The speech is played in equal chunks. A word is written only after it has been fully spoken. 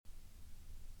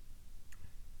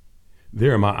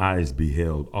There my eyes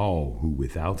beheld all who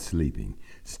without sleeping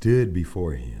stood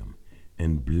before him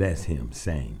and blessed him,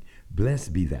 saying,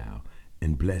 Blessed be thou,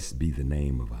 and blessed be the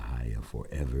name of Ahia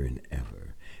forever and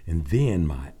ever. And then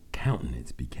my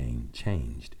countenance became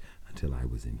changed until I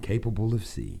was incapable of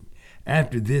seeing.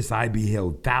 After this I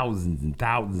beheld thousands and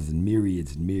thousands and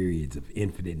myriads of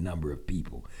infinite number of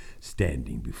people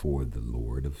standing before the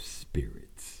Lord of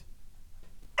spirits.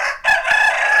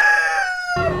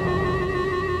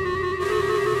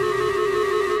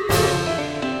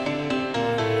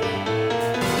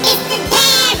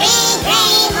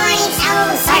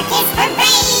 Circus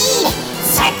parade,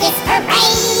 circus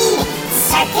parade,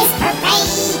 circus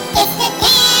parade. It's the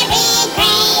Gary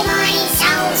Gray Morning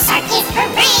Show. Circus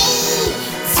parade,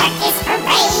 circus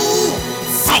parade,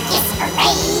 circus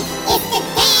parade. It's the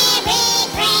Gary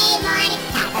Gray Morning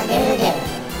Cock-a-doodle.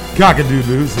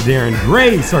 Cock-a-doodle, it's the Darren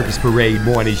Gray Circus Parade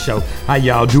Morning Show. How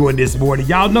y'all doing this morning?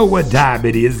 Y'all know what time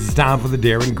it is. It's time for the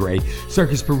Darren Gray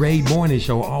Circus Parade Morning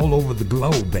Show all over the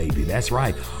globe, baby. That's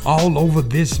right. All over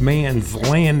this man's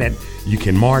land that you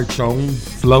can march on,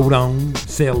 float on,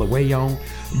 sail away on,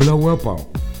 blow up on.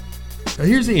 Now,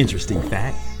 here's the interesting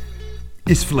fact.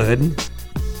 It's flooding.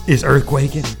 It's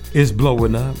earthquaking. It's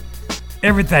blowing up.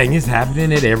 Everything is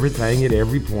happening at everything at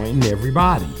every point and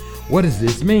everybody. What does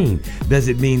this mean? Does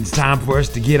it mean it's time for us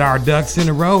to get our ducks in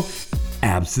a row?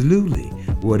 Absolutely.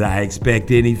 Would I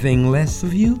expect anything less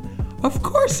of you? Of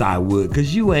course I would,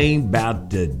 because you ain't about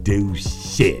to do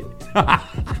shit.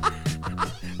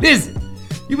 Listen,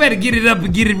 you better get it up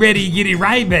and get it ready and get it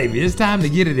right, baby. It's time to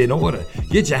get it in order.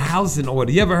 Get your house in order.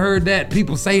 You ever heard that?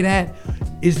 People say that?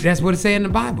 That's what it says in the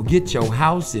Bible. Get your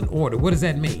house in order. What does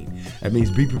that mean? That means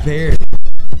be prepared.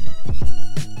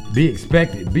 Be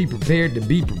expected. Be prepared to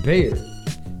be prepared.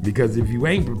 Because if you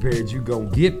ain't prepared, you gonna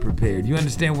get prepared. You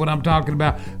understand what I'm talking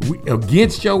about?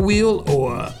 Against your will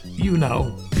or,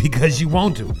 because you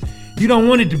want to. You don't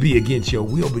want it to be against your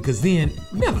will because then,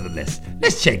 nevertheless,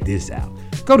 let's check this out.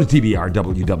 Go to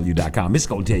tbrww.com. It's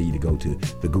going to tell you to go to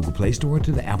the Google Play Store or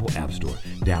to the Apple App Store.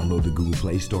 Download the Google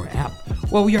Play Store app.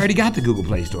 Well, we already got the Google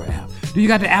Play Store app. Do you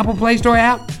got the Apple Play Store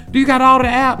app? Do you got all the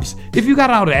apps? If you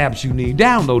got all the apps you need,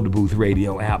 download the Booth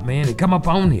Radio app, man, and come up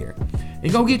on here.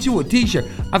 And go get you a t-shirt.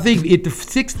 I think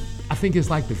it's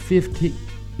like the 15th.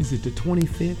 Is it the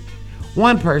 25th?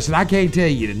 One person, I can't tell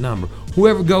you the number.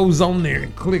 Whoever goes on there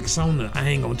and clicks on I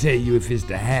ain't going to tell you if it's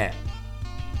the hat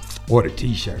or the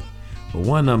t-shirt. But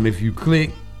one of them, if you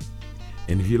click,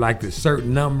 and if you like the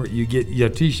certain number, you get your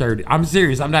t-shirt. I'm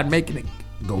serious. I'm not making it.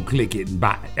 Go click it and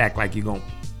buy. Act like you're going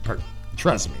to.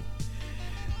 Trust me.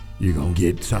 You're going to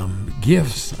get some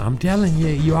gifts. I'm telling you,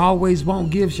 you always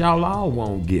want gifts. Y'all all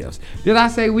want gifts. Did I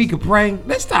say we could pray?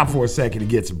 Let's stop for a second and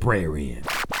get some prayer in.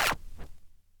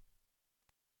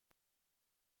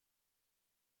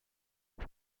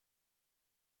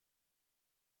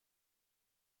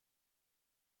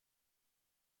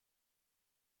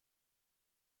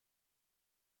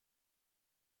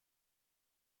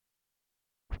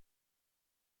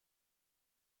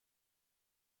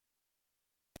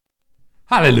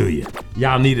 Hallelujah.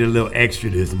 Y'all needed a little extra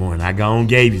this morning. I gone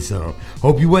gave you some.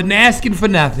 Hope you wasn't asking for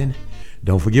nothing.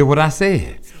 Don't forget what I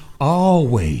said.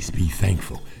 Always be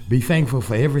thankful. Be thankful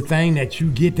for everything that you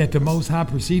get that the Most High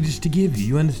proceeds to give you.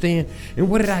 You understand? And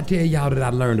what did I tell y'all that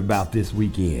I learned about this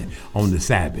weekend on the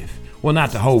Sabbath? Well,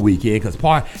 not the whole weekend, because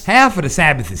half of the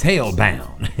Sabbath is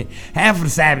hell-bound. Half of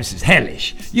the Sabbath is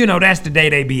hellish. That's the day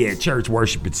they be at church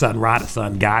worshiping sun rider,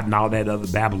 sun god, and all that other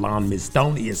Babylon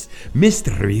mysterious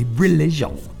mystery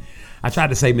religion. I tried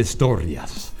to say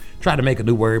mysterious. Tried to make a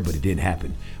new word, but it didn't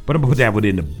happen. But I'm going to put that one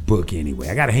in the book anyway.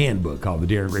 I got a handbook called the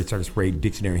Darren Gray Circus Parade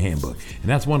Dictionary Handbook. And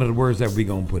that's one of the words that we're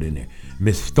going to put in there.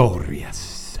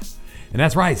 Mysterious. And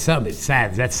that's right, Sunday,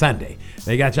 Sabbath, that's Sunday.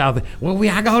 They got y'all,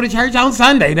 I go to church on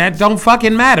Sunday. That don't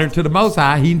fucking matter to the Most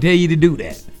High. He can tell you to do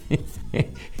that.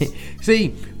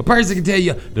 See, a person can tell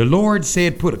you, the Lord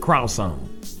said put a cross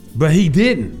on. But he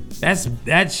didn't.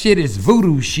 That shit is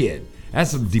voodoo shit.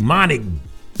 That's some demonic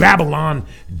Babylon,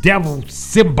 devil,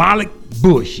 symbolic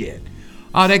bullshit.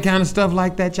 All that kind of stuff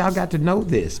like that, y'all got to know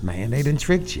this, man. They done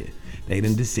tricked you. They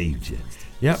done deceived you.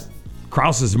 Yep,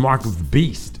 cross is the mark of the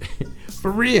beast. For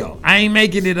real. I ain't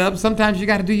making it up. Sometimes you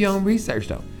got to do your own research,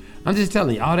 though. I'm just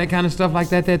telling you, all that kind of stuff like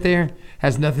that there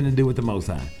has nothing to do with the Most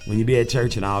High. When you be at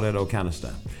church and all that old kind of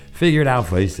stuff. Figure it out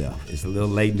for yourself. It's a little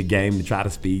late in the game to try to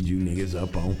speed you niggas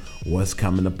up on what's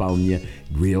coming up on you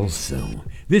real soon.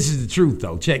 This is the truth,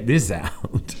 though. Check this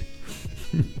out.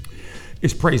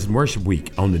 It's Praise and Worship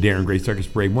Week on the Darren Gray Circus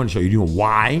Parade Morning Show. You doing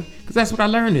why? Because that's what I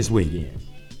learned this weekend.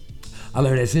 I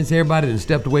learned that since everybody done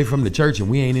stepped away from the church and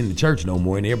we ain't in the church no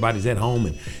more and everybody's at home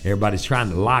and everybody's trying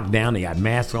to lock down, they got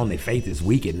masks on, their faith is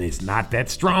weak and it's not that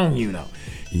strong, you know.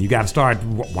 And you got to start,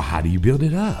 well, how do you build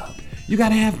it up? You got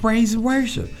to have praise and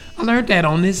worship. I learned that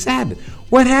on this Sabbath.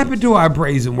 What happened to our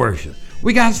praise and worship?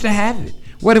 We got to have it.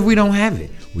 What if we don't have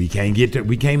it? We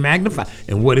can't magnify.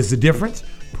 And what is the difference?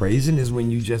 Praising is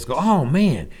when you just go, oh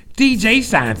man, DJ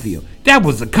Seinfeld, that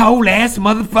was a cold ass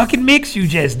motherfucking mix you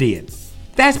just did.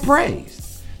 That's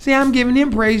praise. See, I'm giving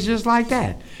him praise just like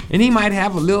that. And he might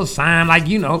have a little sign like,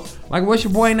 you know, like what's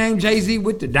your boy name, Jay-Z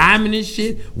with the diamond and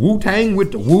shit, Wu-Tang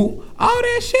with the woo. All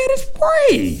that shit is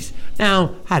praise.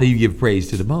 Now, how do you give praise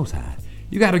to the Most High?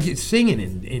 You got to get singing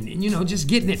and you know, just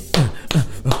getting it.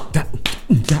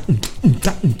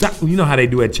 You know how they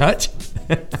do at church.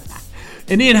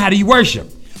 And then how do you worship?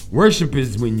 Worship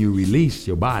is when you release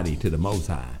your body to the Most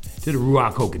High, to the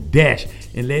Ruach HaKodesh,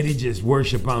 and let it just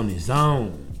worship on its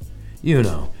own. You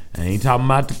know, I ain't talking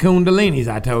about the Kundalinis.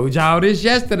 I told y'all this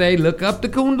yesterday. Look up the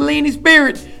Kundalini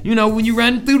spirit. You know, when you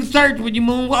run through the church, when you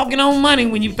moonwalking on money,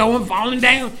 when you throwing, falling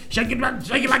down, shaking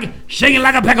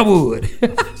like a peck of wood.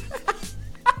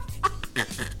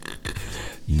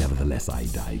 Nevertheless, I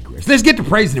digress. Let's get to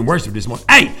praising and worship this morning.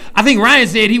 Hey, I think Ryan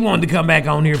said he wanted to come back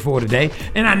on here for today.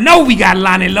 And I know we got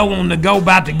Lonnie Lowe on the go,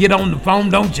 about to get on the phone.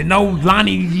 Don't you know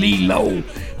Lonnie Lee Lowe,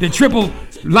 the triple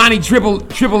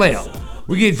L.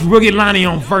 We'll get Lonnie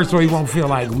on first so he won't feel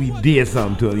like we did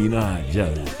something to him. You know how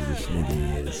jealous this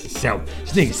nigga is.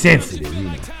 This nigga sensitive, you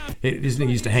know. This nigga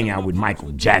used to hang out with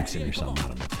Michael Jackson or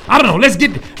something. I don't know. Let's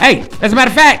get, hey, as a matter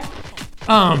of fact,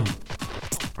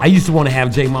 I used to want to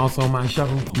have Jay Moss on my show,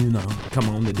 you know, come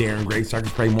on the Darren Gray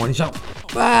Circus Parade morning show.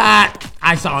 But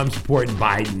I saw him supporting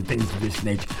Biden and things of this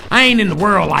nature. I ain't in the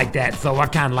world like that, so I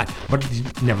kind of like, but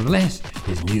nevertheless,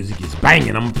 his music is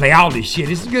banging. I'm going to play all this shit.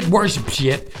 It's good worship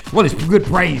shit. Well, it's good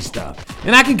praise stuff.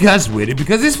 And I can cuss with it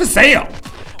because it's for sale.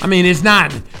 I mean, it's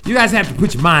not, you guys have to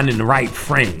put your mind in the right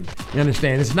frame. You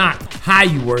understand? It's not how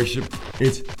you worship,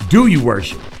 it's do you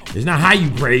worship. It's not how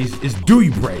you praise, it's do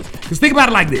you praise. Because think about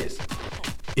it like this.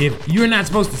 If you're not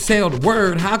supposed to sell the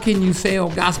word, how can you sell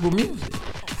gospel music?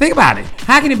 Think about it.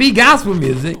 How can it be gospel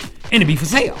music and it be for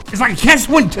sale? It's like a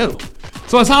catch-22.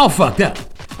 So it's all fucked up.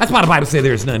 That's why the Bible says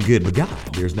there's none good but God.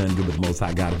 There's none good but the Most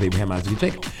High God of Abraham, Isaac, and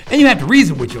Jacob. And you have to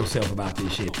reason with yourself about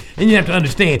this shit. And you have to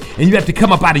understand. And you have to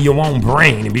come up out of your own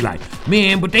brain and be like,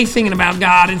 man, but they singing about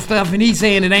God and stuff and he's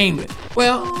saying it ain't.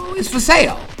 Well, it's for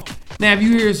sale. Now, if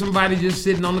you hear somebody just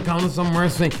sitting on the corner somewhere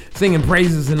singing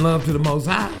praises and love to the Most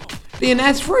High, then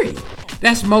that's free.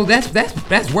 That's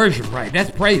worship, right? That's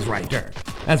praise right there.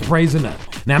 That's praise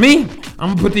enough. Now me, I'm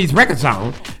gonna put these records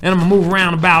on and I'm gonna move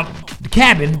around about the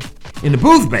cabin in the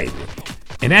booth, baby.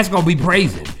 And that's gonna be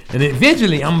praising. And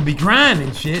eventually I'm gonna be crying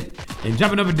and shit and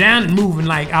jumping up and down and moving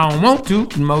like I don't want to.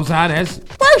 And most high, that's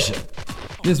worship.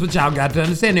 This is what y'all got to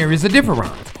understand. There is a difference.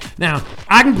 Now,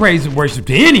 I can praise and worship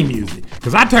to any music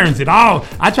because I turns it all.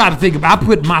 I try to think about, I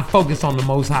put my focus on the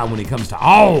Most High when it comes to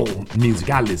all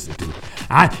music I listen to.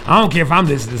 I don't care if I'm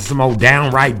listening to some old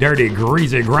downright dirty,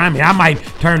 greasy, grimy. I might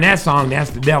turn that song,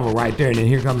 that's the devil right there. And then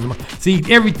here comes the, see,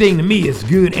 everything to me is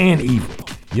good and evil.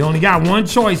 You only got one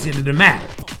choice into the matter.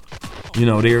 You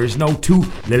know, there is no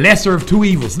the lesser of two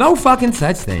evils. No fucking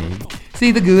such thing. It's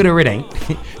either good or it ain't.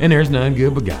 And there's none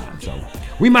good but God. So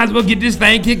we might as well get this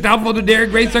thing kicked off for the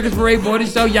Derek Gray Circus Parade Morning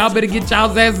Show. Y'all better get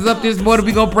y'all's asses up this morning.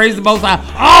 We gonna praise the Most High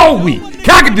all week.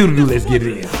 Cock-a-doodle-doo, let's get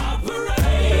it in.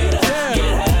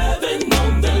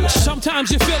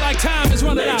 Sometimes you feel like time is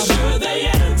running out. Check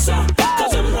this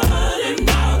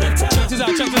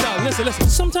out. Listen.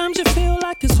 Sometimes you feel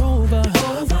like it's over.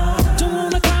 Don't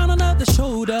wanna climb another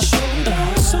shoulder.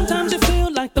 Sometimes you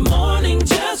feel like the morning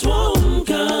just won't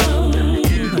come.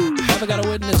 Ever got a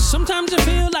witness? Sometimes you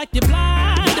feel like you're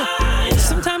blind.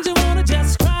 Sometimes you wanna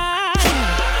just cry.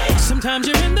 Sometimes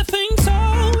you're in the thing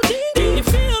so deep. You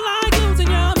feel like losing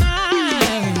your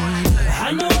mind.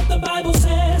 I know what the Bible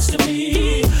says to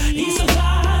me. He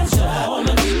supplies your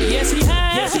woman. Yes, he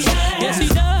has. Yes, he does. Yes, he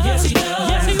does. Yes, he will.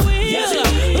 Yes,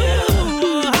 he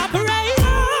will. Operate.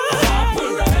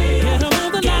 Get him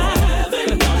on the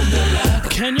line.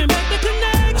 Can you make the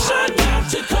connection?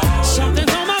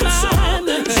 Something's on my mind.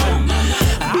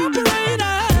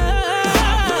 Operator.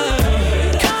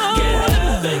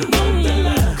 Come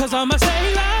on. Cause I'ma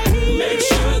say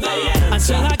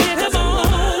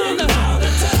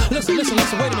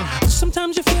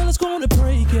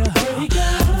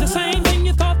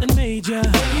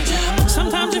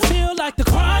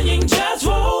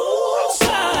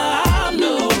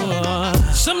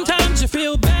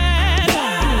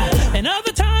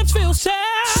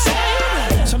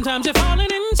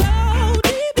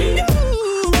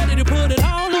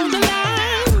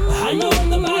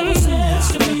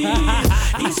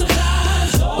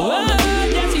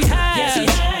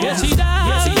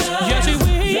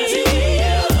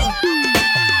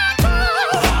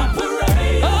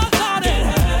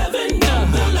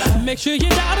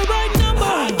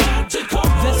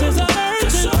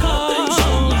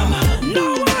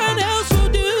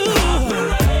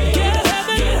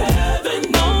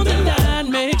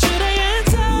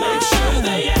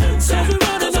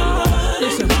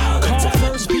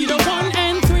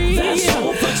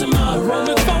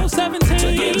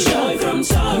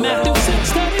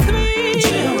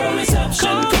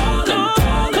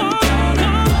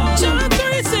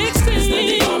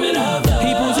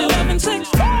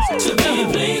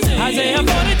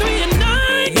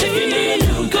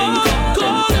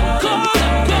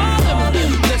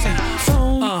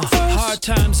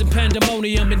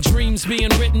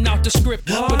the script,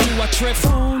 but do I trip?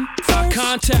 I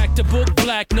contact the book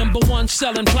black, #1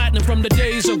 selling platinum from the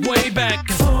days of way back.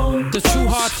 The true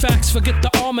hard facts, forget the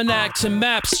almanacs and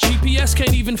maps. GPS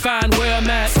can't even find where I'm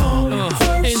at.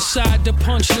 Inside the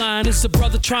punchline is the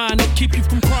brother trying to keep you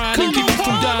from crying and keep you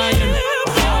from dying.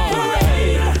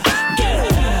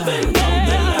 Get heaven on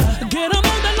the line. Get 'em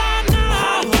on the line now.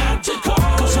 I got to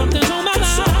call. 'Cause something's on my line.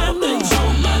 Something's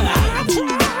on my line. I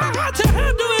tried to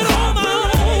handle it on my own.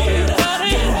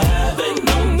 Get heaven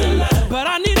on the line. But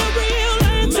I need a real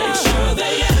answer. Make sure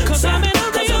they answer. 'Cause I'm in a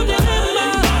real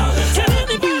dilemma. Can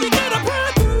anybody get a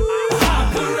breakthrough?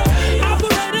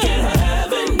 Operator. Get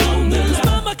heaven on the line. 'Cause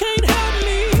mama can't help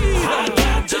me. I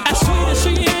got to call. As sweet as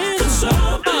she is. 'Cause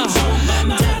something's on my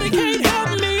mind. Daddy can't help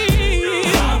me.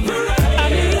 I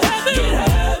need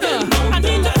heaven. I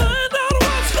need to find out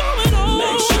what's going on.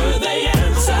 Make sure they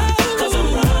answer. 'Cause I'm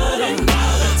running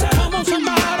out of time. Come on,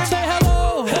 somebody say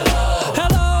hello.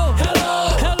 Hello. Hello.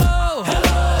 Hello.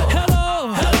 Hello.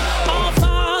 Our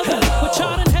Father, which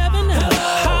art in heaven,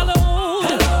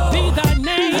 hallowed be thy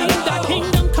name. Thy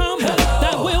kingdom come,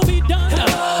 thy will be done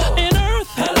in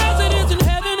earth as it is in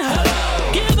heaven.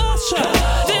 Give us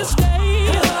this day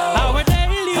our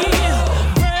daily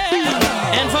bread,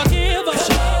 and forgive us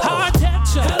our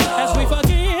debts as we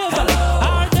forgive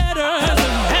our debtors.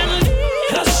 And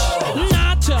lead us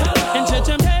not into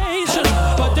temptation,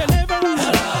 but deliver us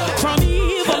from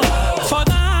evil. For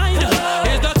thine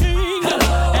is the kingdom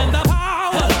and the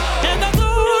power and the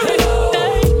glory.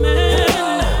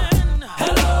 Amen.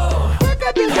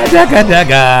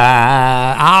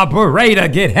 Operator,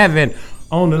 get heaven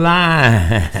on the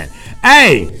line.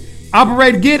 Hey,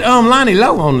 operator, get Lonnie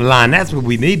Lowe on the line. That's what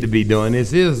we need to be doing.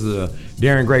 This is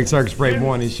Darren Gray Circus Parade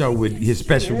Morning Show with his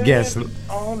special guest.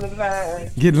 On the line.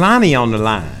 Get Lonnie on the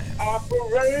line.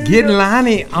 Operator. Get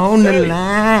Lonnie on the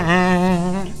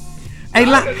line. Hey,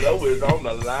 Lonnie Lowe is on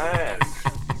the line.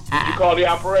 You call the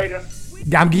operator?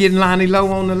 I'm getting Lonnie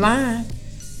Lowe on the line.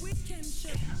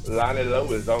 Lonnie Lowe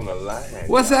is on the line.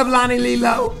 What's up, Lonnie Lee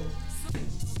Lowe?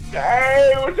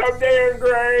 Hey, what's up, Darren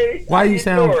Gray? Why How you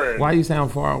sound doing?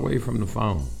 far away from the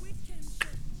phone?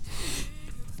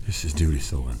 This dude is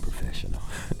so unprofessional.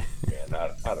 Man, I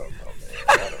don't know, man.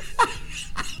 I don't know.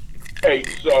 Hey,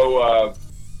 so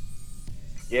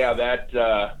yeah, that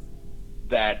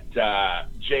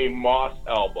J Moss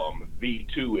album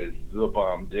V2 is the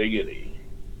bomb diggity.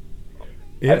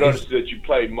 I noticed that you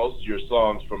played most of your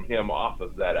songs from him off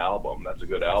of that album. That's a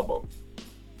good album.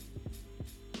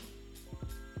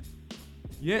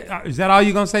 Yeah, is that all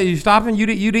you gonna say? You stopping? You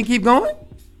didn't keep going?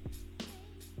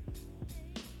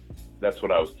 That's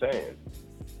what I was saying.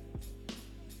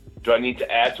 Do I need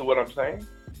to add to what I'm saying?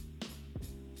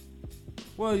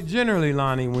 Well, generally,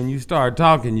 Lonnie, when you start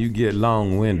talking, you get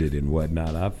long-winded and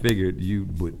whatnot. I figured you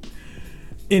would.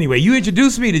 Anyway, you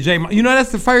introduced me to J. You know,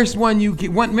 that's the first one you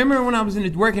get. Remember when I was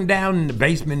working down in the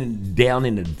basement and down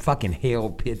in the fucking hell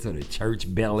pits of the church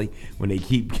belly when they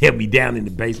kept me down in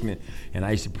the basement, and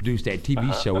I used to produce that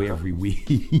TV show every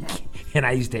week, and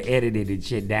I used to edit it and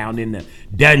shit down in the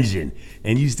dungeon,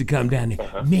 and used to come down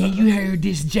there. Man, you heard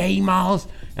this J. Moss?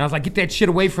 And I was like, get that shit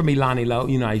away from me, Lonnie Lowe.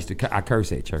 You know, I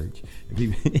curse at church.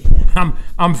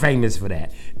 I'm famous for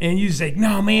that. And you say,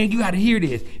 no, man, you got to hear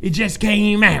this. It just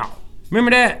came out.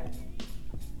 Remember that?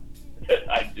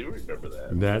 I do remember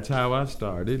that. That's how I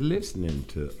started listening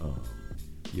to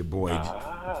your boy.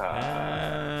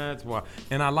 That's why.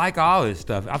 And I like all this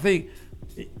stuff. I think,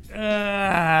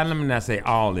 let me not say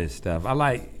all this stuff. I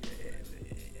like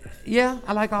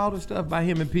all the stuff by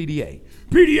him and PDA.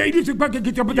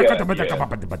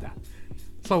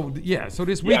 So, yeah, so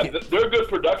this weekend. Yeah, they're a good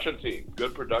production team.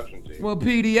 Good production team. Well,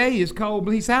 PDA is cold,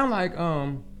 but he sound like,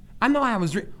 I know I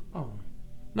was drinking. Oh,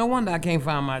 no wonder I can't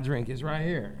find my drink. It's right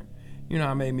here. You know,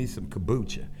 I made me some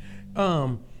kombucha.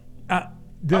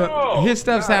 His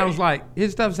stuff sounds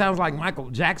like Michael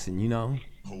Jackson. You know.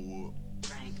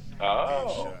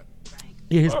 Oh.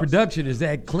 Yeah, his production is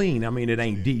that clean. I mean, it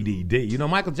ain't DDD. You know,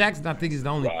 Michael Jackson, I think, is the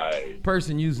only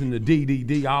person using the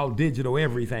DDD, all digital,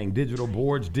 everything, digital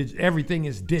boards, everything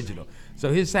is digital.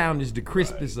 So his sound is the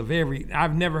crispest of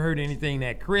I've never heard anything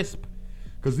that crisp.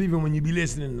 Because even when you be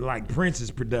listening to like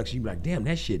Prince's production, you be like, damn,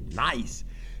 that shit nice.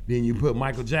 Then you put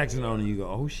Michael Jackson on and you go,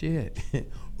 oh shit,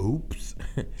 oops.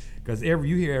 Because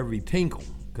you hear every tinkle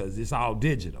because it's all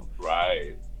digital.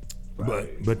 Right.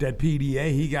 But that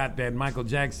PDA, he got that Michael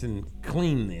Jackson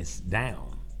cleanness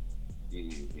down.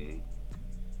 Mm-hmm.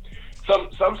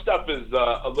 Some stuff is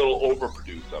a little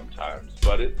overproduced sometimes,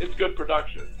 but it's good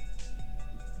production.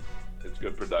 It's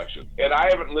good production. And I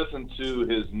haven't listened to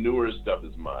his newer stuff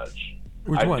as much.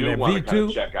 Which one? I do want to kind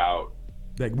of check out.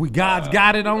 Like God's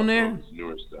got it on there?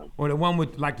 Newer stuff. Or the one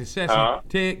with like the session,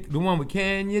 the one with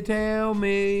 "Can you tell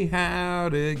me how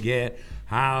to get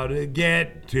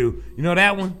to?" You know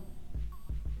that one?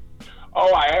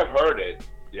 Oh, I have heard it.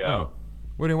 Yeah. Oh.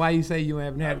 Well, then why you say you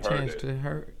haven't had a chance to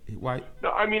hear? Why?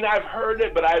 No, I mean I've heard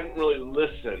it, but I haven't really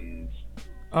listened.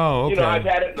 Oh, okay. I've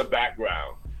had it in the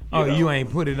background. You ain't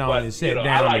put it on and sat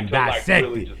down and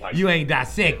dissected. You ain't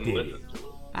dissected.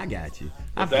 I got you.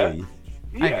 I feel you.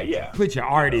 Yeah. Put your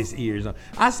artist ears on.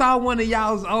 I saw one of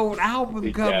y'all's old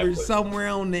album covers somewhere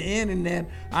on the internet.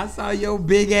 I saw your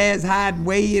big ass hiding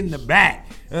way in the back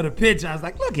of the picture. I was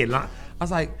like, look at Lonnie. I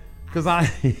was like, cause I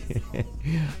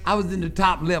was in the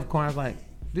top left corner. I was like,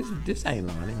 this ain't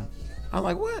Lonnie. I was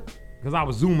like, what? Cause I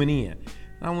was zooming in.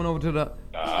 I went over to the.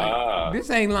 Like, this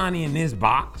ain't Lonnie in this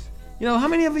box. How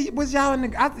many of you was y'all in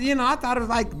the? I thought it was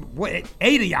like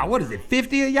 8 of y'all. What is it?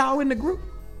 50 of y'all in the group?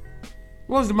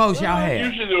 What was the most y'all had?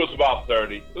 Usually there was about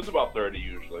 30. It was about 30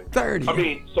 usually. 30. I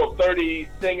mean, so 30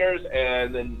 singers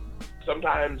and then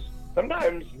sometimes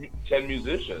 10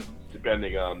 musicians,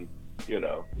 depending on,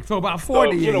 So about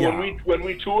 40 of y'all. when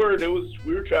we toured,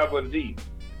 we were traveling deep.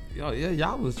 Oh yeah,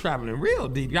 y'all was traveling real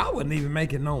deep. Y'all wasn't even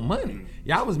making no money.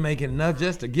 Y'all was making enough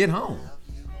just to get home.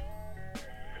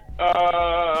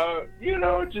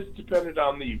 It just depended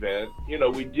on the event.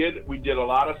 We did a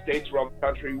lot of states around the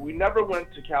country. We never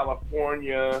went to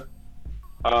California.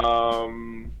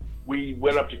 We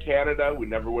went up to Canada. We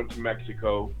never went to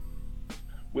Mexico.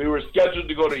 We were scheduled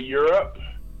to go to Europe,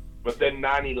 but then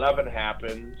 9/11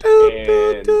 happened.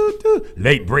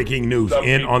 Late breaking news on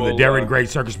the Darren Gray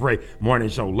Circus Parade morning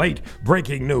show. Late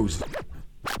breaking news.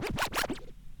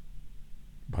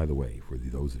 By the way, for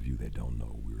those of you that don't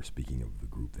know, we were speaking of the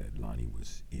group that Lonnie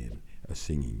was in, a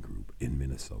singing group in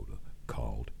Minnesota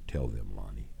called Tell Them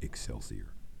Lonnie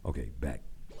Excelsior. Okay, back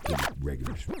to the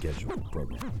regular scheduled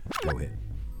program. Go ahead.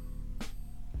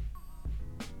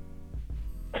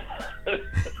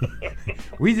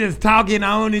 We just talking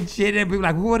on and shit, and people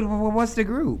like, what's the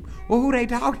group? Well, who they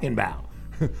talking about?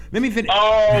 Let me finish.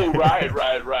 Oh, right.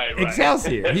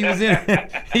 Excelsior.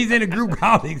 He's in a group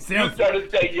called Excelsior. You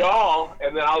started to say y'all,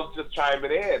 and then I was just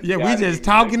chiming in. Yeah, we just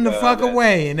talking the fuck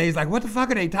away, and they's like, what the fuck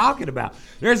are they talking about?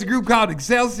 There's a group called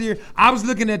Excelsior. I was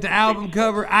looking at the album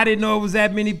cover. I didn't know it was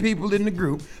that many people in the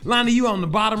group. Lonnie, you on the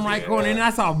bottom right corner, and I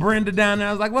saw Brenda down there.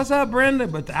 I was like, what's up, Brenda?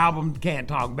 But the album can't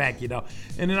talk back, And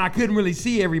then I couldn't really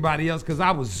see everybody else because I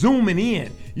was zooming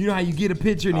in. You know how you get a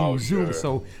picture and then you zoom.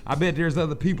 So I bet there's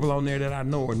other people on there that I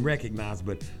know and recognize,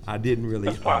 but I didn't really.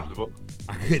 That's possible.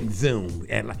 I couldn't zoom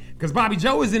because Bobby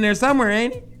Joe is in there somewhere,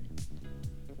 ain't he?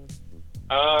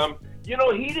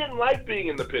 He didn't like being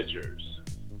in the pictures.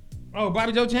 Oh,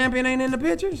 Bobby Joe Champion ain't in the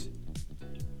pictures?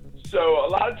 So a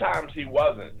lot of times he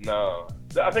wasn't. No,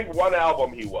 I think one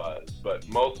album he was, but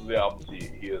most of the albums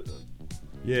he isn't.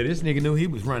 Yeah, this nigga knew he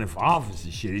was running for office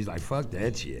and shit. He's like, fuck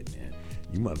that shit, man.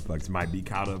 You motherfuckers might be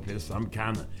caught up in some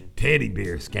kind of teddy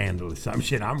bear scandal or some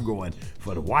shit. I'm going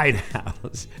for the White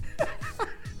House.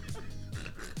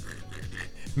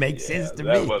 Makes sense to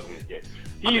me. That wasn't the case.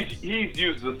 He's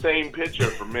used the same picture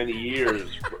for many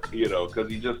years, because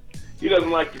he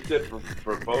doesn't like to sit for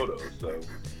photos. So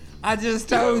I just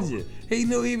told you, he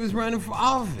knew he was running for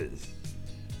office.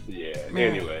 Yeah.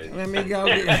 Man, anyway, let me go.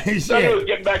 Get so anyways,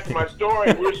 getting back to my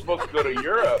story, we were supposed to go to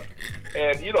Europe,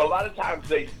 and a lot of times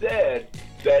they said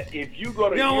that if you go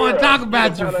to Europe, you don't want to talk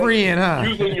about your friend, huh?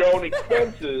 Using your own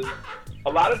expenses, a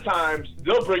lot of times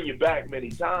they'll bring you back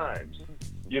many times.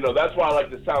 That's why I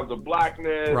like the Sounds of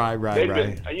Blackness. Right.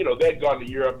 They'd gone to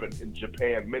Europe and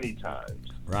Japan many times.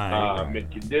 Right.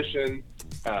 Mid Condition,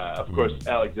 of course,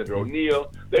 Alexander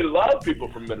O'Neill. They love people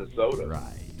from Minnesota.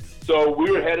 Right. So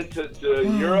we were headed to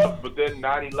Europe, but then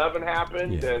 9/11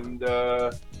 happened, and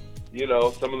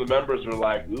some of the members were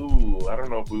like, "Ooh, I don't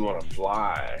know if we want to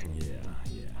fly." Yeah.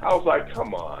 I was like,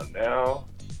 "Come on now."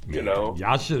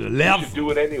 Y'all should have left. Should do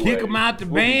it anyway. Kick them out the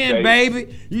band,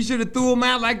 baby. You should have threw them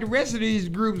out like the rest of these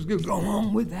groups. Go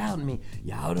on without me.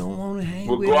 Y'all don't want to hang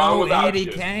with old Eddie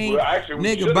Kane.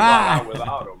 Nigga, bye.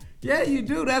 Without him. Yeah, you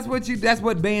do. That's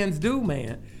what bands do,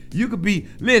 man. You could be.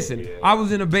 Listen, I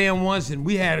was in a band once and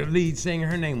we had a lead singer.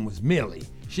 Her name was Millie.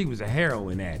 She was a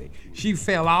heroin addict. She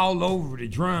fell all over the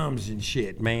drums and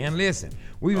shit, man. Listen,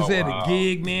 we was at a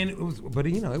gig, man. It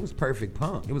was perfect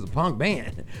punk. It was a punk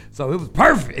band, so it was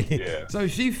perfect. Yeah. So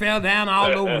she fell down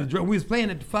all over the drum. We was playing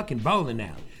at the fucking bowling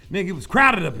alley. Nigga, it was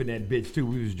crowded up in that bitch too.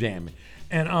 We was jamming,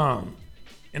 and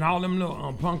And all them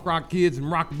little punk rock kids and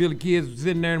rockabilly kids was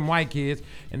sitting there and white kids,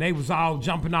 and they was all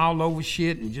jumping all over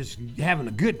shit and just having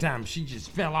a good time. She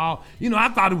just fell off. I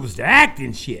thought it was the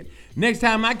acting shit. Next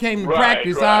time I came to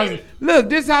practice, I was, look,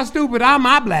 this how stupid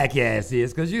my black ass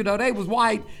is. Because, they was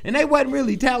white, and they wasn't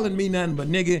really telling me nothing but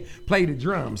nigga play the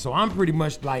drums. So I'm pretty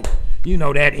much like,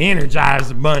 that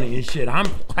Energizer Bunny and shit. I'm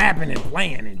clapping and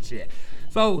playing and shit.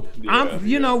 So,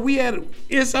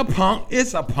 it's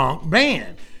a punk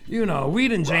band. We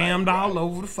done jammed all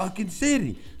over the fucking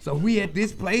city. So we at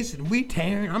this place and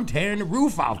I'm tearing the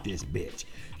roof off this bitch.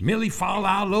 Millie fall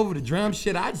all over the drum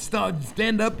shit. I started to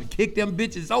stand up and kick them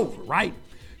bitches over, right?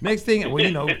 Next thing,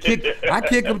 I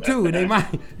kick them too, and they my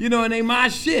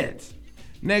shits.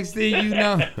 Next thing you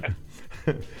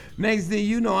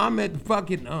know, I'm at the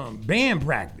fucking band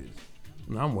practice.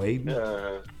 And I'm waiting.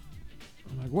 I'm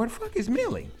like, where the fuck is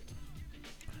Millie?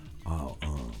 Oh,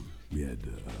 we had to,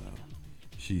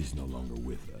 she's no longer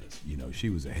with us.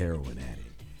 She was a heroin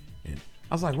addict. And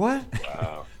I was like, what?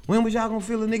 Wow. When was y'all gonna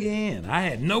fill a nigga in? I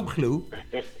had no clue.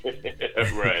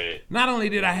 Right. Not only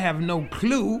did I have no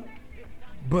clue,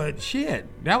 but shit,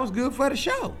 that was good for the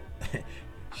show.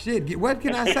 Shit, what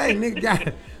can I say?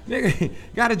 Nigga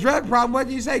got a drug problem. What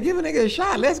do you say? Give a nigga a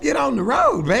shot. Let's get on the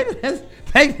road, baby. Let's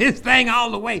take this thing all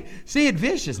the way. Sid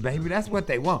Vicious, baby. That's what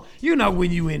they want.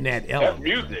 When you in that element.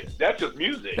 That's music. That's just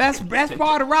music. That's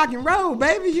part of rock and roll,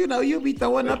 baby. You'll be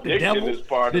throwing up the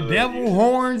devil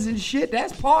horns and shit.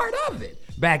 That's part of it.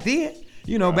 Back then,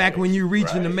 back when you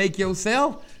reaching to make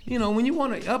yourself, when you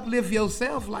want to uplift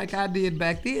yourself like I did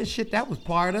back then, shit, that was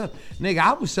part of. Nigga,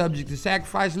 I was subject to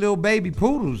sacrifice little baby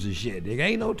poodles and shit. Nigga,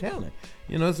 ain't no telling.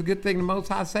 It's a good thing the Most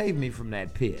High saved me from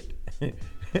that pit.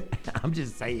 I'm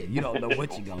just saying, you don't know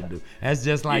what you're gonna do. That's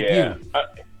just like you.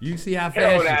 You see how fast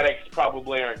heroin addicts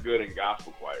probably aren't good in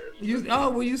gospel choirs.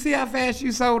 You see how fast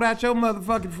you sold out your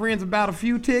motherfucking friends about a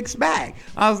few ticks back.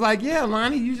 I was like, yeah,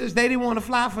 Lonnie, they didn't want to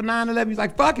fly for 9/11. He's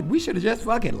like, fuck it, we should have just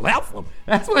fucking left them.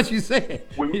 That's what you said.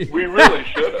 We really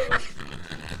should have.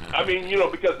 I mean,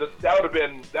 because that would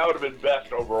have been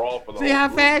best overall for the See how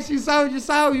fast you sold your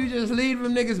soul? You just leave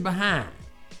them niggas behind.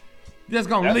 Just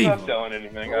gonna leave. That's not selling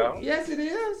anything out. Yes, it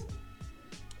is.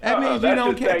 That means you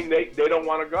don't care. Saying they don't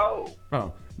want to go.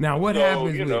 Oh, now what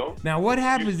happens? What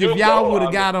happens if y'all would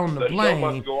have got on the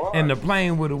plane and the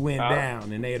plane would have went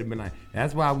down and they'd have been like,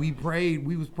 that's why we prayed.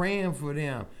 We was praying for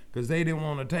them because they didn't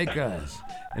want to take us.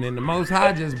 And then the Most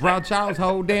High just brought y'all's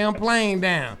whole damn plane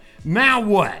down. Now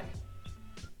what?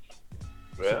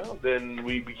 Well, then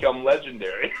we become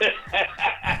legendary.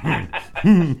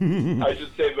 I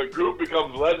should say the group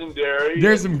becomes legendary.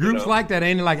 There's some groups like that,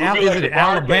 ain't it? Like, is it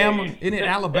Alabama? Isn't it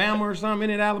Alabama or something?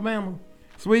 Isn't it Alabama?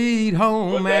 Sweet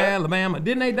home Alabama.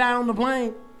 Didn't they die on the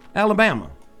plane?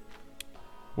 Alabama.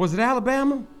 Was it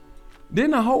Alabama?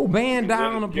 Didn't the whole band die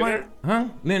on the plane? Huh?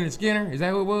 Leonard Skinner? Is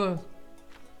that who it was?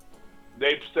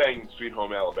 They sang Sweet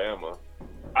Home Alabama.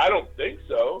 I don't think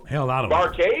so. Hell, I don't know.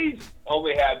 Barcades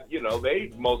only had,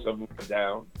 most of them went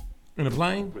down. In the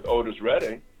plane? With Otis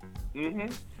Redding. Mm-hmm.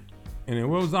 And then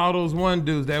what was all those one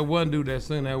dudes, that one dude that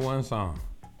sang that one song?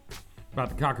 About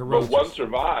the cockroaches. But one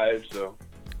survived, so.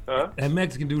 Huh? That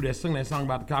Mexican dude that sang that song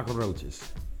about the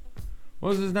cockroaches. What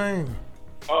was his name? With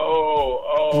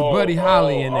Buddy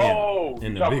Holly in there.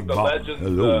 And the Big Bopper. Legends,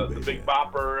 hello, the Big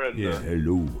Bopper. And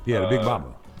hello. Yeah, the Big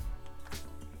Bopper.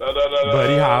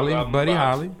 Buddy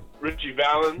Holly. Richie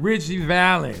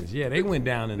Valens. Yeah, they went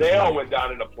down in the plane. They all went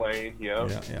down in a plane, Yeah.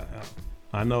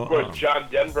 I know. Of course, John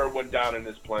Denver went down in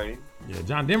his plane. Yeah,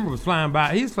 John Denver was flying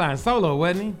by. He was flying solo,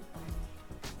 wasn't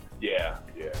he? Yeah.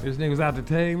 This nigga was out to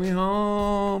take me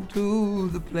home to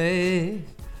the place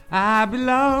I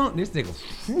belong. This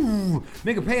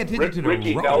nigga, pay attention to the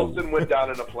Ricky road. Nelson went down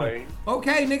in a plane.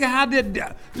 Okay, nigga, how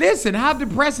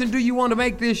depressing do you want to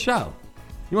make this show?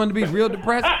 You want to be real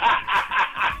depressed?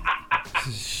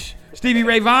 Stevie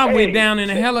Ray Vaughan went down in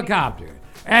a helicopter,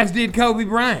 as did Kobe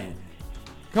Bryant.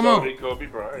 Come on. Kobe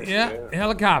Bryant. Yeah,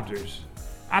 helicopters.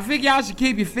 I think y'all should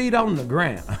keep your feet on the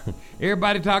ground.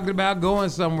 Everybody talking about going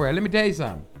somewhere. Let me tell you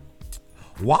something.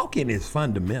 Walking is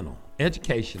fundamental,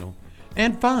 educational,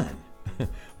 and fun.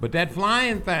 But that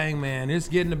flying thing, man, it's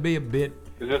getting to be a bit.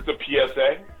 Is this the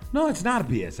PSA? No, it's not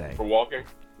a PSA. For walking?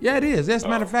 Yeah, it is. As a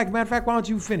matter of fact, why don't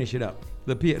you finish it up?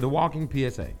 The walking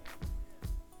PSA.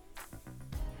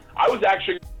 I was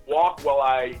actually walk while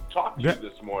I talked to you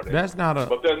this morning. That's not a.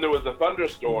 But then there was a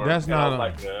thunderstorm. That's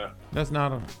not That's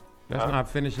not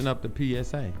finishing up the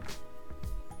PSA.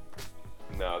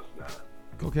 No, it's not.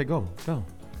 Okay, go. Come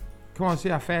on, see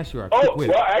how fast you are.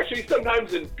 Actually,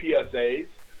 sometimes in PSAs.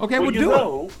 Okay, we'll do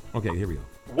it. Okay, here we go.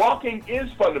 Walking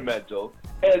is fundamental,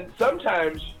 And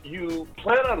sometimes you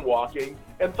plan on walking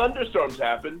and thunderstorms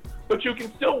happen, but you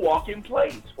can still walk in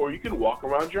place, or you can walk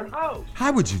around your house.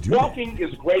 How would you do Walking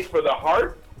is great for the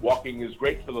heart. Walking is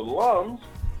great for the lungs.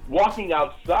 Walking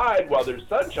outside while there's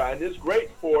sunshine is great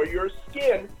for your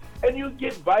skin, and you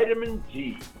get vitamin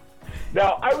D.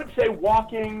 Now, I would say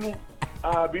walking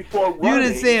before running. You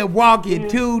done said walking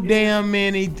too damn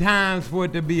many times for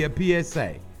it to be a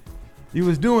PSA. You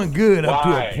was doing good up to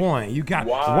a point. You got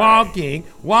walking.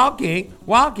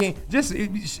 Just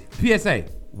PSA,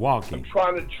 walking. I'm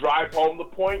trying to drive home the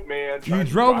point, man. You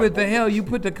drove it the hell. You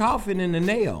put the coffin in the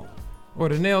nail. Or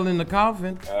the nail in the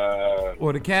coffin.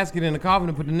 Or the casket in the coffin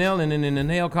and put the nail in, and then the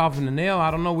nail coffin the nail.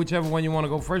 I don't know whichever one you want to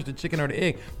go first, the chicken or the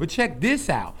egg. But check this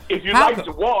out. If you'd like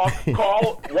to walk,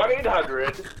 call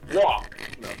 1-800-WALK.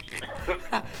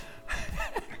 No.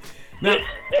 Now,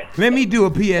 let me do a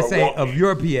PSA of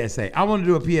your PSA. I want to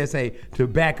do a PSA to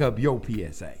back up your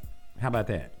PSA. How about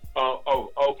that?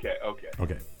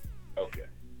 Okay.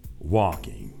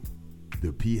 Walking,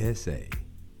 the PSA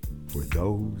for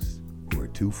those who are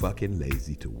too fucking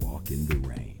lazy to walk in the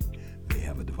rain. They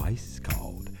have a device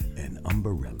called an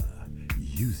umbrella.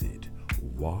 Use it.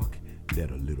 Walk.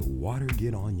 Let a little water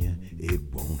get on you. It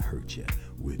won't hurt you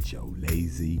with your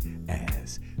lazy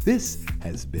ass. This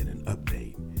has been an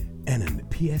update and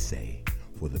a PSA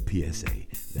for the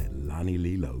PSA that Lonnie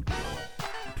Lee Lowe did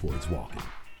towards walking.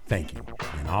 Thank you.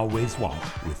 And always walk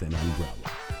with an umbrella.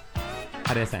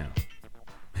 How that sound?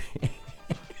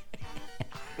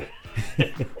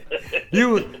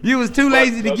 You was too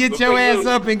lazy to get your ass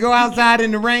up and go outside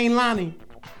in the rain, Lonnie?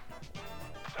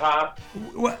 Huh?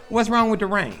 What's wrong with the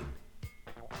rain?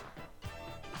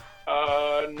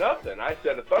 Nothing. I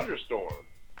said a thunderstorm.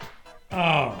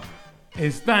 Oh,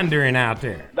 it's thundering out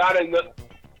there. Not in the...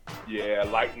 Yeah,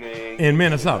 lightning. In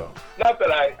Minnesota. Not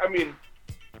that I mean...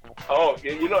 Oh,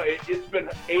 you know, it's been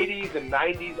 80s and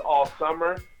 90s all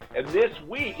summer. And this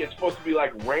week, it's supposed to be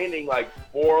like raining like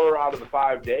 4 out of the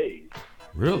 5 days.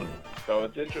 Really? So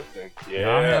it's interesting.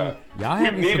 Yeah. Y'all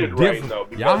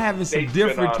having some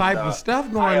different type of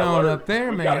stuff going on up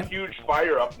there, man. We got a huge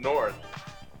fire up north.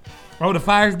 Oh, the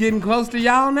fire's getting close to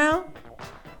y'all now?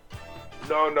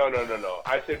 No.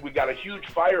 I said we got a huge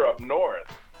fire up north.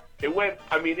 It went,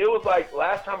 I mean, it was like,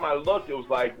 last time I looked, it was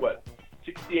like, what,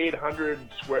 6,800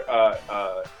 square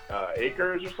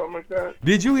acres or something like that?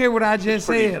 Did you hear what I just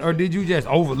said, or did you just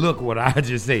overlook what I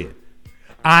just said?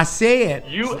 I said...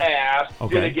 You asked,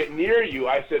 did it get near you?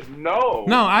 I said, no.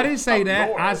 No, I didn't say that.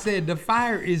 North. I said the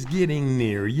fire is getting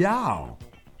near y'all.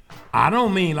 I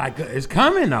don't mean like it's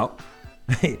coming, though.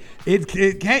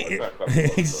 It can't...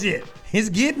 Shit, it's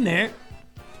getting there.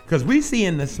 Because we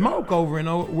seeing the smoke over and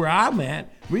over where I'm at.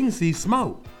 We can see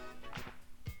smoke.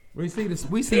 We see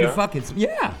the fucking...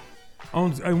 Yeah.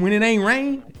 When it ain't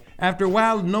rain, after a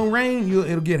while, no rain,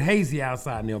 it'll get hazy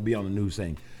outside and they'll be on the news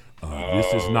saying...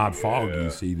 this is not fog, you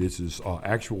see. This is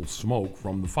actual smoke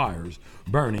from the fires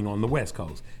burning on the West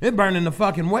Coast. It's burning the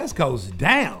fucking West Coast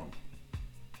down.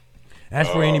 That's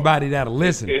for anybody that'll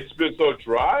listen. It's been so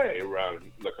dry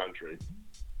around the country.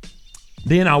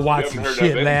 Then I watched some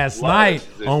shit last night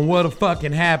on what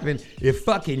fucking happened if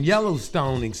fucking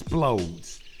Yellowstone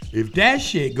explodes. If that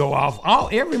shit go off,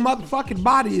 every motherfucking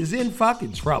body is in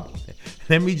fucking trouble.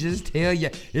 Let me just tell you,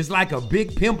 it's like a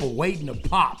big pimple waiting to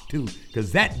pop, too,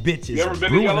 because that bitch is You ever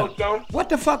been to Yellowstone? What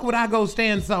the fuck would I go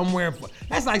stand somewhere for?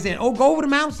 That's like saying, go over to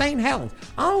Mount St. Helens.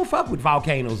 I don't fuck with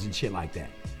volcanoes and shit like that.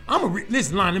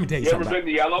 Listen, Lonnie, let me tell you something. You ever been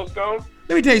to Yellowstone?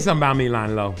 Let me tell you something about me,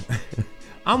 Lonnie Lowe.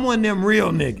 I'm one of them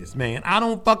real niggas, man. I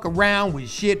don't fuck around with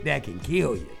shit that can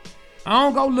kill you. I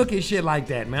don't go look at shit like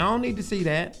that, man. I don't need to see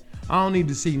that. I don't need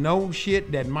to see no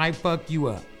shit that might fuck you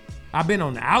up. I've been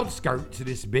on the outskirts of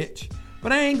this bitch,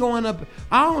 but I ain't going up.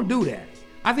 I don't do that.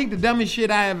 I think the dumbest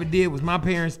shit I ever did was my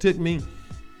parents took me,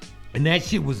 and that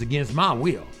shit was against my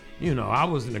will. You know, I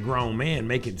wasn't a grown man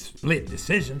making split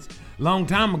decisions. Long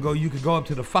time ago, you could go up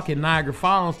to the fucking Niagara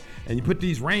Falls and you put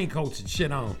these raincoats and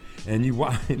shit on. And you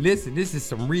listen, this is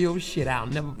some real shit. I'll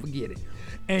never forget it.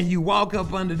 And you walk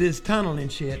up under this tunnel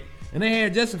and shit, and they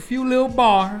had just a few little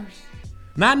bars.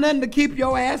 Not nothing to keep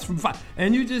your ass from fire.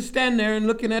 And you just stand there and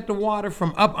looking at the water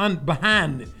from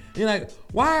behind it. You're like,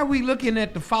 why are we looking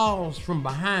at the falls from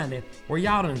behind it where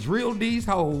y'all done drilled these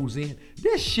holes in?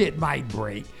 This shit might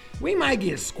break. We might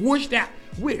get squished out.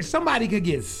 Somebody could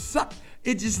get sucked.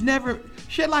 It just never,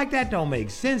 shit like that don't make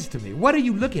sense to me. What are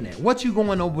you looking at? What you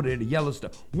going over there to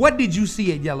Yellowstone? What did you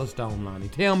see at Yellowstone, Lonnie?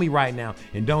 Tell me right now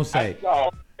and don't say. I saw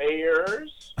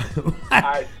bears.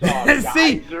 I saw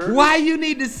see, geysers. why you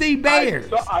need to see bears?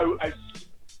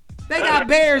 They got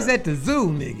bears at the zoo,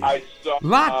 nigga.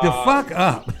 Lock the fuck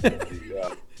up.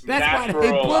 That's why they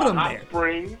natural put them hot there.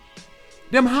 springs.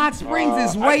 Them hot springs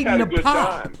is I've waiting had to a good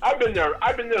pop. time. I've been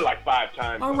there like 5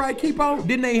 times. All right, keep on.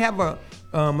 Didn't they have a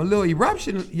little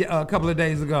eruption a couple of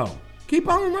days ago? Keep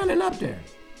on running up there.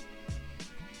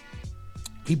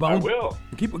 Keep on. I will.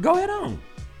 Go ahead on.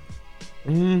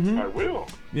 Mm-hmm. I will.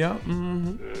 Yeah.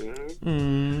 Mm-hmm.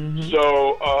 Mm-hmm.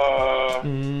 So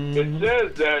Mm-hmm. it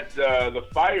says that the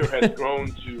fire has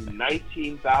grown to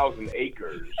 19,000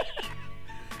 acres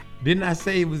Didn't I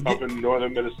say it was up in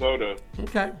northern Minnesota.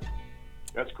 okay?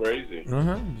 That's crazy.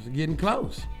 It's getting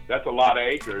close. That's a lot of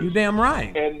acres. You damn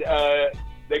right. And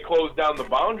they closed down the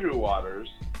boundary waters.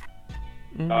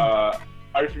 Mm-hmm.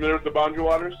 Are you familiar with the boundary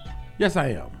waters? Yes, I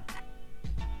am.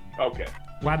 Okay.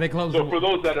 Why they close? So for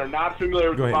those that are not familiar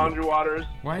with Go the ahead. boundary waters,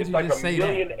 Why did it's you like just a say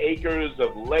million that? acres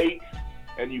of lake,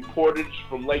 and you portage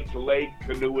from lake to lake,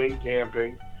 canoeing,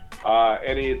 camping,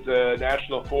 and it's a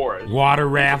national forest. Water People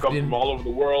come rafting. from all over the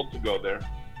world to go there.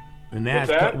 And What's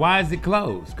that? why is it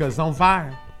closed? Because it's on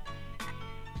fire.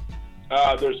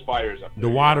 There's fires up there. The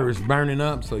water is burning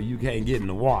up, so you can't get in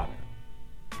the water.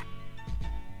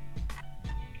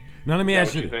 Now let me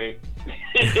ask you. Think?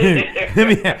 let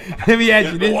me ask you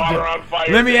Is the this. water on fire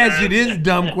Let me ask there? you this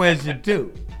dumb question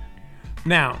too.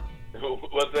 Now,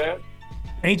 What's that?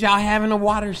 ain't y'all having a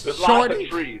water There's shortage? lots of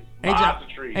trees. Ain't Lots y'all- of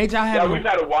trees. ain't y'all Yeah, having we've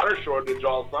had a water shortage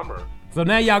all summer. So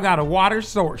now y'all got a water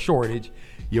shortage.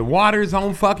 Your water's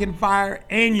on fucking fire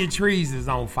and your trees is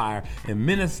on fire and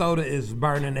Minnesota is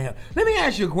burning to hell. Let me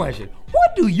ask you a question.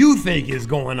 What do you think is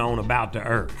going on about the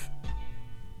earth?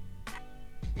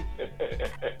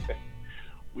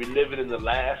 We're living in the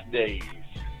last days.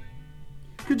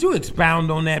 Could you expound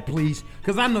on that, please?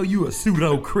 Because I know you a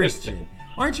pseudo-Christian.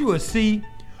 Aren't you a C?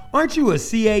 Aren't you a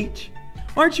CH?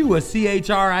 Aren't you a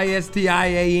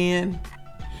CHRISTIAN?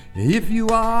 If you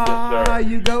are, Yes, sir.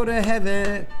 you go to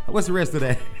heaven. What's the rest of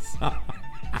that song?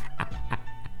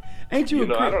 Ain't you, You a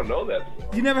know, I Christian? don't know that song.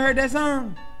 You never heard that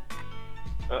song?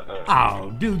 Uh-uh.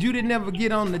 Oh, dude, you didn't never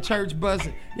get on the church bus.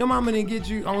 Your mama didn't get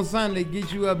you on Sunday,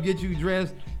 get you up, get you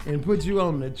dressed, and put you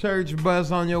on the church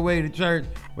bus on your way to church,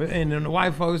 and then the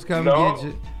white folks come No. get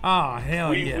you. Oh,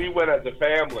 hell yeah. We went as a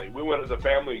family. We went as a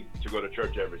family to go to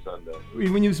church every Sunday.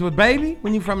 When you was a baby?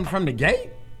 When you from the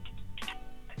gate?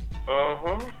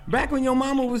 Uh-huh. Back when your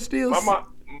mama was still... My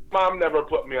mom never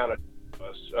put me on a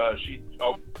bus. She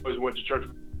always went to church.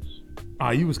 Oh,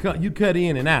 you cut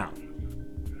in and out.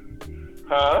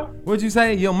 Huh? What'd you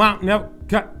say? Your mom never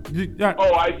cut...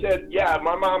 Oh, I said, yeah,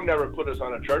 my mom never put us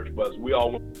on a church bus. We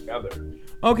all went together.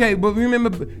 Okay, but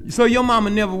remember, so your mama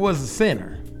never was a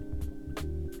sinner.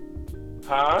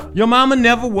 Huh? Your mama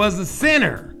never was a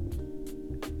sinner.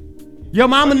 Your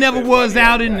mama never was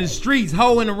out in the streets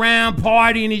hoeing around,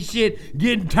 partying and shit,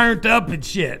 getting turned up and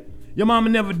shit. Your mama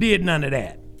never did none of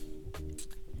that.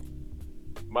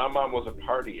 My mom was a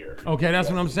partier. Okay, that's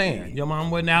what I'm saying. Your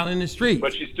mom wasn't out in the streets.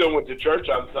 But she still went to church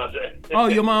on Sunday. Oh,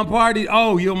 your mom partied?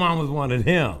 Oh, your mom was one of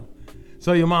them.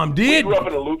 So your mom We did. grew up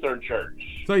in a Lutheran church.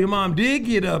 So your mom did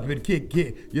get up and kick.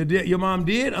 Your mom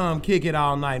did kick it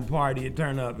all night and party and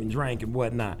turn up and drank and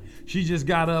whatnot. She just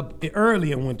got up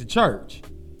early and went to church.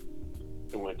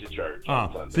 And went to church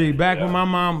on Sunday. See, back Yeah. when my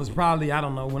mom was probably, I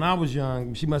don't know, when I was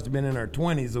young, she must have been in her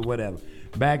 20s or whatever.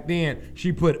 Back then,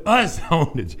 she put us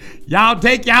on the, y'all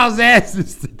take y'all's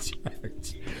asses to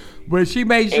church. But she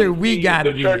made sure And we see, got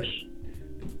the it church, in.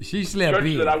 She slept church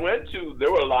in. that I went to,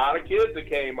 there were a lot of kids that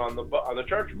came on the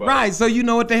church bus. Right, so you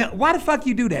know what the hell, why the fuck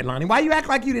you do that, Lonnie? Why you act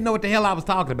like you didn't know what the hell I was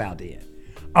talking about then?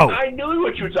 Oh. I knew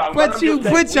what you were talking about. But I'm you just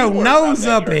saying put we your weren't nose on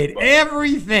that up church at bus.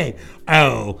 everything.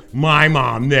 Oh, my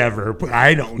mom never.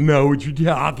 I don't know what you're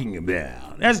talking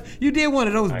about. You did one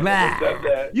of those I blah. never said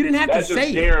that. You didn't have That's to just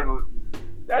say it.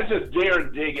 That's just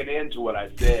Darren digging into what I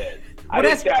said. Well, I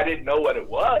didn't that's- say I didn't know what it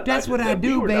was. That's just what I said we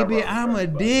do, were never baby. on the I'm a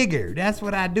church bus. digger. That's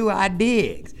what I do. I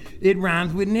digs. It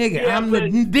rhymes with nigga. Yeah, I'm the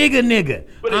but- digger nigga.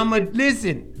 but I'm a it-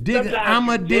 listen, digger. Sometimes I'm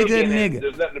a you dig digger in it, nigga.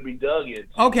 There's nothing to be dug in.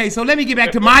 Okay, so let me get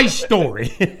back to my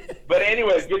story. But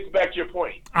anyways, get back to your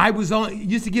point. I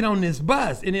used to get on this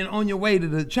bus, and then on your way to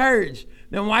the church,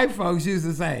 them white folks used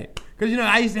to say, because,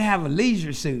 I used to have a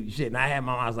leisure suit and shit, and I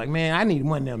was like, man, I need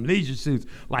one of them leisure suits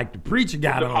like the preacher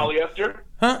got The on. polyester?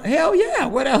 Huh? Hell yeah.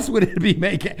 What else would it be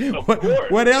making? Of What, course.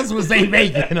 what else was they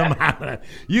making them out of?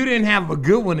 You didn't have a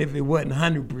good one if it wasn't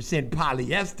 100%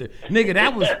 polyester. Nigga,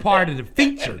 that was part of the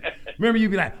feature. Remember, you'd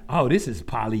be like, oh, this is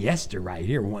polyester right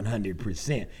here,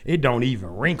 100%. It don't even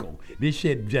wrinkle. This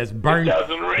shit just It burns.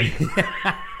 doesn't ring.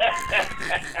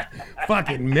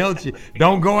 fucking melt you.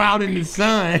 Don't go out in the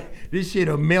sun. This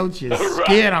shit'll melt your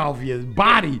skin off your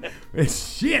body.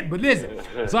 It's shit. But listen,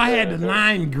 so I had the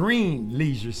lime green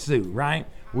leisure suit, right?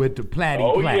 With the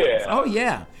platy plaits. Yeah. Oh,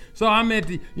 yeah. So I'm at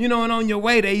the, and on your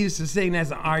way, they used to sing that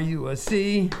song, Are You a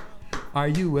C? Are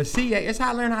you a C? It's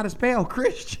how I learned how to spell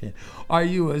Christian. Are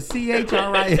you a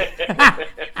CHRI?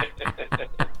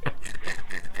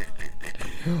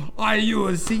 Are you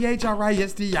a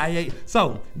CHRISTIA?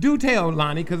 So do tell,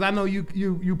 Lonnie, because I know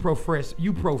you profess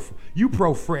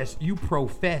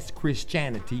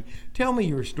Christianity. Tell me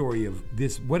your story of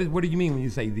this. What do you mean when you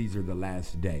say these are the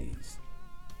last days?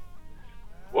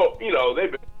 Well,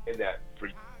 they've been saying that for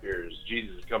years.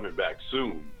 Jesus is coming back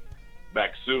soon.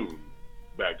 Back soon.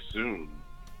 Back soon.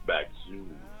 Back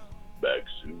soon. Back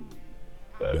soon.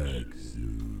 Back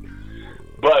soon.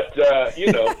 But,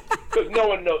 because no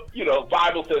one knows,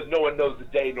 Bible says no one knows the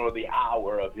day nor the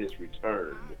hour of his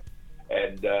return.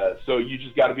 And so you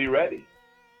just got to be ready.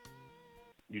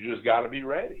 You just got to be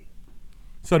ready.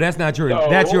 So that's not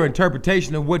that's your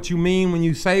interpretation of what you mean when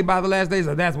you say by the last days,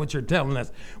 or that's what you're telling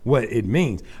us what it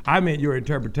means? I meant your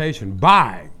interpretation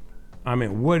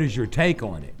what is your take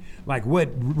on it? Like what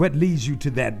leads you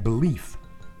to that belief?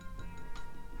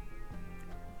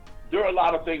 There are a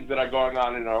lot of things that are going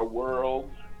on in our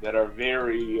world that are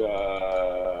very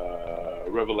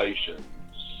revelations,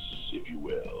 if you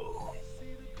will.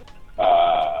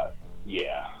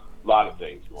 Yeah, a lot of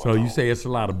things going on. So you say it's a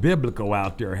lot of biblical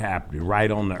out there happening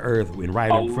right on the earth and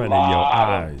right in front of your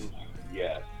eyes.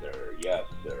 Yes, sir. Yes,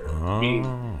 sir. Oh. I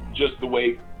mean, just the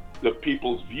way the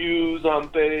people's views on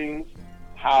things,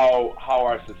 how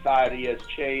our society has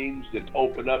changed and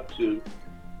opened up to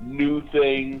new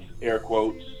things, air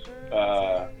quotes,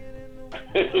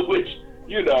 which,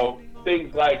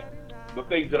 things like the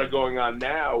things that are going on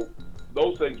now,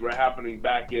 those things were happening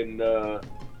back in,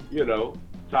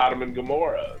 Sodom and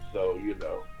Gomorrah. So,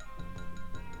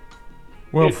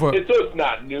 Well, it's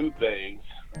not new things,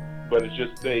 but it's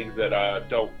just things that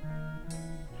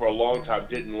for a long time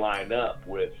didn't line up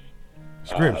with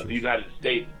the United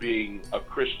States being a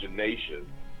Christian nation.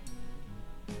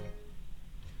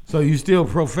 So you still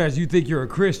profess, you think you're a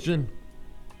Christian?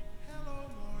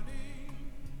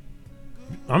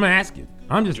 I'm asking.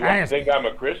 I'm just asking. You think I'm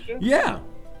a Christian? Yeah.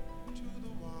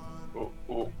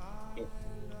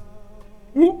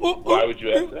 Why would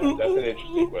you ask that? That's an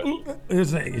interesting question.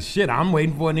 It's like, shit, I'm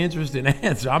waiting for an interesting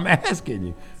answer. I'm asking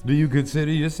you. Do you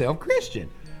consider yourself Christian?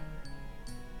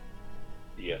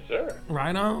 Yes, sir.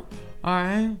 Right on. All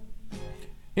right.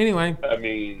 Anyway. I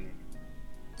mean,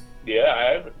 yeah,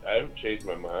 I haven't changed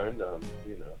my mind.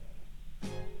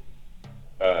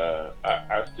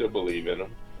 I still believe in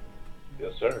him.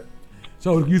 Yes, sir.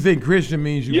 So you think Christian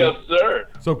means you? Yes, sir.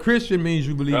 So Christian means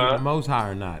you believe in the Most High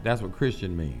or not? That's what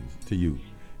Christian means to you.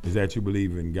 Is that you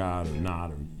believe in God or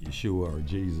not, or Yeshua or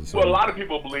Jesus? Well, a lot of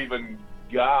people believe in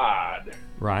God,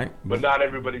 right? But not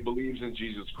everybody believes in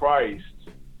Jesus Christ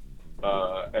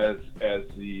as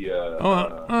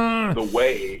the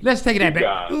way. Let's take that back.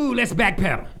 God. Ooh, let's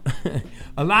backpedal.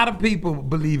 A lot of people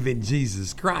believe in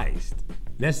Jesus Christ.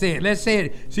 Let's say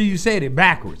it. See, you said it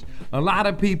backwards. A lot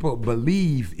of people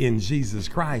believe in Jesus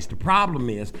Christ. The problem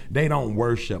is they don't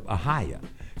worship Ahia.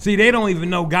 See, they don't even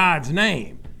know God's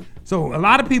name. So a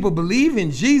lot of people believe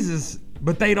in Jesus,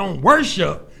 but they don't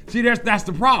worship. See, that's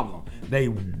the problem. They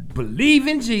believe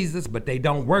in Jesus, but they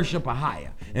don't worship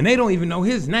Ahia. And they don't even know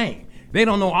his name. They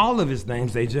don't know all of his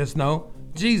names. They just know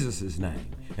Jesus' name.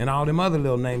 And all them other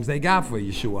little names they got for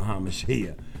Yeshua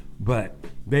HaMashiach. But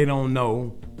they don't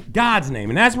know God's name.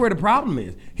 And that's where the problem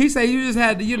is. He said you just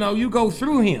had to, you go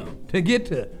through him to get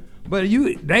to, but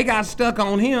they got stuck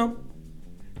on him.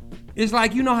 It's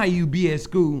like, how you be at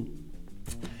school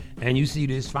and you see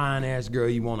this fine ass girl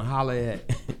you want to holler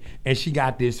at and she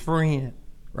got this friend,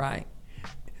 right?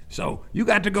 So you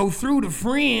got to go through the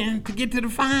friend to get to the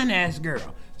fine ass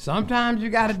girl. Sometimes you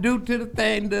got to do to the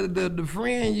thing, the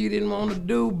friend you didn't want to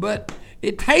do, but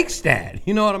it takes that.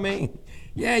 You know what I mean?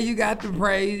 Yeah, you got to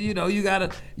praise, you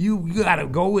gotta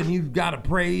go and you gotta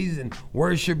praise and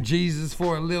worship Jesus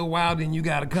for a little while, then you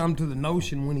gotta come to the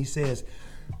notion when he says,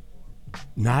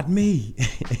 not me,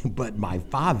 but my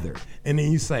Father. And then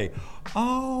you say,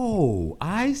 oh,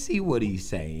 I see what he's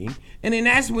saying. And then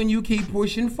that's when you keep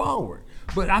pushing forward.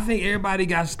 But I think everybody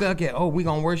got stuck at, we're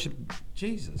gonna worship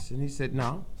Jesus. And he said,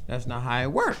 no, that's not how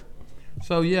it worked.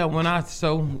 So yeah,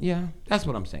 that's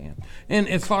what I'm saying. And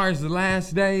as far as the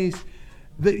last days,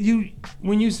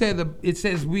 when you said it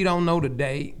says we don't know the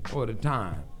day or the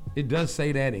time, it does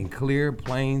say that in clear,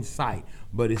 plain sight.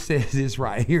 But it says this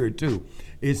right here too.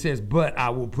 It says, but I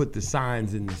will put the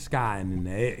signs in the sky and in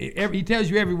the air. He tells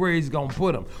you everywhere he's going to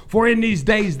put them. For in these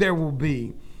days there will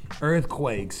be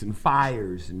earthquakes and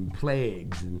fires and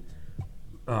plagues and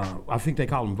I think they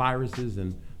call them viruses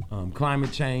and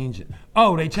climate change.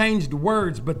 Oh, they changed the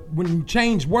words, but when you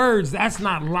change words, that's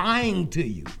not lying to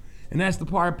you. And that's the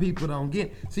part people don't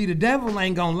get. See, the devil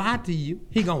ain't gonna lie to you.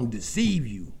 He gonna deceive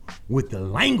you with the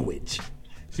language.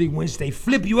 See, once they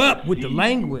flip you up with the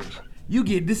language, you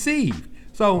get deceived.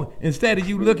 So instead of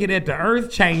you looking at the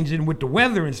earth changing with the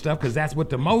weather and stuff, because that's what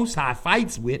the Most High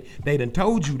fights with, they done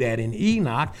told you that in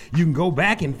Enoch. You can go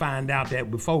back and find out that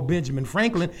before Benjamin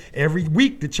Franklin, every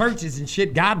week the churches and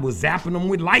shit, God was zapping them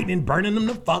with lightning, burning them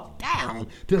the fuck down,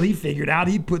 till he figured out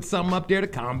he'd put something up there to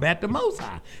combat the Most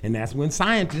High. And that's when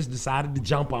scientists decided to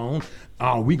jump on,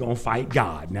 oh, we gonna fight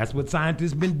God. And that's what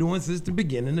scientists been doing since the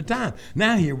beginning of time.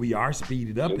 Now here we are,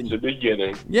 speeded up. Since the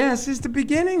beginning. Yeah, since the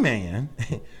beginning, man.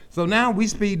 So now we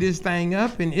speed this thing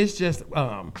up, and it's just,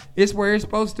 it's where it's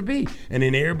supposed to be. And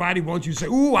then everybody wants you to say,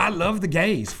 ooh, I love the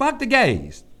gays. Fuck the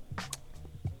gays.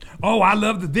 Oh, I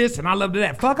love the this and I love the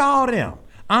that. Fuck all them.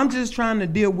 I'm just trying to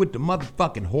deal with the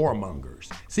motherfucking whoremongers.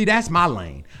 See, that's my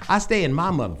lane. I stay in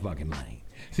my motherfucking lane.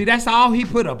 See, that's all he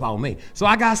put up on me. So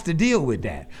I got to deal with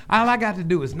that. All I got to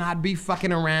do is not be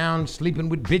fucking around, sleeping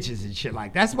with bitches and shit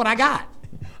like that. That's what I got.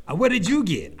 What did you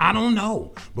get? I don't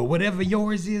know. But whatever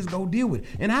yours is, go deal with it.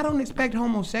 And I don't expect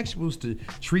homosexuals to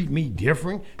treat me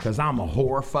different because I'm a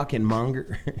whore fucking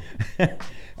monger.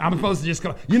 I'm supposed to just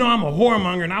go, you know, I'm a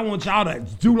whoremonger and I want y'all to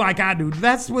do like I do.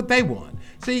 That's what they want.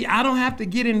 See, I don't have to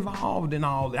get involved in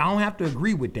all that. I don't have to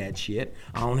agree with that shit.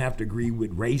 I don't have to agree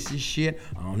with racist shit.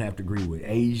 I don't have to agree with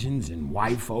Asians and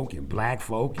white folk and black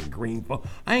folk and green folk.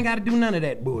 I ain't got to do none of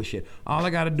that bullshit. All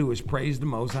I got to do is praise the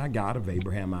Most High God of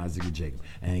Abraham, Isaac, and Jacob.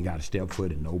 I ain't got to step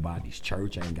foot in nobody's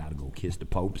church. I ain't got to go kiss the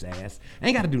Pope's ass. I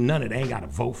ain't got to do none of that. I ain't got to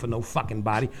vote for no fucking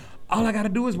body. All I got to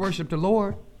do is worship the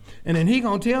Lord. And then he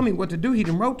gonna tell me what to do. He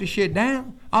done wrote the shit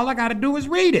down. All I gotta do is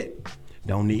read it.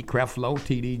 Don't need Creflo,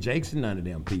 TD Jakes, and none of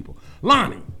them people.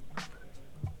 Lonnie.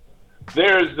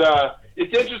 There's,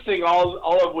 it's interesting,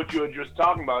 all of what you were just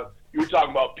talking about. You were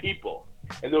talking about people.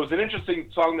 And there was an interesting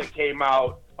song that came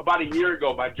out about a year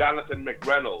ago by Jonathan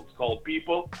McReynolds called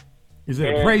People. Is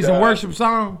it a praise and worship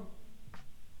song?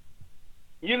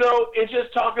 You know, it's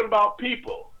just talking about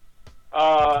people.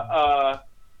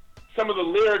 Some of the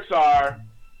lyrics are,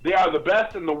 they are the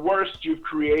best and the worst you've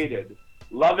created,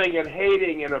 loving and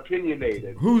hating and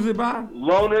opinionated. Who's it by?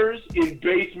 Loners in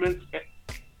basements.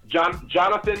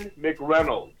 Jonathan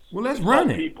McReynolds. Well, let's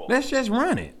run it. People. Let's just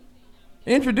run it.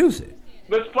 Introduce it.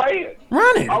 Let's play it.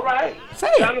 Run it. All right. Say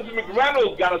it. Jonathan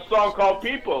McReynolds got a song called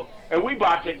People, and we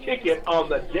about to kick it on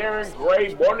the Darren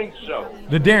Gray Morning Show.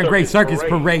 The Darren Gray Circus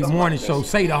Parade Morning Show.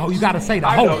 Say the whole. You got to say the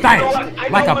I whole know. thing. You know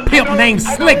what? Like a pimp named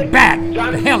Slickback.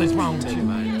 Johnny. The hell is wrong with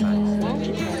you?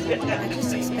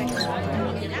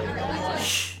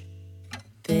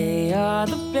 They are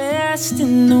the best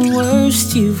and the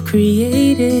worst you've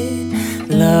created,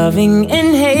 loving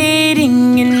and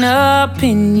hating and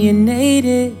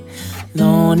opinionated,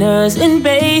 loners in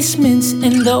basements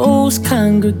and those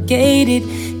congregated.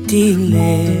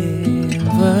 Deliver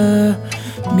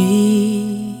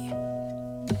me.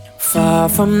 Far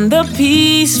from the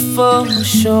peaceful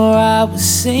shore I was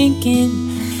sinking,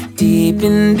 deep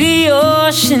in the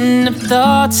ocean of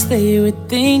thoughts they were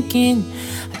thinking.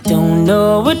 I don't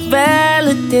know what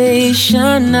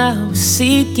validation I was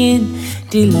seeking.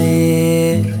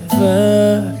 Deliver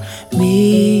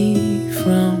me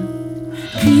from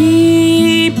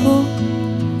people.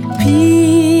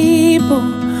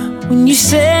 When you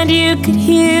said you could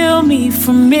heal me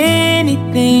from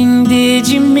anything, did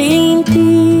you mean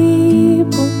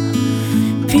people?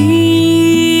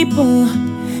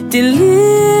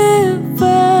 Deliver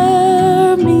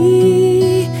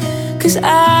me, 'cause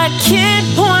I can't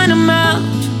point them out,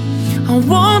 I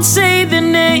won't say the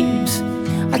names,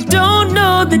 I don't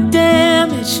know the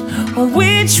damage or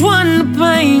which one to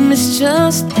blame. It's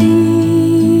just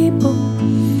people,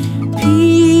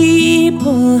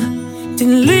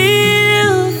 deliver me.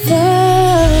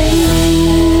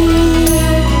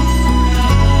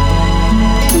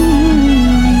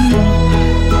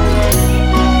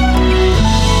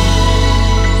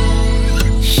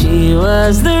 She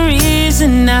was the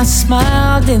reason I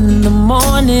smiled in the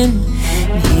morning.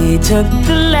 He took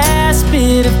the last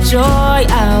bit of joy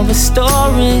I was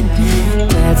storing.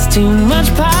 That's too much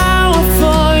power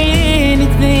for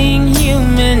anything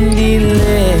human.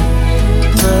 Deliver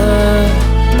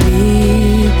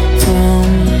me from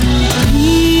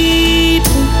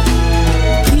people.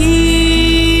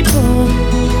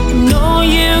 I know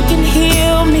you can heal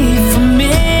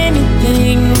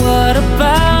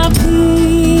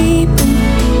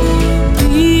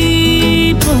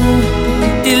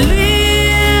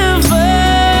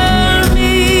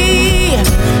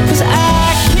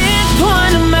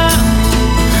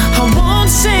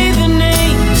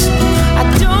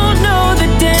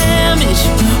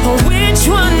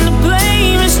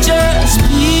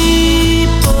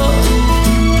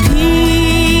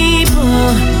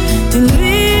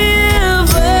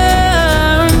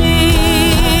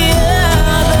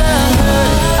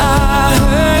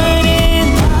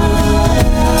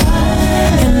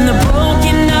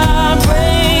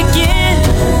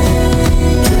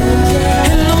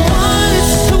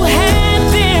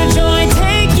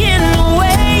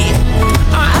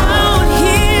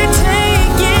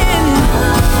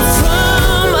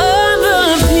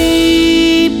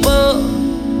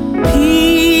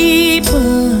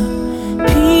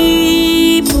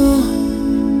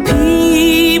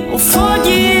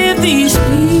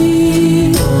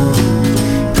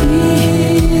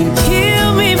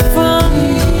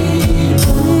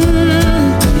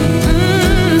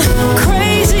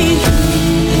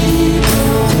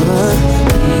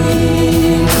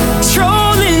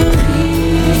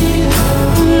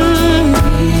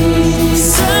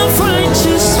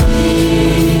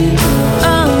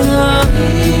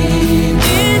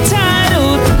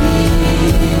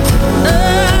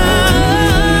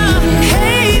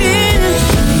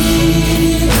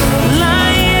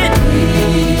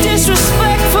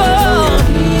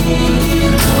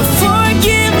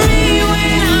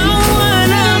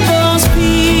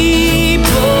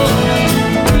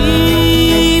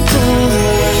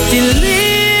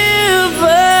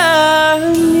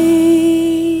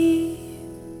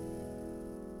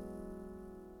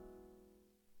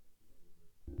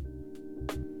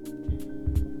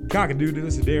Cock-a-doodle,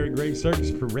 it's the Derek Gray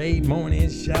Circus Parade Morning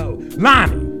Show.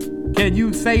 Lonnie, can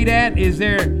you say that? Is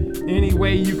there any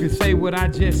way you can say what I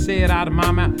just said out of my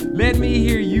mouth? Let me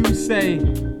hear you say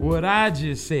what I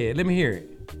just said. Let me hear it.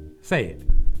 Say it.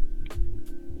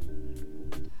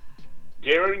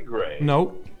 Darren Gray.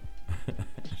 Nope.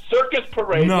 Circus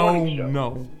Parade Morning Show.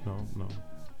 No.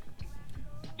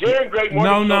 Darren Gray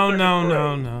Morning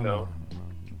Show. No.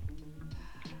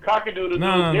 Cock-a-doodle, No.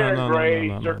 Darren Gray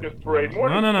Circus Parade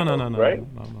Morning Show. No. Right?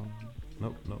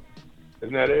 Nope.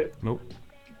 Isn't that it? Nope.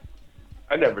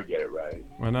 I never get it right.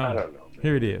 Well, no. I don't know.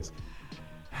 Here it is.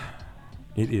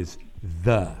 It is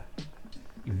the,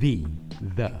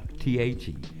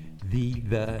 T-H-E,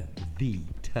 the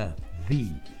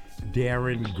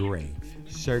Darren Gray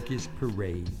Circus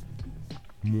Parade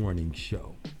Morning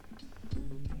Show.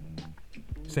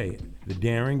 Say it. The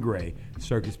Darren Gray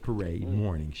Circus Parade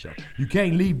Morning Show. You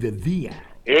can't leave the out.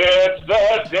 It's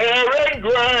the Darren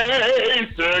Gray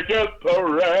Circus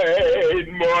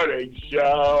Parade Morning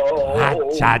Show.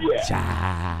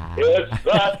 Ha-cha-cha. It's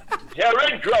the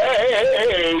Darren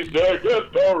Gray Circus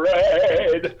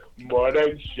Parade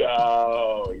Morning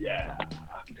Show. Yeah.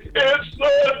 It's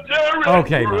the Darren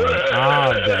Okay, man. Gray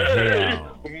Oh, the hell.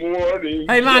 Morning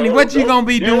Hey, Lonnie, Show. what you gonna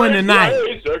be doing Darren tonight?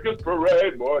 Gray Circus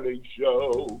Parade Morning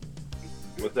Show.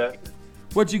 What's that?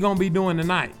 What you gonna be doing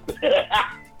tonight?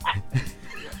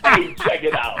 Hey, check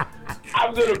it out.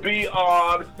 I'm going to be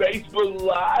on Facebook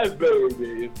Live,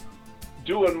 baby,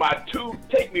 doing my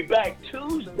Take Me Back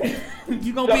Tuesday.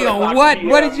 You gonna be on what?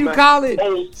 What did you call it?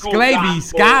 Sclaby,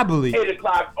 Skybly. 8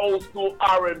 o'clock, old school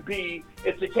R&B.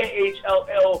 It's a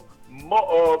KHLL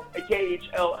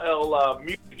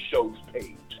music shows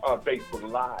page on Facebook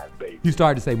Live, baby. You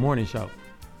started to say morning show.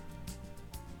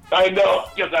 I know,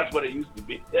 because that's what it used to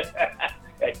be.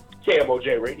 At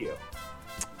KMOJ Radio.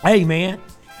 Hey, man.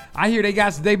 I hear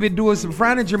they been doing some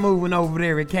furniture moving over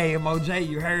there at KMOJ.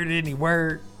 You heard any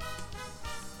word?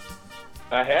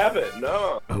 I haven't,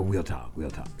 no. Oh, we'll talk.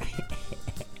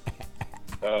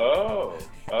 Oh,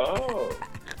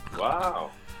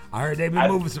 wow. I heard they been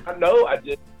moving some. I know, I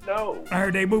didn't know. I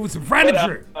heard they moving some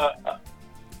furniture.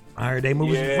 I heard they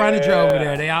moving some furniture over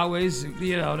there. They always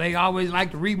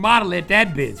like to remodel it, that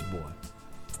bitch, boy.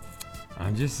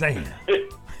 I'm just saying.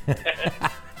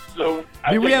 So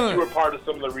I think you were part of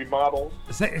some of the remodels.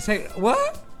 Say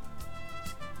what?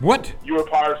 What? You were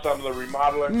part of some of the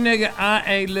remodeling? Nigga,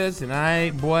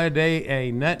 they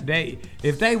ain't nothing.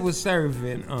 If they was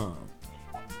serving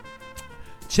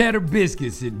cheddar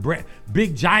biscuits and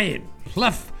big giant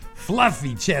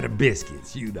fluffy cheddar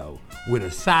biscuits, with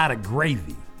a side of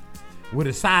gravy.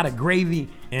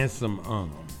 And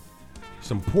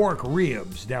some pork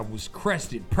ribs that was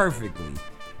crusted perfectly,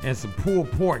 and some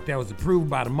pulled pork that was approved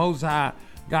by the Most High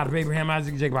God of Abraham,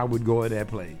 Isaac, and Jacob, I would go in that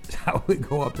place. I would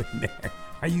go up in there.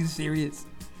 Are you serious?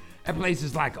 That place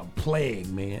is like a plague,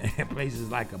 man. That place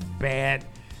is like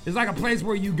it's like a place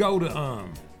where you go to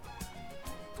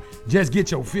just get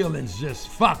your feelings just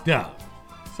fucked up.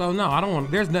 So no,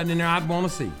 there's nothing in there I'd want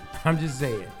to see. I'm just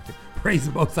saying. Praise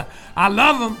the Most High. I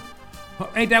love them.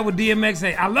 Ain't that what DMX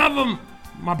say? I love them.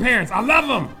 My parents, I love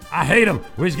them. I hate them.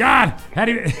 Wish God had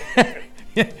him.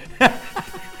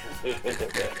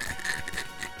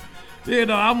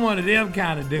 I'm one of them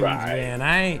kind of dudes, man.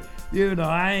 I ain't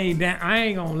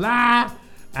gonna lie.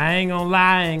 I ain't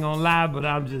gonna lie, but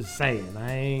I'm just saying.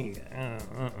 I ain't,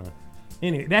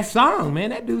 Anyway, that song,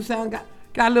 man, that dude got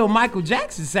a little Michael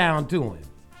Jackson sound to him.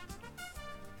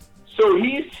 So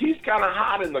he's kind of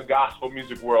hot in the gospel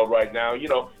music world right now. He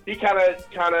kind of,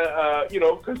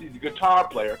 because he's a guitar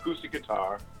player, acoustic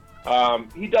guitar.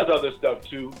 He does other stuff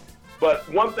too. But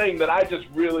one thing that I just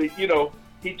really,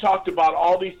 he talked about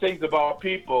all these things about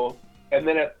people, and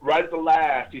then right at the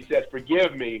last, he said,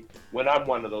 "Forgive me when I'm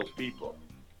one of those people."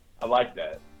 I like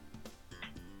that.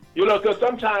 Because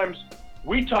sometimes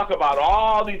we talk about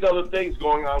all these other things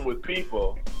going on with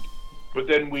people, but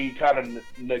then we kind of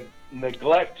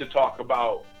neglect to talk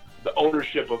about the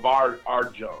ownership of our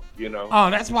junk, Oh,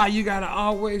 that's why you gotta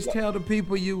always tell the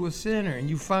people you a sinner and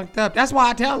you fucked up. That's why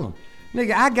I tell them,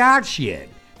 nigga, I got shit.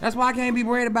 That's why I can't be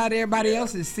worried about everybody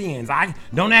else's sins. I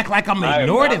don't act like I'm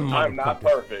ignoring them motherfuckers. I'm not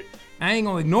perfect. I ain't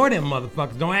gonna ignore them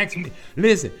motherfuckers. Don't ask me.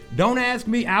 Listen, don't ask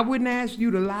me. I wouldn't ask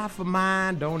you to lie for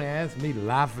mine. Don't ask me to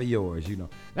lie for yours,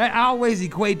 I always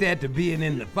equate that to being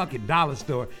in the fucking dollar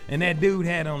store and that dude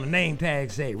had on the name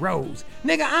tag say Rose.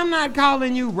 Nigga, I'm not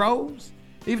calling you Rose.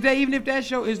 Even if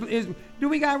that's your do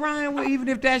we got Ryan? Well, even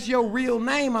if that's your real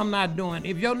name, I'm not doing.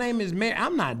 If your name is Mary,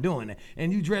 I'm not doing it.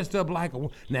 And you dressed up like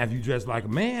now if you dress like a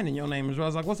man and your name is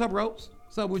Rose, like, what's up, Rose?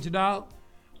 What's up with your dog?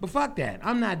 But fuck that.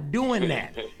 I'm not doing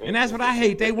that. And that's what I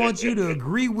hate. They want you to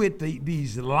agree with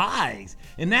these lies.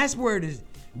 And that's where it is.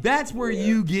 That's where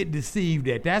you get deceived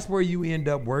at. That's where you end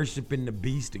up worshiping the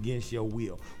beast against your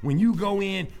will. When you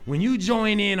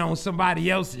join in on somebody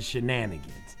else's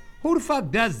shenanigans. Who the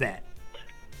fuck does that?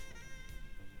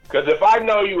 Because if I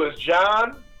know you as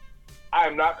John, I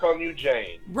am not calling you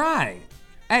Jane. Right.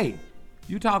 Hey,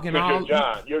 you talking all... You're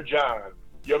John. You're John.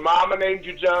 Your mama named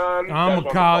you John. I'm going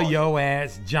to call your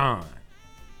ass John.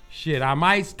 Shit, I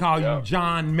might call you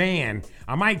John Man.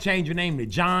 I might change your name to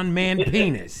John Man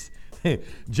Penis.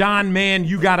 John Man,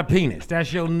 you got a penis.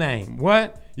 That's your name.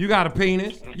 What? You got a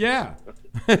penis? Yeah.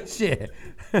 Shit.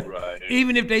 Right.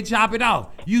 Even if they chop it off,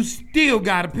 you still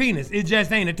got a penis. It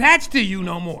just ain't attached to you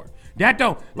no more. That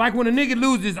don't, like when a nigga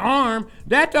loses his arm,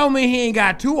 that don't mean he ain't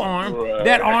got two arms. Right.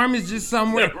 That arm is just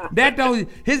somewhere. Right. That don't,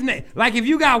 his name, like if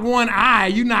you got one eye,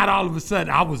 you not all of a sudden,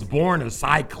 I was born a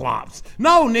cyclops.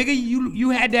 No, nigga, you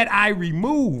had that eye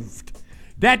removed.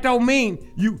 That don't mean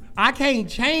I can't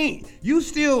change. You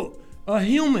still a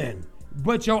human,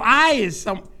 but your eye is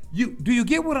do you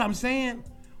get what I'm saying?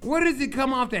 Where does it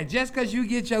come off that? Just because you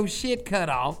get your shit cut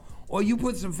off or you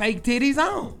put some fake titties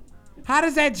on? How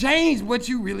does that change what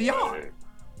you really are?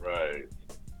 Right.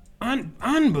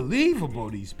 Unbelievable,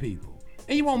 these people.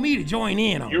 And you want me to join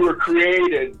in on You were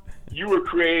created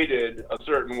a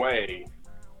certain way.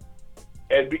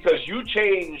 And because you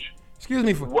change Excuse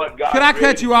me. what God Could I cut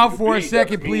created you off to for a be,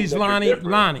 second, doesn't mean please, that you're Lonnie? different.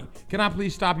 Lonnie, can I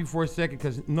please stop you for a second?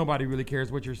 Because nobody really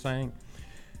cares what you're saying.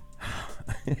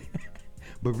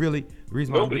 But really, the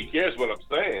reason why Nobody cares what I'm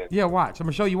saying. Yeah, watch. I'm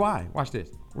going to show you why. Watch this.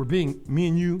 Me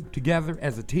and you together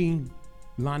as a team,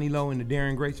 Lonnie Lowe and the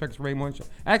Darren Gray Circus Raymond show.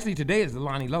 Actually, today is the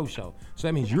Lonnie Lowe show. So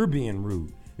that means you're being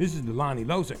rude. This is the Lonnie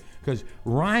Lowe show. Because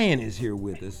Ryan is here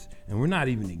with us, and we're not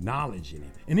even acknowledging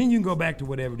him. And then you can go back to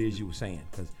whatever it is you were saying.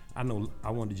 Because I know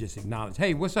I wanted to just acknowledge.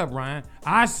 Hey, what's up, Ryan?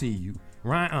 I see you.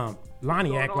 Ryan,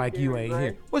 Lonnie act like you ain't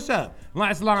here. What's up?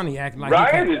 It's Lonnie acting like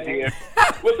Ryan is here.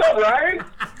 What's up, Ryan?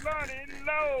 Lonnie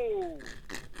Lowe.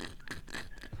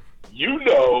 You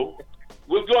know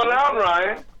what's going on,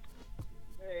 Ryan.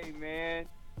 Hey, man.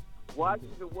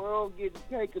 Watching the world getting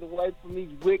taken away from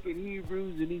these wicked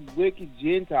Hebrews and these wicked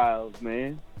Gentiles,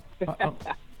 man.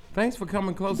 Thanks for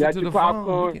coming closer Got to your the phone.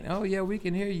 popcorn? We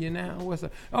can hear you now. What's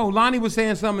up? Oh, Lonnie was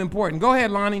saying something important. Go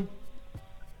ahead, Lonnie.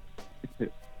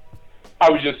 I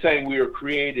was just saying we were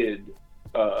created.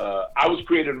 I was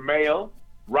created a male.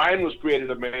 Ryan was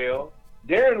created a male.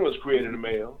 Darren was created a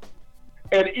male.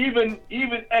 And even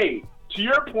hey, to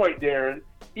your point, Darren,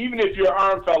 even if your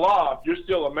arm fell off, you're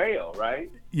still a male, right?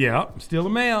 Yeah, still a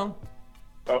male.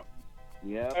 Oh,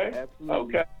 Yeah, okay.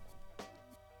 absolutely. Okay.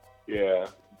 Yeah.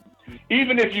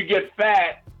 Even if you get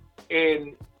fat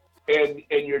and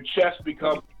your chest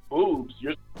becomes boobs,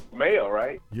 you're still a male,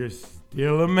 right? You're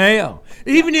still a male.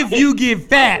 Even if you get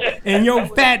fat and your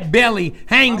fat belly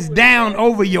hangs down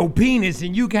over your penis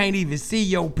and you can't even see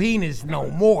your penis no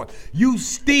more, you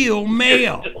still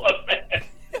male.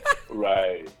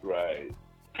 Right.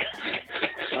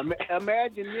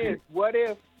 Imagine this. What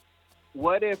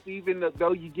if even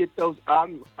though you get those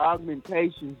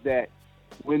augmentations that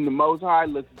when the Most High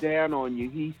looks down on you,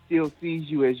 he still sees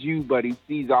you as you, but he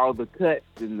sees all the cuts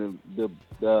and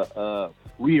the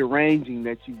rearranging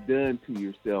that you've done to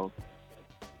yourself.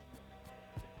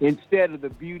 Instead of the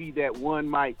beauty that one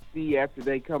might see after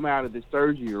they come out of the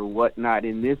surgery or whatnot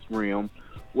in this realm,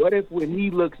 what if when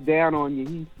he looks down on you,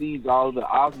 he sees all the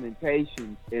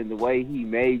augmentations and the way he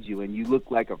made you and you look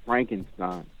like a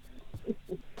Frankenstein?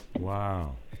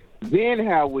 Wow. Then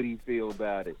how would he feel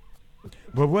about it?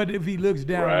 But what if he looks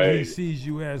down and he Right. sees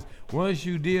you as, once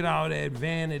you did all that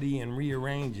vanity and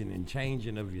rearranging and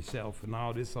changing of yourself and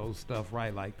all this old stuff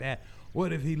right like that,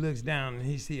 what if he looks down and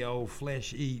he see old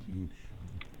flesh-eating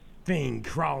thing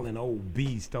crawling, old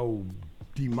beast, old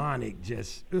demonic,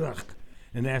 just ugh.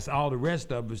 And that's all the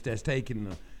rest of us that's taking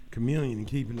the communion and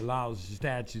keeping the laws and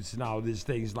statutes and all these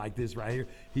things like this right here.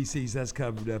 He sees us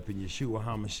covered up in Yeshua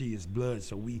HaMashiach's blood,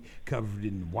 so we covered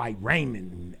in white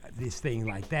raiment and this thing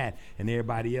like that. And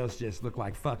everybody else just look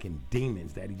like fucking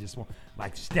demons that he just want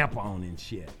like step on and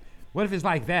shit. What if it's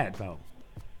like that though?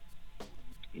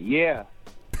 Yeah,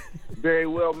 very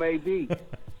well may be.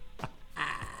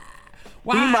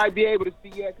 Why? He might be able to see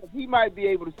because he might be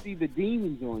able to see the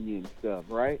demons on you and stuff,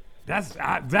 right? That's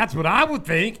what I would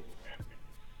think.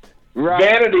 Right.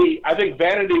 Vanity, I think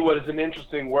vanity was an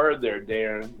interesting word there,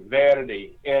 Darren.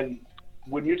 Vanity. And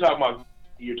when you're talking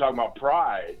about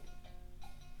pride.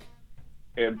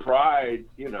 And pride,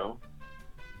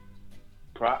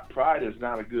 pride is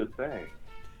not a good thing.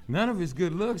 None of it's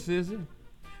good looks, is it?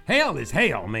 Hell is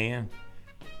hell, man.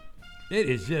 It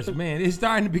is just, man, it's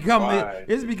starting to become, Why?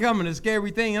 it's becoming a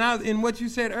scary thing. And what you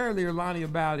said earlier, Lonnie,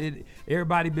 about it,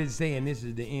 everybody been saying this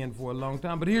is the end for a long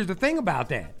time. But here's the thing about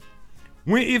that.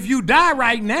 If you die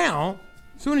right now,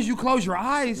 as soon as you close your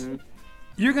eyes,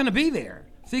 you're going to be there.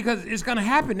 See, because it's going to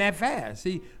happen that fast.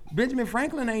 See, Benjamin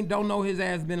Franklin don't know his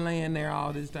ass been laying there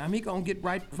all this time. He going to get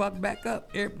right the fuck back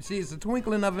up. See, it's a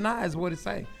twinkling of an eye is what it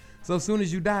say. So as soon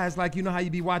as you die, it's like, you know how you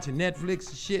be watching Netflix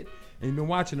and shit, and you've been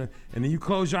watching it, and then you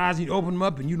close your eyes and you open them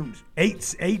up, and you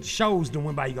eight shows done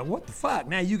went by. You go, what the fuck?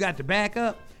 Now you got to back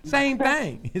up. Same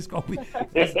thing. It's gonna be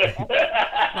like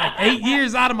 8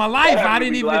 years out of my life. I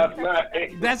didn't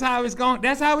even. That's how it's going.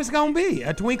 That's how it's gonna be.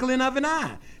 A twinkling of an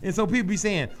eye. And so people be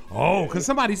saying, "Oh," because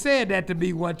somebody said that to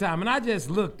me one time, and I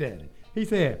just looked at it. He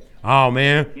said, "Oh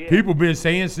man, people been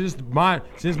saying since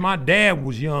my dad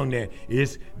was young that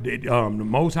it's the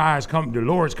Most High is coming, the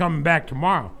Lord's coming back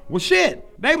tomorrow." Well, shit,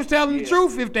 they was telling the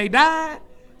truth if they died.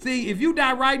 See, if you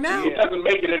die right now, It doesn't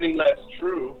make it any less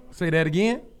true. Say that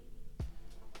again.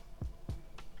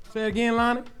 Say it again,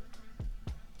 Lonnie.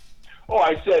 Oh,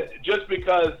 I said just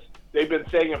because they've been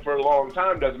saying it for a long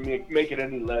time doesn't make it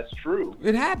any less true.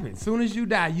 It happens. Soon as you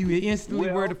die, you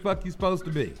instantly where the fuck you supposed to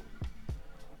be.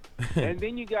 And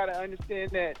then you got to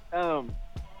understand that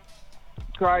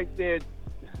Christ said,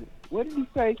 what did he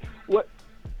say?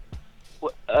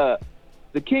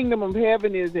 The kingdom of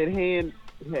heaven is at hand,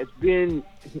 has been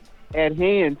at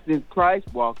hand since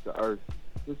Christ walked the earth.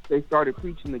 Since they started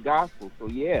preaching the gospel. So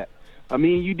yeah, I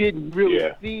mean, you didn't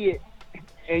really see it,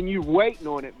 and you're waiting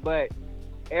on it, but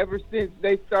ever since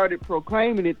they started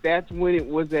proclaiming it, that's when it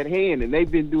was at hand, and they've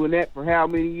been doing that for how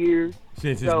many years?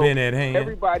 Since it's been at hand.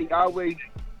 Everybody always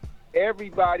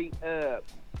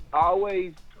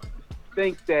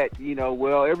thinks that, you know,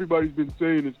 well, everybody's been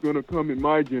saying it's going to come in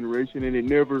my generation, and it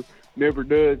never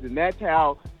does, and that's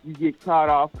how you get caught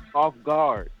off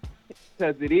guard,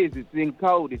 because it's in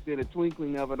code, it's in a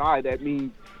twinkling of an eye. That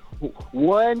means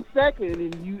 1 second,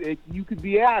 and you could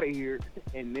be out of here,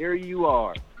 and there you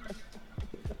are.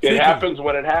 It happens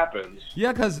when it happens.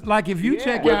 Yeah, because like if you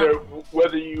check whether out,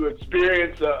 whether you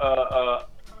experience an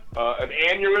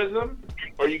aneurysm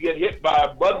or you get hit by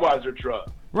a Budweiser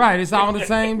truck. right, it's all the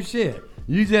same shit.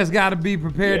 You just got to be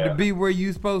prepared to be where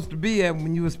you supposed to be at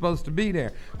when you were supposed to be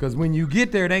there. Because when you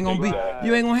get there, it ain't gonna be.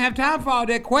 You ain't gonna have time for all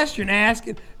that question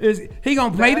asking. Is he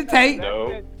gonna play the tape?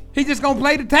 No. He just gonna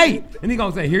play the tape, and he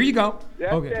gonna say, "Here you go."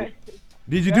 That's Okay. that-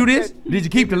 Did you do this? that- Did you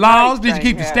keep the laws? Did you Right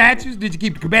keep the thing statutes? Did you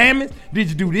keep the commandments? Did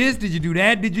you do this? Did you do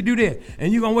that? Did you do this?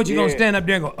 And you gonna gonna stand up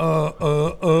there and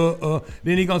go,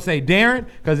 Then he gonna say, Darren,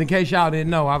 because in case y'all didn't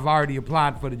know, I've already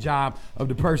applied for the job of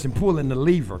the person pulling the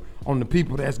lever on the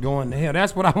people that's going to hell.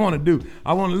 That's what I want to do.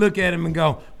 I want to look at him and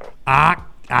go, I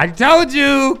told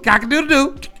you,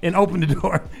 cock-a-doodle-doo, and open the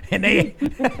door. And they.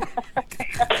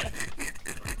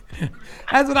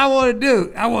 That's what I want to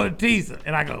do. I want to tease her,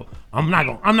 and I go, I'm not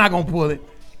gonna pull it.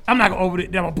 I'm not gonna open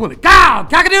it. Then I'm gonna pull it. Cow,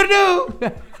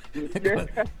 cock-a-doodle-doo.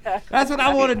 That's what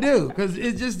I want to do, because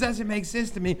it just doesn't make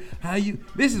sense to me how you.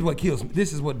 This is what kills me.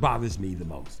 This is what bothers me the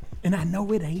most, and I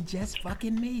know it ain't just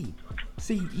fucking me.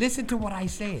 See, listen to what I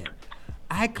said.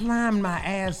 I climbed my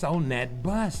ass on that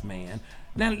bus, man.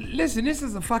 Now, listen, this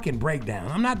is a fucking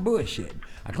breakdown. I'm not bullshitting.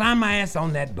 I climbed my ass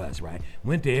on that bus, right?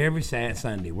 Went there every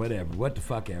Sunday, whatever, what the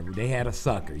fuck ever. They had a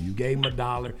sucker. You gave them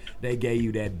 $1, they gave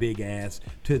you that big ass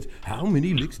Tootsie. How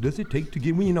many licks does it take to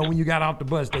get, when you got off the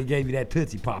bus, they gave you that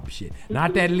Tootsie Pop shit.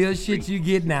 Not that little shit you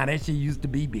get now. That shit used to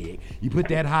be big. You put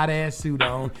that hot ass suit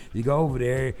on, you go over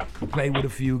there, you play with a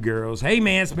few girls. Hey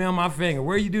man, smell my finger.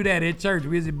 Where you do that at church?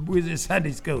 Where's it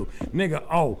Sunday school?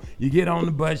 Nigga, you get on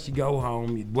the bus, you go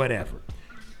home, whatever.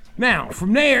 Now,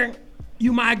 from there,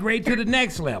 you migrate to the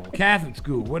next level, Catholic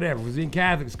school, whatever. Was in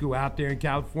Catholic school out there in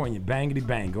California, bangity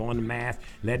bang, going to mass,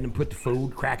 letting them put the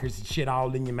food, crackers and shit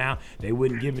all in your mouth. They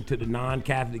wouldn't give it to the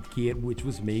non-Catholic kid, which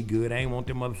was me. Good, I ain't want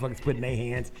them motherfuckers putting their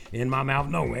hands in my mouth.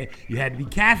 No way. You had to be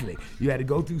Catholic. You had to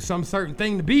go through some certain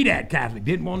thing to be that Catholic.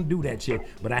 Didn't want to do that shit,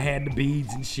 but I had the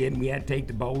beads and shit, and we had to take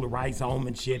the bowl of rice home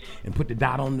and shit, and put the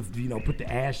dot on the, put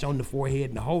the ash on the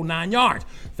forehead and the whole 9 yards.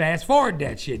 Fast forward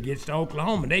that shit, gets to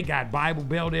Oklahoma. They got Bible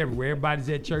Belt everywhere. Everybody's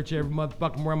at church every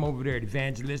motherfucking where I'm over there at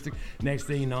Evangelistic. Next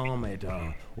thing you know, I'm at,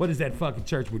 what is that fucking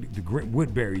church with the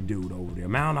Woodbury dude over there?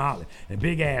 Mount Olive. A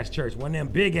big ass church. One of them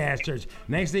big ass churches.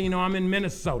 Next thing you know, I'm in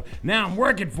Minnesota. Now I'm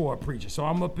working for a preacher, so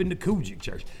I'm up in the Kujic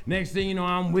church. Next thing you know,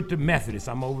 I'm with the Methodists.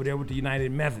 I'm over there with the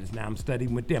United Methodists. Now I'm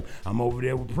studying with them. I'm over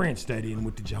there with Prince studying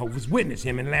with the Jehovah's Witness.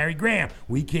 Him and Larry Graham.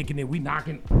 We kicking it. We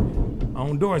knocking.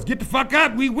 on doors. Get the fuck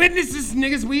up. We witnesses,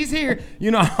 niggas. We's here.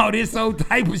 You know, all this old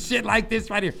type of shit like this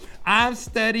right here. I've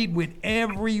studied with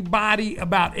everybody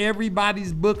about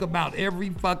everybody's book about every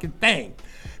fucking thing.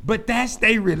 But that's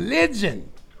their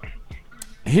religion.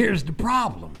 Here's the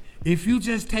problem. If you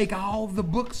just take all the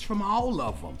books from all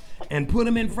of them and put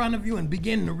them in front of you and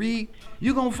begin to read,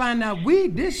 you're going to find out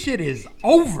this shit is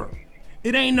over.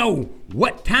 It ain't no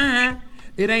what time.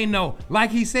 It ain't no, like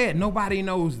he said, nobody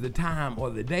knows the time or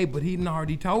the day, but he done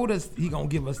already told us he gonna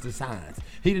give us the signs.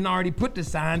 He done already put the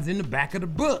signs in the back of the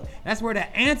book. That's where the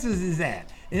answers is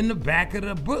at, in the back of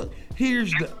the book.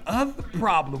 Here's the other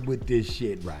problem with this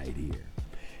shit right here.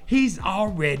 He's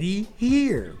already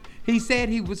here. He said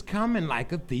he was coming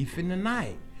like a thief in the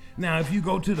night. Now, if you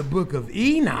go to the book of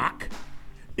Enoch,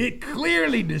 it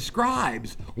clearly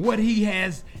describes what he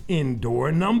has in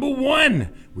door number 1,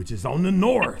 which is on the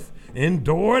north, in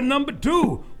door number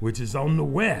 2, which is on the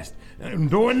west, in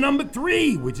door number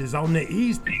 3, which is on the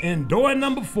east, and door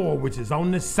number 4, which is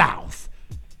on the south.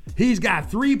 He's got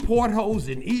 3 portholes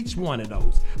in each one of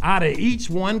those. Out of each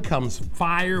one comes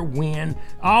fire, wind,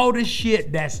 all the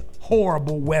shit that's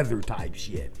horrible weather type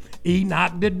shit.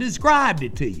 Enoch described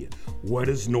it to you. What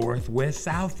does north, west,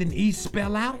 south, and east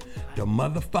spell out? The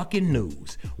motherfucking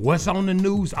news. What's on the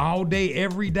news all day,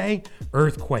 every day?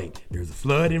 Earthquake. There's a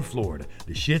flood in Florida.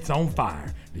 The shit's on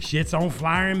fire. The shit's on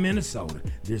fire in Minnesota.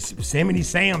 This Yosemite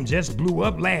Sam just blew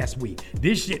up last week.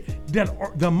 This shit,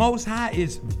 the Most High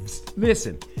is,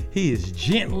 listen, he is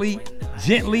gently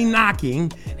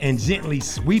knocking and gently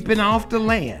sweeping off the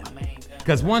land.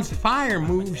 Because once fire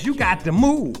moves, you got to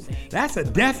move. That's a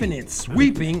definite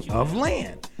sweeping of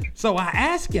land. So I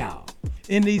ask y'all,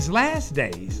 in these last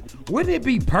days, wouldn't it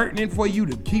be pertinent for you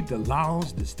to keep the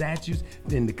laws, the statutes,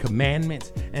 and the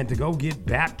commandments, and to go get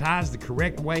baptized the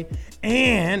correct way,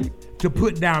 and to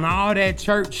put down all that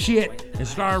church shit and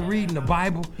start reading the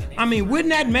Bible? I mean, wouldn't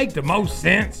that make the most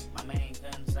sense?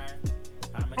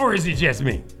 Or is it just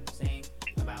me?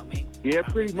 Yeah,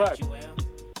 pretty much.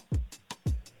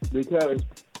 Because,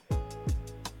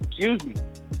 excuse me,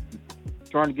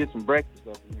 trying to get some breakfast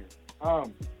up in here.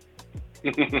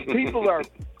 People are,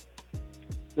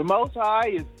 the Most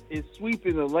High is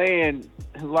sweeping the land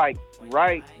like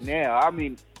right now. I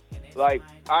mean, like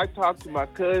I talked to my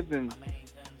cousin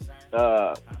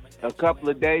a couple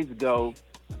of days ago,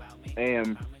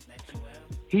 and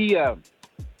he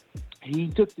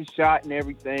took the shot and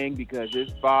everything because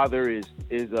his father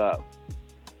is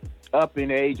up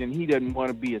in age and he doesn't want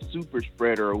to be a super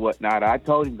spreader or whatnot. I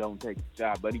told him don't take the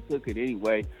shot, but he took it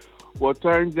anyway. Well, it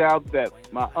turns out that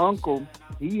my uncle,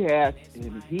 I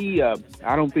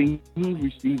don't think he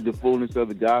received the fullness of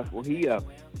the gospel. He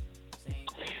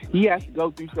has to go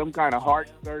through some kind of heart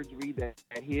surgery that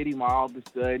hit him all of a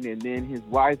sudden, and then his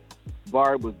wife,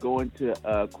 Barb, was going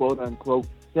to quote unquote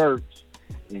church,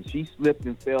 and she slipped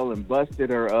and fell and busted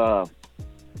her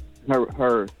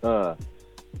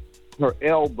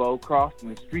elbow crossing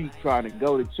the street trying to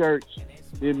go to church.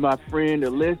 Then my friend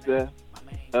Alyssa,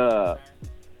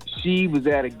 she was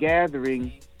at a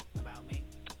gathering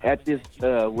at this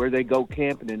where they go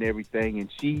camping and everything,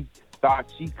 and she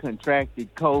thought she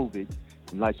contracted COVID.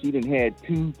 And like she done had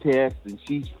 2 tests, and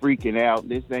she's freaking out.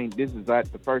 This is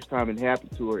like the first time it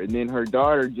happened to her. And then her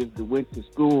daughter just went to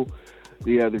school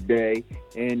the other day,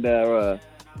 and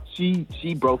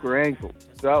she broke her ankle.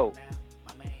 So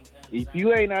if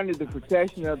you ain't under the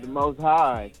protection of the Most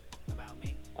High,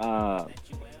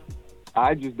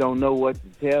 I just don't know what to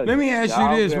tell you. Let me ask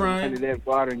you this, Ryan. Under that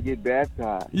water and get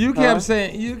baptized. You kept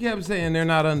saying they're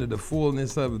not under the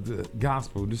fullness of the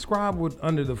gospel. Describe what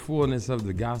under the fullness of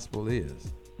the gospel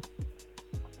is.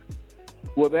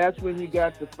 Well, that's when you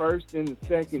got the first and the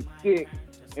second stick,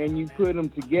 and you put them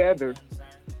together,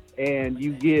 and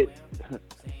you getting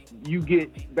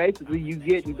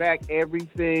back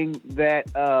everything that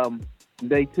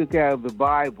they took out of the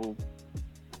Bible,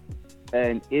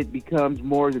 and it becomes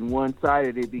more than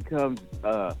one-sided. It becomes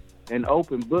an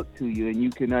open book to you, and you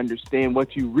can understand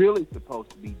what you're really supposed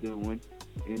to be doing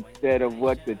instead of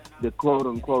what the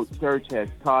quote-unquote church has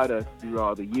taught us through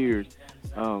all the years.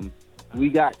 We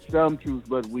got some truth,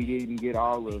 but we didn't get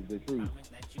all of the truth.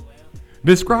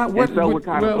 Describe what. And so we're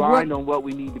kind of blind on what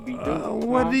we need to be doing.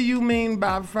 What do you mean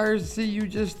by first? See, you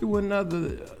just threw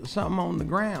something on the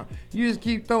ground. You just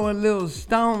keep throwing little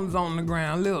stones on the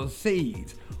ground, little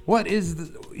seeds. What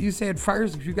is you said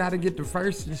first? You got to get the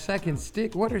first and second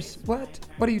stick. What are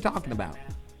you talking about?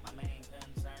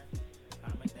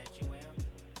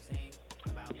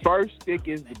 The first stick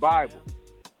is the Bible.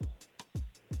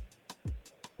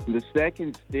 The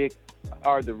second stick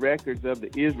are the records of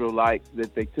the Israelites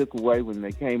that they took away when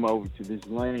they came over to this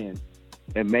land.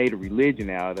 and made a religion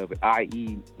out of it,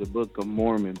 i.e., the Book of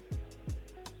Mormon.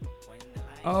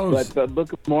 Oh, But the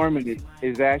Book of Mormon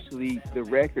is actually the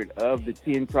record of the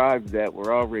 10 tribes that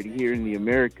were already here in the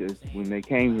Americas when they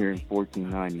came here in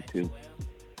 1492.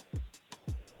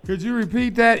 could you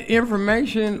repeat that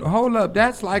information? Hold up,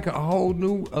 that's like a whole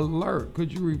new alert.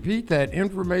 Could you repeat that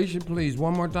information, please,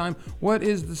 one more time? What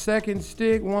is the second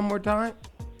stick? One more time.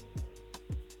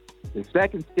 The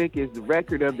second stick is the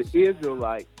record of the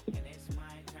Israelites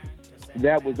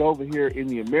that was over here in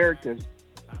the Americas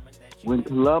when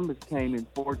Columbus came in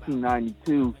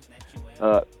 1492,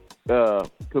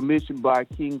 commissioned by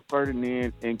King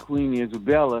Ferdinand and Queen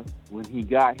Isabella. When he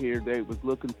got here, they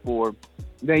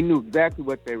knew exactly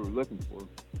what they were looking for.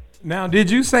 Now, did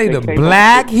you say They the came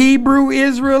black up- Hebrew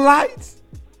Israelites?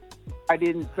 I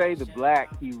didn't say the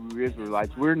black Hebrew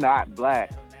Israelites. We're not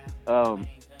black.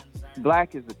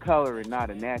 Black is a color and not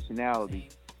a nationality.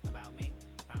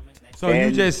 So you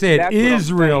And just said that's what I'm saying.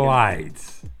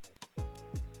 Israelites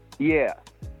Yeah,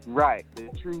 right. The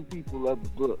true people of the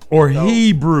book. or So,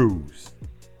 Hebrews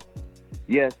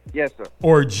Yes, sir.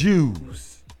 or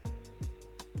Jews,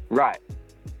 Right.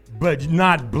 but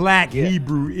not black Yeah.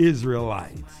 Hebrew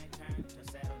Israelites.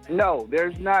 No,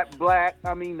 there's not black.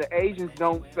 I mean, the Asians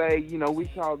don't say, we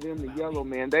call them the yellow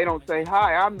man. They don't say,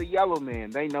 hi, I'm the yellow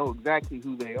man. They know exactly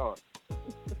who they are.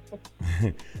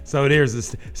 So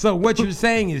so what you're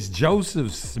saying is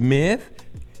Joseph Smith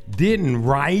didn't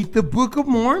write the Book of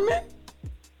Mormon?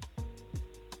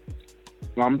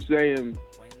 I'm saying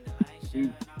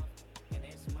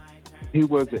he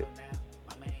was it.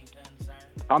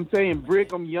 I'm saying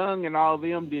Brigham Young and all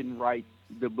them didn't write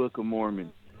the Book of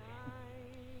Mormon.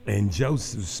 And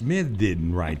Joseph Smith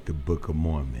didn't write the Book of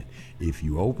Mormon. If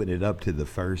you open it up to the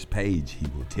first page, he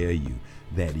will tell you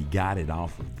that he got it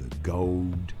off of the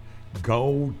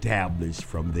gold tablets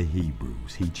from the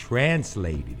Hebrews. He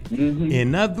translated it. Mm-hmm.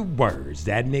 In other words,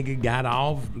 that nigga got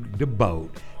off the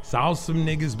boat, saw some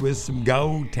niggas with some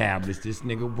gold tablets. This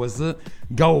nigga was a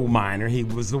gold miner. He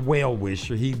was a well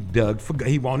wisher. He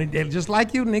wanted, just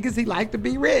like you niggas, he liked to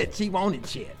be rich. He wanted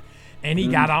shit. And he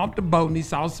got off the boat and he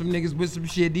saw some niggas with some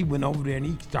shit. He went over there and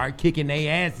he started kicking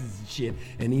their asses and shit.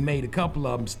 And he made a couple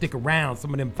of them stick around.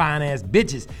 Some of them fine ass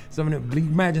bitches. Some of them,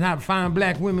 imagine how fine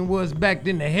black women was back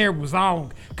then. The hair was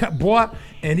all cut, boy.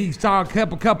 And he saw a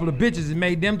couple of bitches and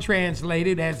made them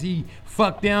translated as he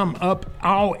fucked them up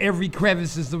every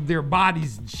crevices of their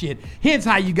bodies and shit. Hence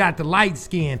how you got the light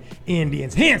skinned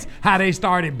Indians. Hence how they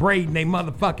started braiding their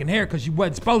motherfucking hair because you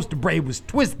wasn't supposed to braid, was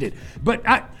twisted. But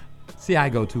see, I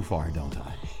go too far, don't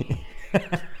I?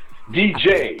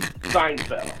 DJ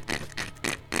Seinfeld.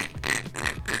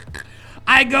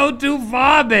 I go too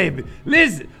far, baby.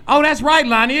 Listen. Oh, that's right,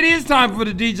 Lonnie. It is time for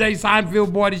the DJ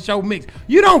Seinfeld Boy Show mix.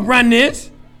 You don't run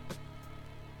this.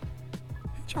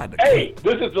 Hey,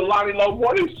 this is the Lonnie Lowe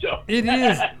Morning Show. It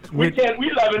is. We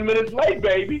 11 minutes late,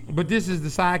 baby. But this is the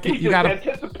sidekick. He's You just gotta.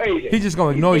 anticipating. He's just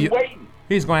gonna ignore He's you. been waiting.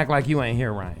 He's gonna act like you ain't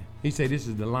here, Ryan. He said this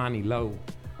is the Lonnie Lowe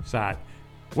side.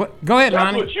 What? Go ahead, That's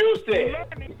Lonnie. what you said.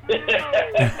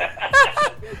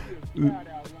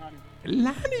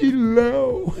 Lonnie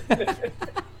Lowe.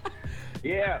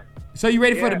 Yeah. So you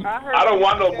ready for the? I don't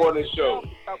want no more than show.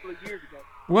 A couple of years ago.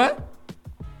 What?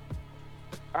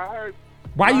 I heard.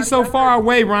 Why you so far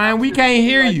away, Ryan? We can't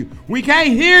hear you. We can't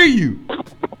hear you.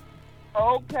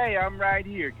 Okay, I'm right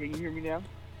here. Can you hear me now?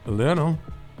 A little.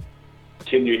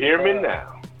 Can you hear me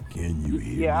now? Can you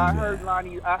hear Yeah, I me heard now?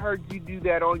 Lonnie. I heard you do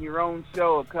that on your own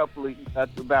show a couple of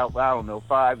about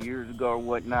 5 years ago or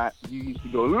whatnot. You used to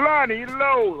go Lonnie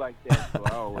Lowe like that, so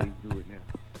I always do it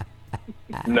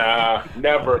now. Nah,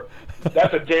 never.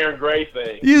 That's a Darren Gray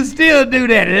thing. You still do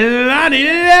that, Lonnie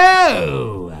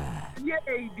Lowe. Yeah,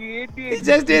 he did. He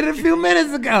just did it a few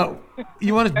minutes ago.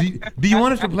 You want us? Do you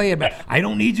want us to play it back? I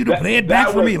don't need you to play it back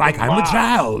That for me was like the I'm a mock.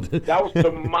 child. That was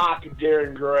the mock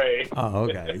Darren Gray. Oh,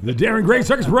 okay. The Darren Gray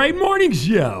Circus Parade Morning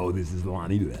Show. This is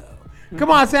Lonnie Lowe.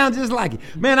 Come on, sound just like it.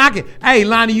 Man, hey,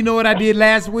 Lonnie, you know what I did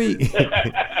last week?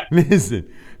 Listen,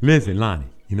 Lonnie,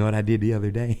 you know what I did the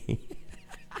other day?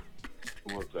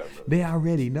 What's that, man? They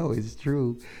already know it's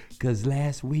true. Because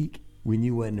last week, when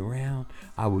you wasn't around,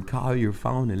 I would call your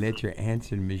phone and let your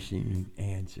answering machine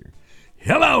answer.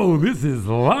 Hello, this is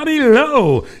Lonnie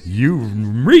Lowe.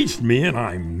 You've reached me and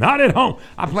I'm not at home.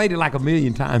 I played it like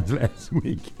 1,000,000 times last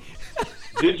week.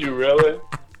 Did you really?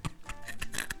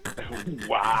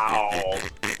 Wow.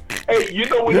 Hey, you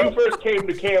know when you first came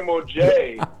to Camo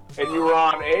J and you were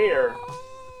on air,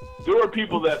 there were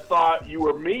people that thought you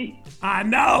were me. I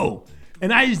know.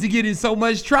 And I used to get in so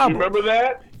much trouble. You remember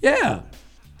that? Yeah.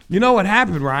 You know what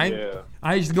happened, right? Yeah.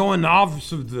 I used to go in the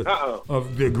office of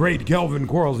the great Kelvin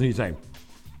Quarles and he'd say,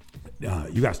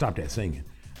 you got to stop that singing.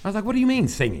 I was like, what do you mean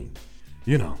singing?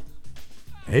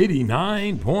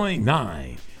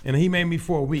 89.9. And he made me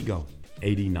for a week go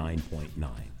 89.9.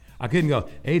 I couldn't go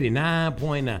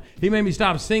 89.9. He made me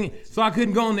stop singing, so I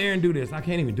couldn't go on there and do this. I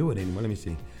can't even do it anymore. Let me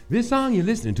see. This song you're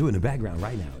listening to in the background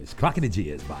right now is Clockin' the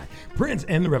Jizz by Prince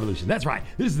and the Revolution. That's right.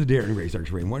 This is the Darren Gray Circus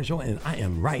Parade Morning Show, and I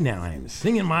am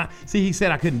singing my... See, he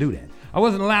said I couldn't do that. I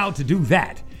wasn't allowed to do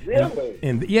that. Really?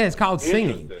 And yeah, it's called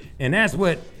singing. And that's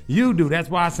what you do. That's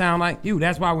why I sound like you.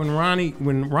 That's why when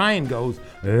Ryan goes,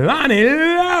 Lonnie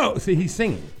Lowe, see, he's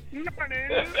singing.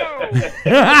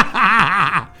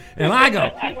 And I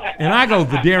go,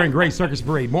 the Darren Gray Circus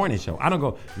Parade Morning Show. I don't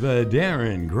go, the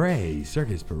Darren Gray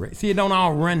Circus Parade. See, it don't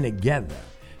all run together.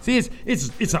 See,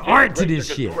 it's an art to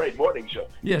this shit. Parade Morning Show.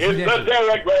 Yes, it's the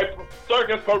Darren Gray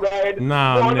Circus Parade.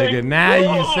 No, morning. nigga, now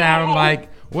you sound like,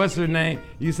 what's her name?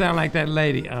 You sound like that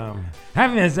lady,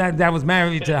 that was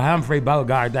married to Humphrey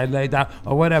Bogart, that lady,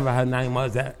 or whatever her name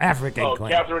was, that African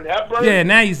queen. Catherine Hepburn? Yeah,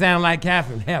 now you sound like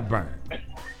Catherine Hepburn.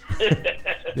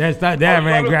 That's not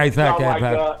Darren Gray Circus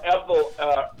Parade.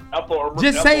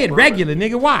 Just say it regular,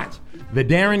 nigga. Watch. The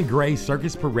Darren Gray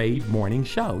Circus Parade Morning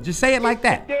Show. Just say it like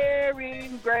that.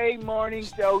 Darren Gray Morning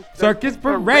Show. Circus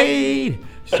Parade.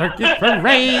 Circus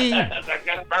Parade.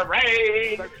 Circus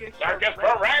Parade. Circus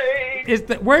Parade.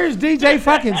 Where's DJ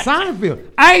fucking Seinfeld?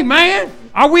 Hey, man.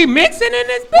 Are we mixing in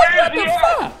this bitch? What the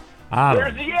fuck?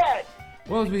 Where's he at?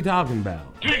 What was we talking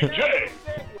about? DJ.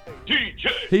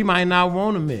 He might not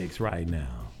want to mix right now.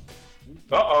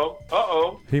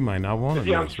 Uh-oh. He might not want to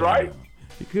mix on strike? right now.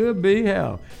 He could be,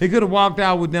 hell. He could have walked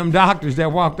out with them doctors that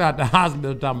walked out the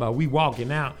hospital talking about we walking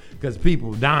out because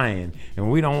people dying and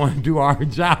we don't want to do our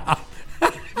job. Yeah,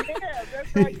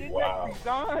 that's right. Wow.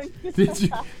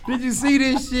 Did you see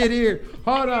this shit here?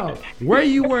 Hold on. Where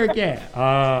you work at?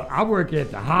 I work at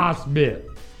the hospital.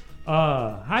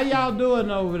 How y'all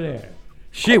doing over there?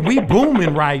 Shit, we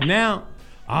booming right now.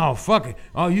 Oh, fuck it.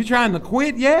 Oh, you trying to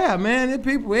quit? Yeah, man. There's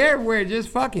people everywhere just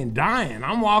fucking dying.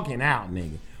 I'm walking out,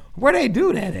 nigga. Where they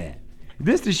do that at?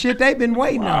 This the shit they been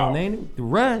waiting on, ain't it? The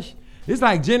rush. It's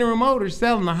like General Motors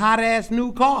selling a hot-ass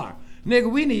new car. Nigga,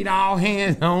 we need all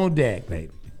hands on deck,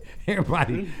 baby.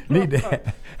 Everybody need to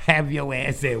have your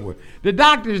ass at work. The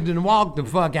doctors done walked the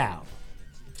fuck out.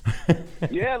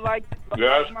 Yeah, like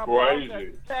That's my crazy. boss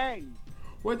at the Tang.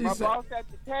 What'd you My say? boss at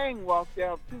the Tang walked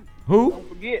out too. Who? Don't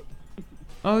forget.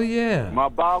 Oh, yeah. My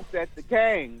boss at the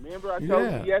Tang. Remember I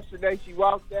told you yesterday she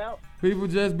walked out? People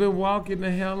just been walking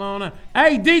the hell on out.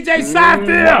 Hey, DJ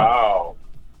Seinfeld! Wow.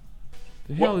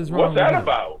 The hell is wrong What's that with you?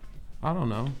 about? I don't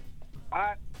know.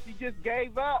 She just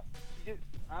gave up.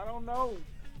 I don't know.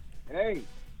 Hey.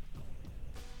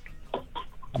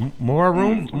 More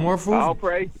room, more food, All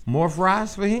praise. more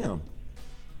fries for him.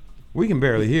 We can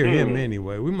barely hear him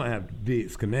anyway. We might have to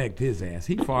disconnect his ass.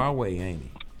 He far away, ain't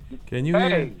he? Can you hear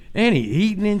him? And he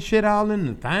eating and shit all in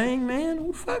the thing, man?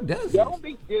 Who the fuck does this? Don't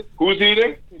be disconnecting. Who's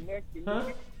eating? Huh?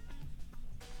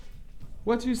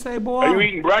 What you say, boy? Are you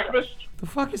eating breakfast? The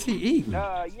fuck is he eating?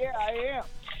 Yeah, I am.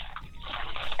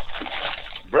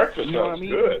 Breakfast You know what sounds I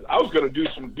mean? good. I was gonna do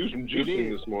some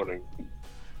juicing this morning.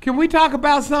 Can we talk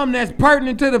about something that's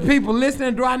pertinent to the people listening?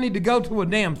 Or do I need to go to a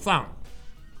damn song?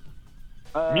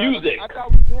 Music. I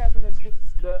thought we was having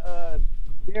the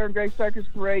Darren Gray Circus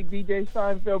Parade DJ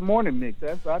Seinfeld morning mix.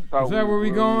 That's what I thought. Is that where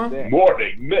we going? at.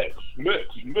 Morning mix.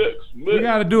 We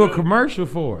got to do a commercial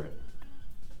for it.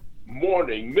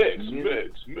 Morning mix.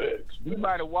 You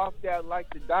might have walked out like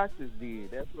the doctors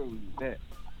did. That's where we was at.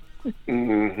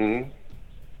 Mm-hmm.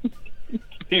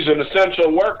 He's an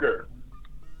essential worker.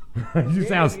 You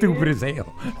sound stupid as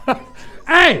hell.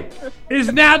 Hey,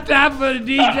 it's now time for the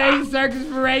DJ Circus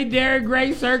Parade, Darren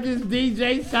Gray Circus,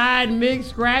 DJ Side Mix,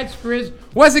 Scratch, Chris.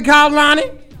 What's it called, Lonnie?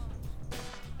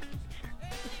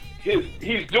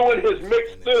 He's doing his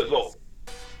mixed sizzle.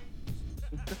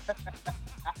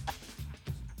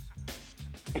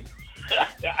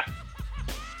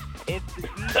 It's the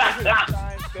DJ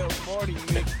Seinfeld morning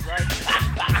mix right now.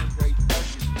 Darren Gray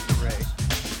Circus Parade.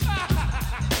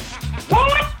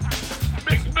 What?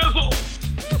 Mixed mizzle.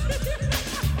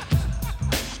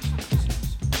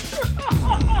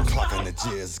 Clock on the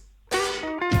jizz.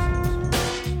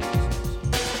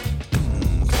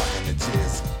 Clock on the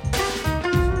jizz.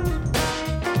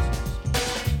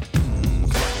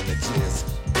 Clock on the jizz.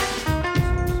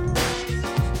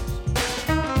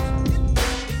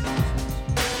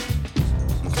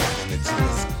 Clock on the jizz. Clock on the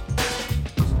jizz.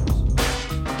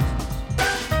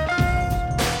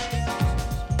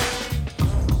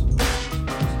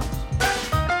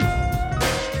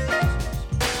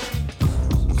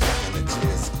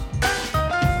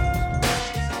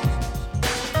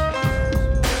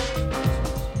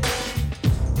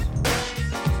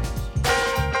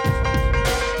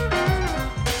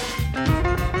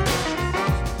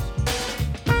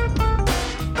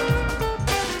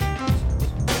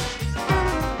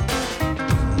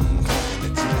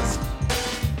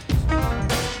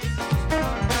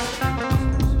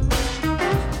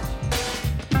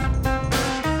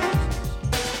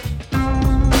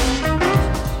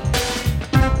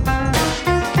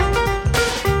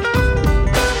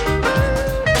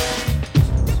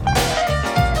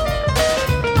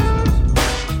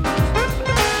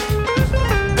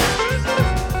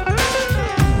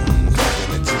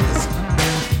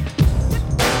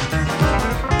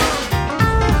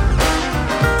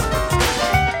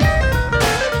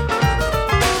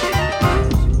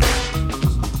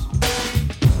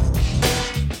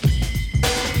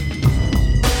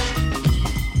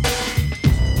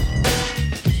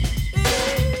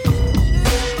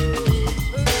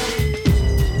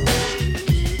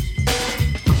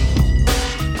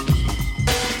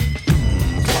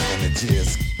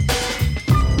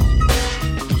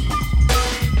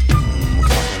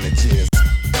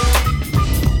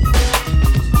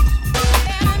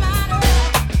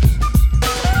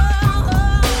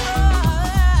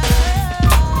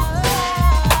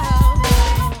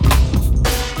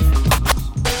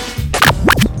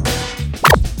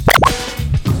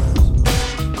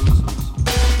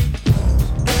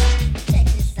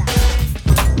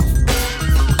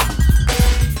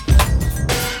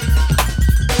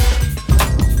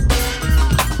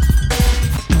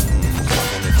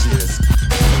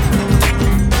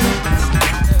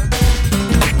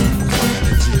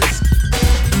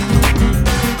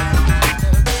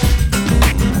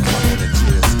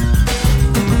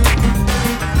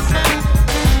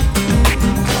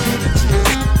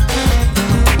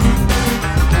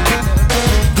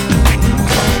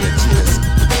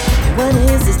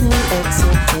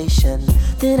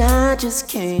 just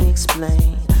can't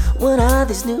explain. What are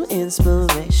these new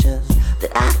inspirations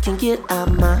that I can get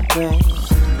out my brain?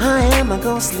 How am I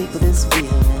gonna sleep with this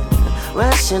feeling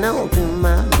rushing on through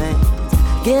my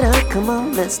veins? Get up, come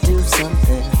on, let's do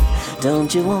something.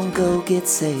 Don't you wanna go get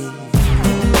saved?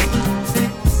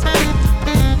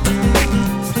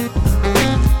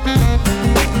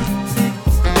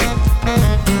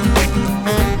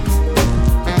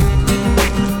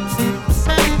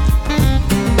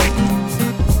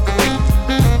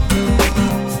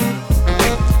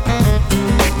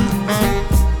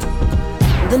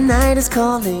 The night is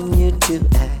calling you to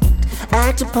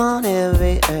act upon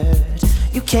every urge.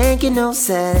 You can't get no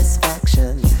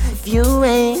satisfaction if you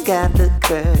ain't got the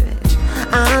courage.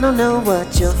 I don't know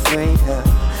what you're afraid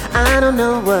of, I don't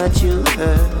know what you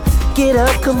heard. Get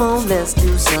up, come on, let's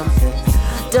do something.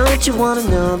 Don't you wanna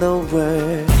know the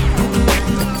word?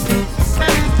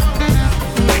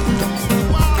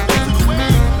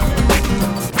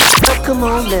 Up, come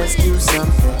on, let's do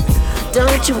something.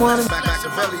 Don't you wanna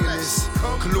Machiavellianist,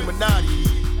 Illuminati,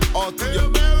 all through your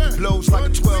blows like a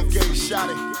 12-gauge shot.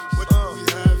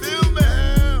 Feel me?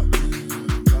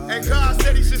 And God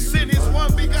said He should send His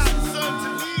one begotten Son to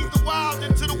lead the wild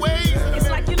into the ways. It's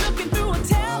like you're looking through a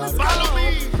telescope. Follow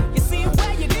me. You see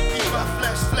where you go. Keep my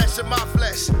flesh and my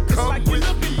flesh. It's Come like you're with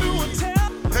looking me. through a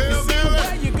telescope. Hail You see Mary,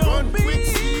 where you gonna be.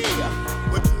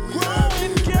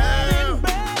 Growing, getting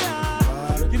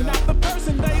better. You're not the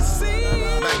person they see.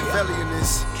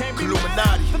 Machiavellianist, Can't be Illuminati,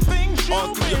 mad at the things all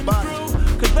you've through your been body. through,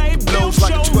 'cause they Blows built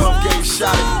like a your 12-gauge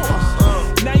shot.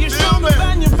 Now you're stronger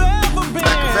than you've ever been.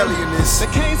 Machiavellianist, They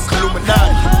can't stop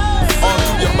Illuminati, your hustle. all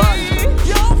through your body.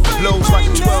 Your faith Blows like a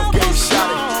ain't 12-gauge never shot.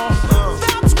 small.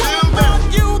 That's what brought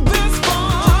you this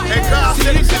far. And God See,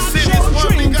 said He you should got send your His one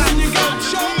dreams begotten and you Son got to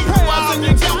your lead the prayers wild and you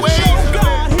into got the ways. your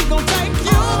God. He gon' take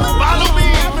you there. Follow me.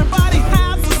 Everybody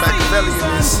has a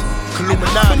Machiavellianist, season.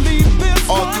 Illuminati,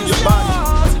 all through your body.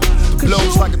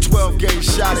 Blows like a 12-gauge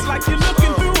shot. It's like you're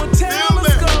looking through a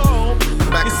telescope.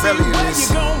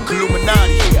 Machiavellianist,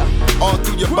 Illuminati, all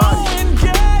through your body.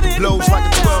 Blows like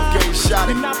a 12-gauge shot.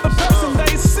 You're not the person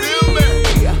they see.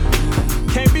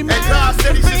 Can't be mad And God at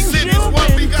said He the should things send His you've one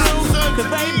been begotten through, Son 'cause to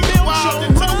they lead the built wild your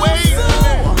into the ways.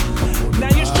 muscle. Now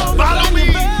you're stronger Follow than me.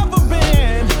 you've ever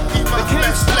been. Keep my They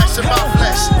can't flesh and my stop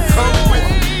flesh. your Come with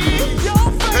me. Your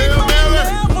faith Hail ain't Mary,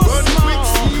 never run small. with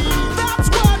me. That's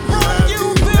what brought you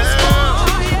this far.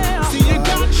 See, you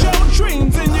got your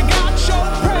dreams and you got your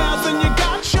prayers and you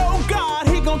got your God.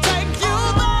 He gon' take you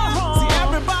there. See,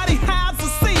 everybody has a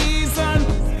season,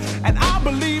 and I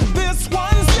believe this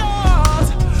one's yours.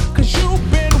 'Cause you've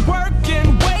been working,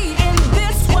 waiting.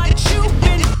 This what you've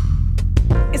been.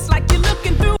 It's like you're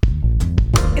looking through.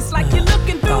 It's like you're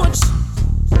looking through a.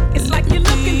 It's like you're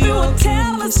looking through a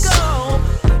telescope.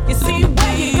 You see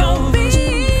where you gon' be.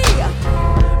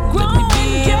 Growing,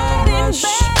 getting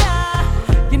better.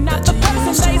 You're not the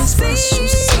person they see.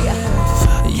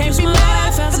 Can't be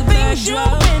mad at the things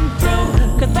you've been through,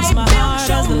 'cause they built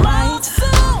your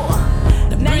muscle.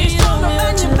 Now you're stronger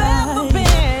than you've ever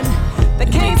been. They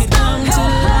can't stop your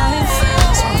hustle.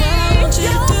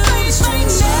 Your faith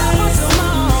ain't never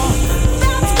small.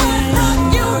 That's what brought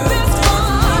you this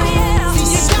far. See,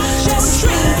 you got your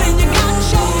dreams and you got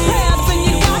your prayers and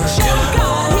you got your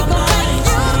God. He gon' take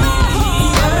you there.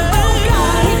 Oh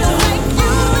God, He gon' take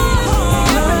you there.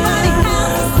 Everybody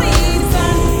has a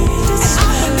season, and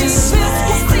I believe this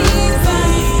was season,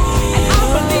 and I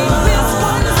believe this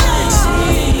one's yours.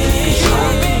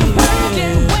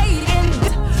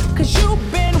 'Cause you've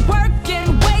been working,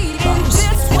 waiting.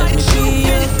 This what you've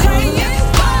been praying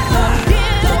for.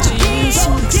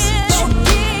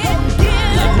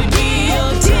 Let me be your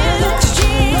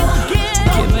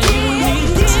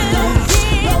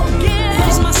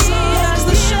use my soul as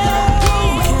the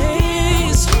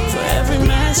showcase for every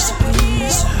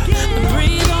masterpiece.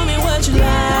 Breathe on me what you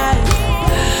like,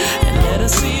 and let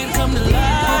us see it come to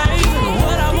life. And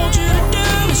what I want you to do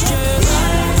is just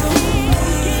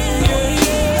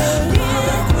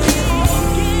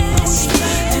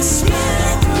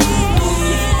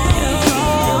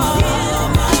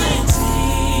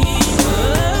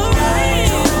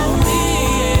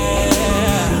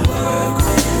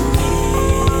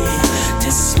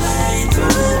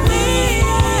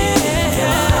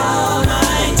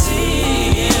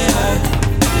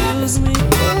use me.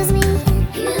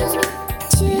 Use me,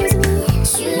 choose me,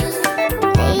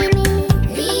 lead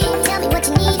me, tell me what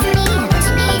you need from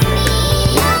me,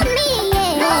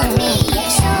 love me, yeah,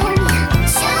 show me,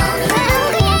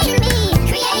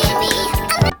 create me.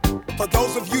 For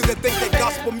those of you that think that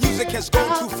gospel music has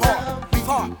gone too far,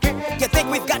 you think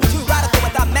we've gotten too radical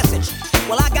with our message?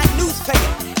 Well, I got news for you.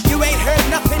 You ain't heard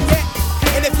nothing yet.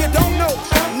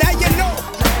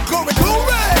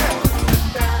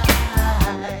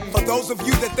 those of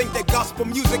you that think that gospel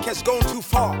music has gone too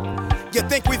far, you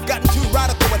think we've gotten too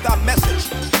radical with our message.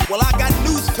 Well, I got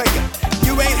news for you.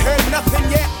 You ain't heard nothing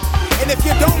yet. And if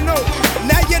you don't know,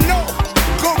 now you know.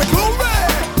 Glory, glory!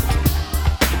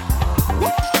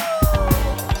 Woo!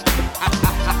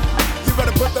 You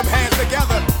better put them hands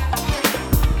together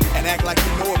and act like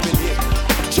you know up in here.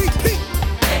 GP!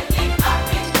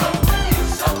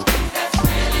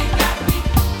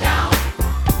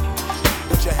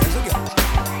 Put your hands together.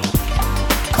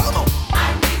 Come on.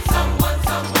 I need someone,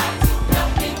 somebody to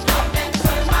help me come and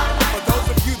turn my life. For those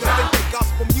of you that think that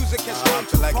gospel music has gone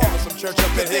too far, having some church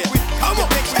up in here. Come on,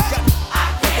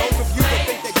 for those of you that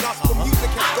think that gospel music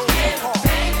has gone too far,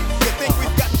 you think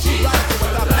we've gotten too radical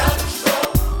with our message.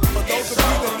 For those of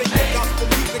you that think that gospel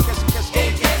music has gone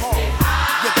too far,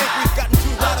 you think we've gotten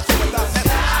too radical with our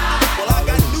message. Well, I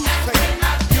got news for you.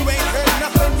 You ain't heard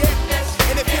nothing yet.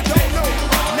 And if you don't know,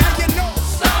 now you know.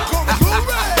 Glory,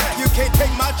 glory. You can't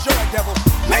take my joy, devil.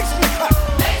 Makes me clap.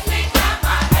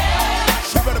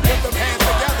 You better put them hands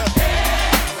together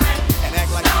and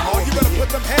act like you better put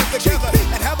them hands together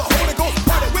and have a Holy Ghost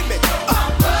party with me.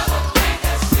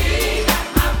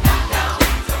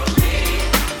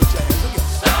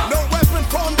 No weapon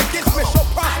formed against me shall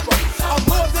prosper. I'm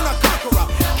more than a conqueror.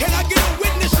 Can I get a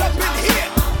witness up in here?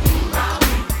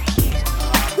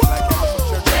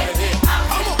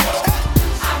 Come on, chat.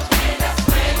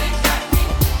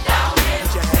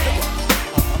 Put your hands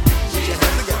together. Put your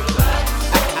hands together.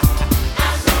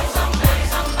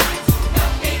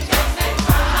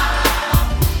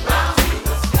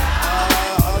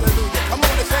 Hallelujah. Come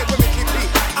on and say it with me, GP.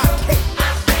 I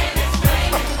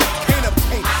can't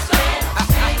obtain it.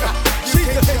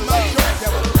 Jesus in my joy,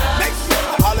 devil. Makes me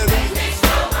hallelujah.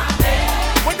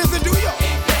 What does it do, y'all?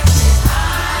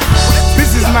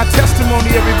 This is my testimony,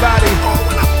 everybody.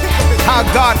 How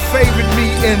God favored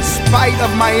me in spite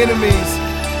of my enemies.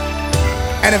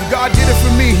 And if God did it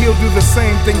for me, He'll do the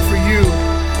same thing for you.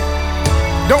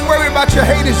 Don't worry about your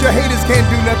haters. Your haters can't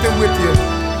do nothing with you.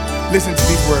 Listen to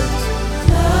these words.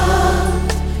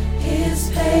 Love is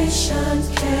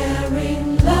patient,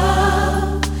 caring.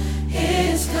 Love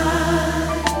is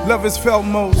kind. Love is felt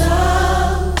most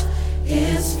Love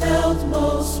is felt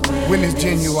most when it's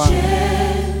genuine. But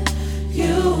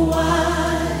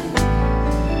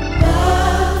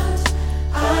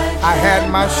I had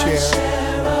my share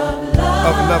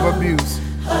of love abuse,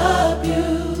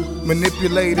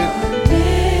 manipulated,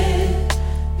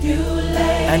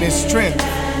 and its strength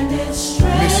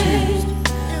misused.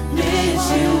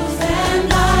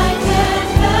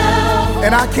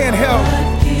 And I can't help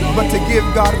but to give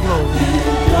God glory.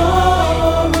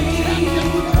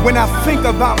 When I think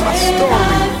about my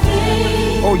story,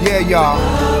 oh yeah, y'all,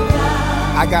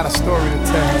 I got a story to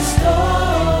tell.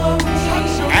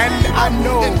 And I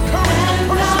know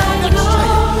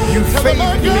you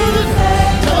favored me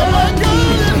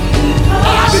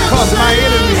because my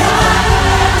enemies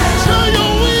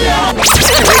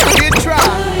did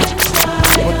try,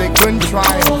 but they couldn't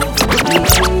triumph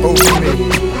over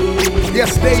me.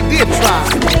 Yes, they did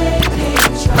try,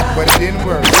 but it didn't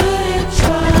work.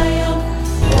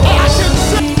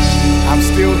 I'm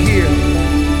still here.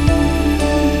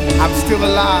 I'm still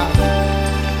alive.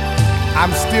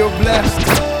 I'm still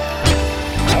blessed.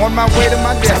 On my way to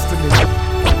my destiny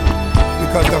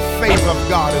because the favor of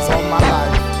God is on my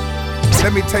life.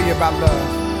 Let me tell you about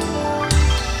love.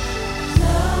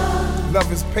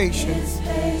 Love is patient.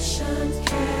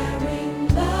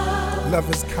 Love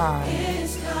is kind.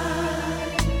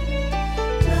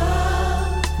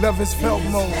 Love is felt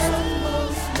most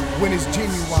when it's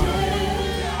genuine.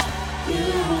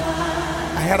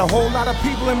 I had a whole lot of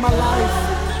people in my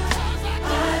life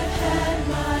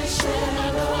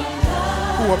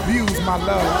who abused my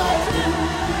love.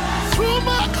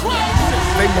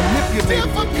 They manipulated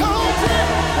it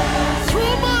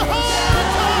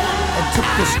and took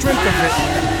the strength of it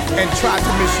and tried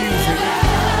to misuse it.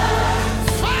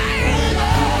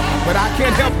 But I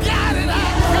can't help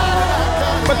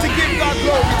but to give God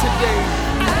glory today.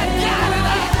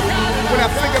 When I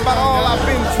think about all I've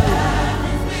been through,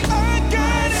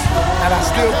 and I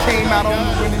still came out on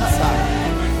the winning side.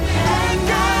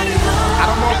 I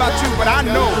don't know about you, but I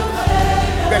know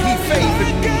that He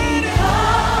favored me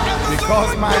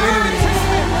because my enemies,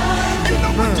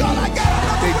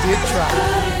 they did try.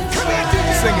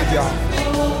 Sing it, y'all.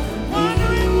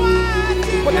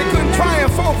 But they couldn't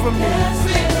triumph over me,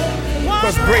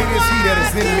 because great is He that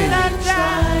is in me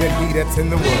than he that's in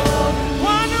the world.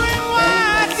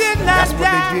 That's what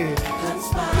they did.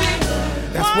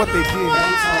 That's what they did.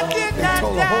 They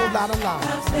told a whole lot of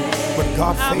lies, but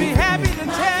God favored me.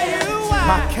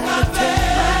 My character,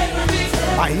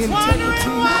 my integrity.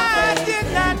 Why I did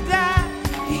not die.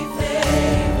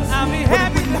 I'll be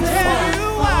happy to tell you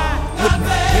why.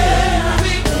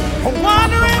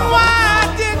 Wondering why I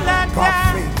did not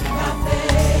die.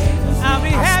 I'll be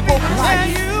happy to tell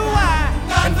you why.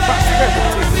 And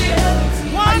prosperity.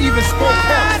 I even spoke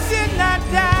I health. did not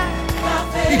die.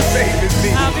 He favored me.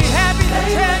 I'll be happy to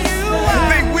tell you why.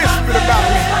 They whispered about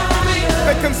me.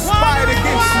 They conspired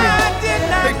against me.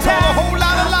 They told a whole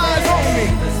lot of lies on me.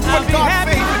 But God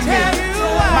favored me.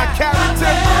 My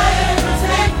character.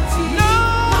 No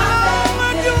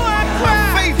longer do I cry. My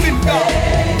faith in God.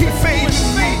 He favored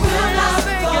me.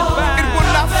 It will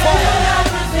not fall.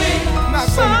 Not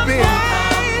so big.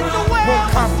 Won't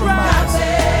compromise.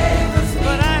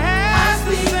 But I have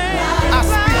to say I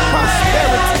speak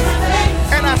prosperity.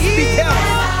 And I speak health.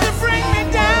 to bring me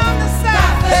down the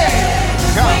side. Hey,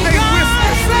 God, they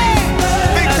whispered.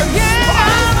 They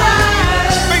conspired.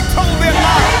 They told their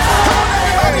lies. Come on,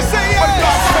 everybody say yes. But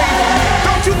God favored me.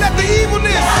 Don't you let the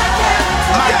evilness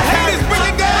of your haters bring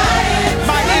you down.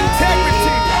 My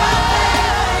integrity.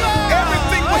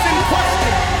 Everything was in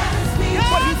question.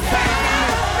 But he favored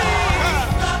me.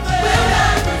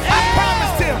 I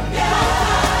promised him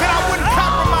that I wouldn't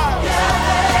compromise.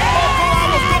 Although I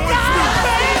was going through.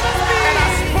 And I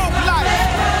spoke life.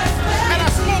 And I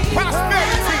spoke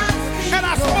prosperity. And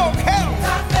I spoke health.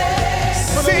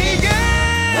 See,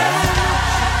 yes.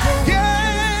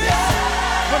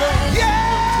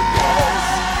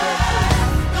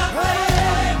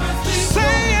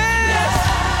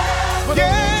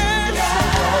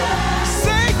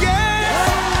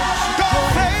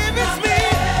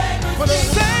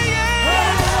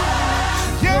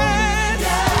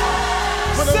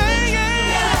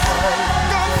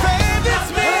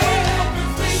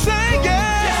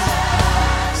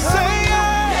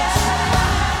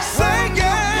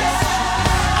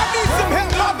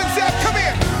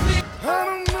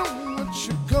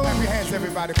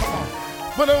 Everybody, come on.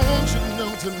 But I want you to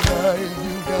know tonight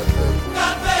you got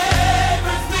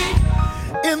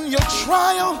me. In your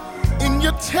trial, in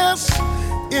your test,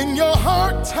 in your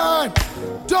hard time,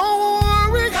 don't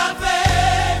worry. God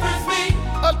favors me.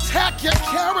 Attack your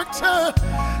character,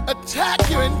 attack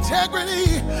your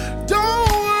integrity.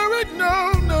 Don't worry,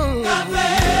 no. God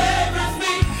favors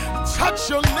me. Touch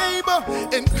your neighbor,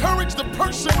 encourage the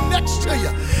person next to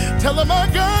you. Tell them I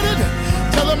got it,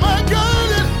 tell them I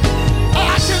got it.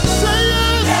 I can say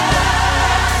yes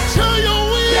to your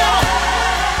will.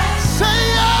 Say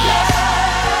yes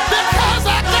because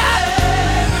I got it.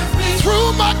 Through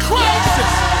my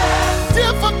crisis,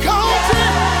 difficulty,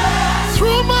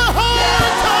 through my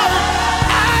hard time,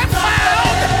 I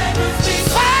found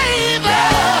favor.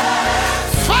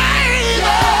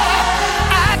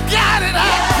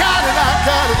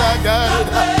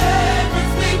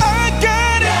 I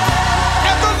got it.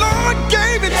 And the Lord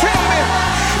gave it to me.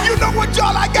 You know what,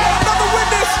 y'all? I got another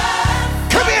witness.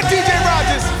 Come here, DJ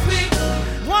Rogers.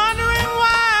 Wondering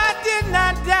why I did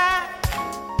not die.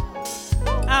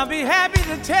 I'll be happy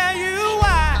to tell you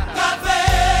why. God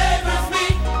favors me.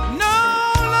 No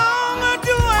longer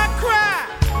do I cry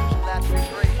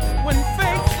when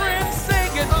fake friends say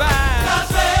goodbye. God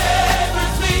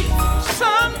favors me.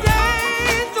 Some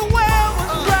days the well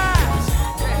was dry,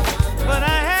 but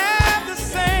I have the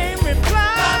same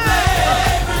reply. God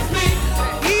favors me.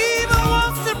 Evil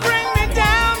wants to bring me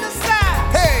down the side.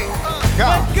 Hey,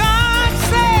 God. But God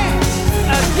says,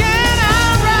 again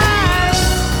I'll rise.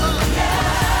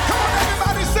 Come on,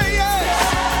 everybody say yes.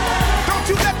 Don't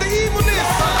you let the evilness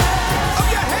of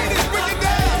your haters bring you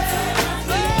down.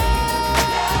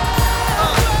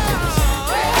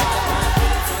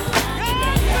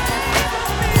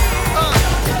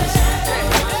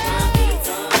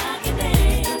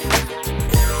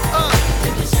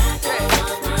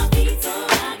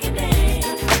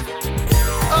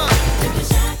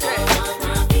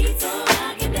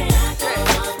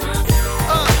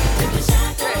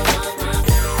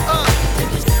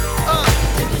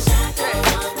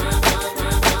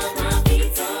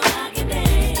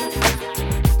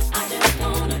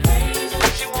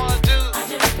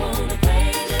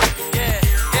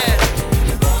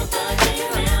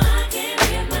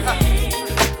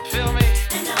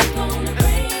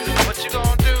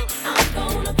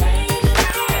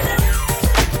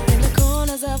 In the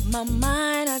corners of my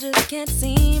mind, I just can't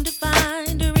seem to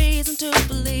find a reason to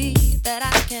believe that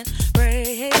I can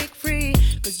break free.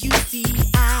 'Cause you see,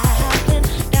 I have been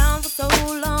down for so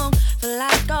long, feel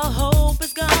like all hope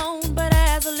is gone. But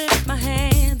as I lift my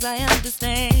hands, I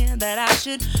understand that I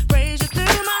should praise you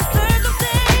through my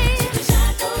circumstance.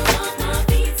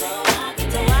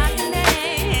 So I can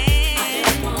dance.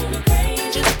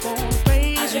 Just wanna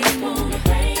praise you.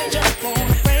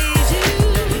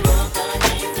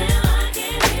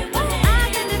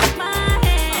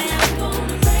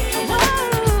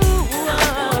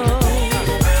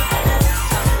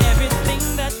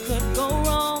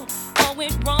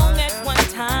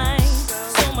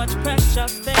 pressure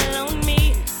fell on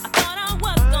me. I thought I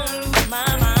was gonna lose my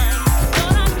mind.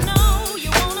 Thought I know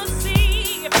you wanna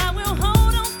see if I will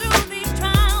hold on through these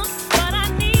trials. But I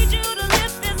need you to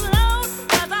lift this load,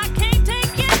 'cause I can't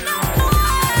take it no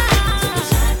more. The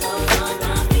shackles on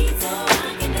my feet so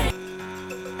I can dance.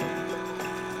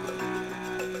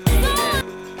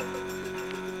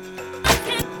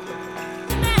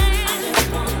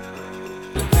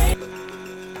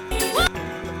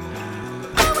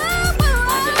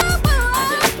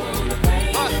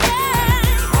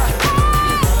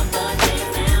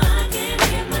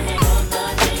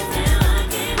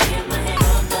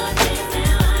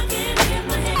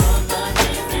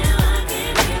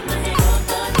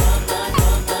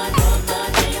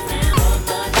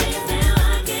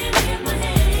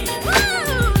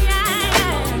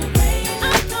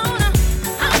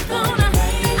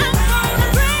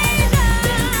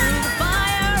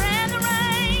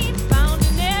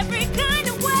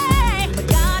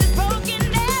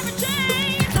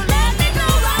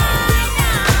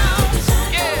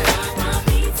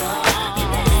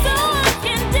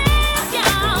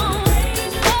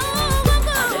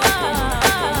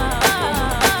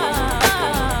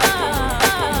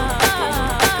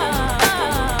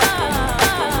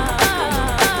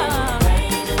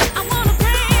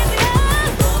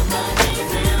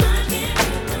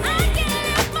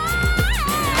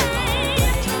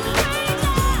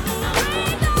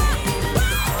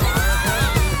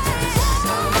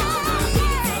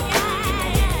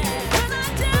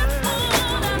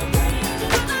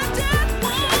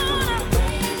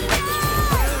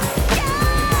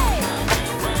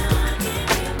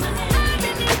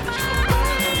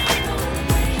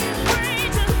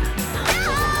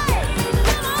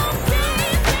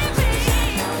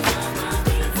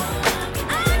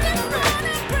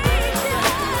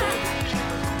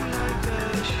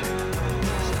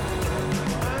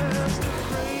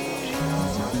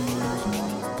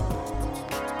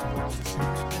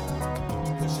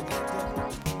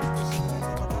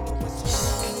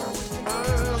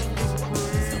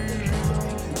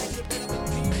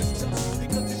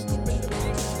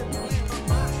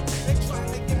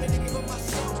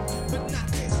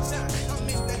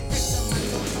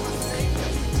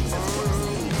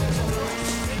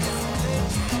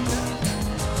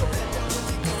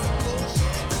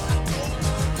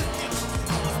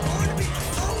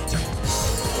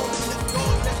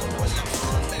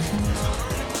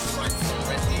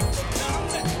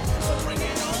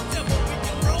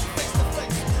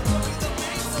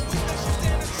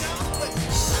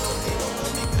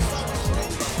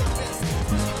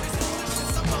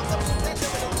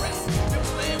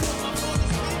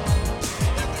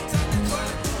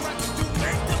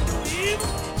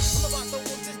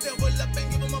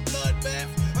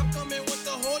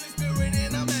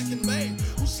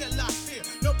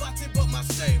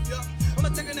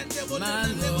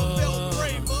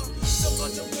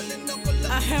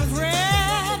 I have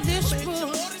read this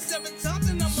book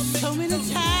so many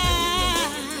times.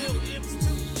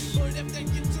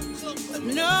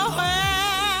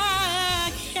 Nowhere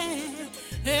can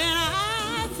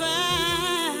I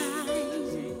find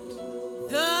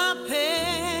the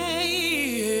page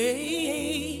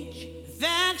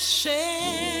that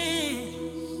says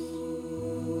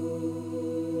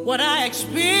what I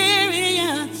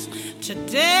experience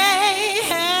today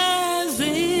has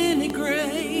any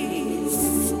grace.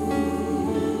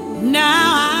 Now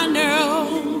I know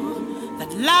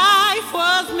that life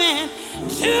was meant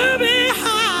to be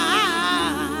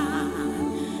hard,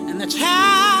 and that's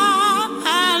how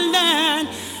I learned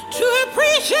to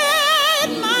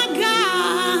appreciate my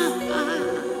God.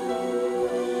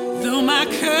 Though my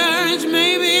courage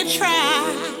may be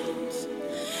tried,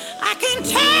 I can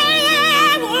tell you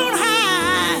I won't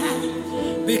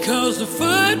hide, because the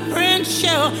footprints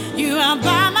show you are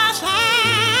by my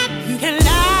side. You can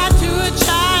lie to a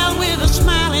child with a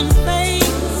smiling face.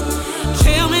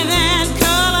 Tell me that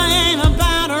color ain't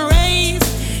about a race.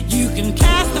 You can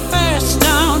cast the first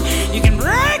stone, you can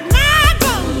break my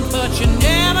bones, but you're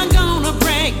never gonna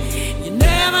break, you're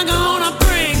never gonna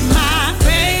break my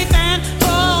faith and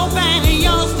hope and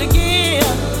yours to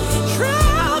give.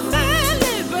 Truth and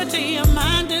liberty, a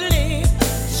mind to live.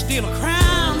 Steal a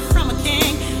crown from a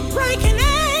king, breaking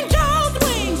angels'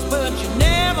 wings, but you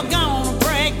never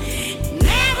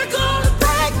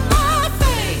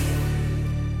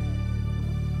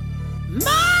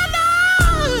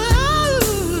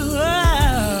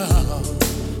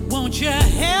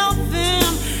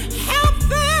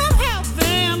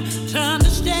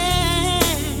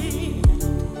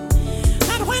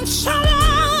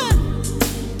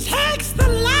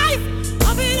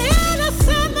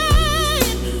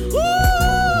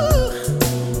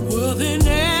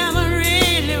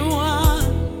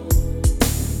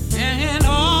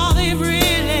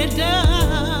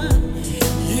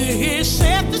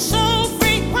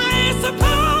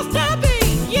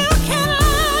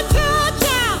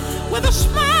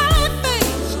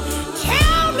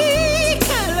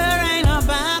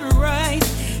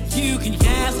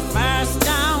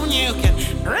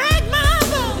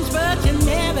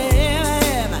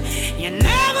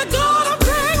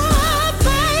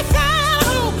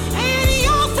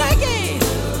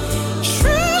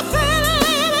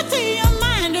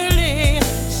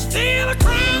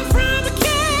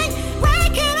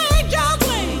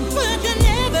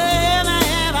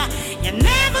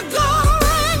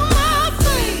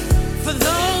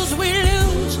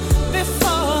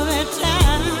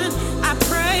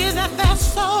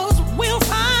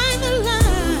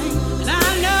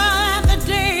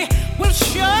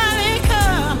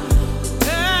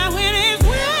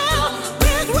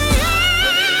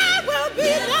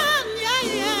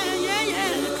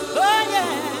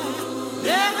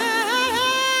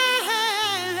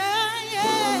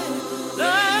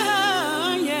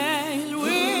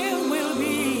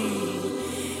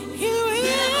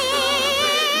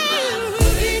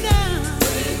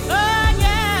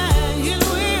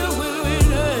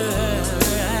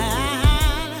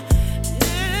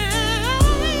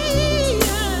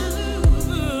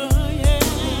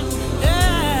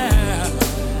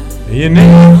You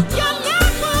know?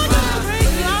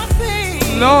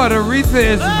 Lord, Aretha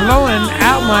is blowing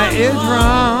out my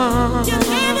eardrum.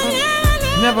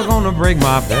 Never gonna break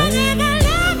my pain.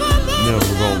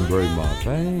 Never gonna break my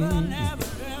pain.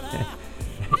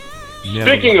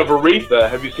 Speaking of Aretha,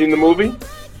 have you seen the movie?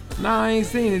 No, I ain't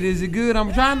seen it. Is it good?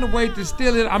 I'm trying to wait to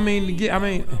steal it. I'm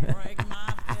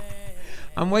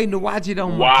waiting to watch it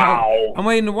on my Cody. I'm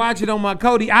waiting to watch it on my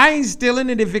Cody. I ain't stealing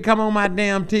it if it come on my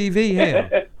damn TV. Hell,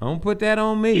 don't put that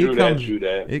on me. True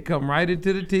that. It come right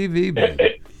into the TV,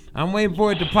 baby. I'm waiting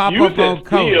for it to pop up on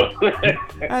Cody.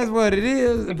 That's what it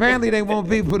is. Apparently, they want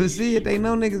people to see it. They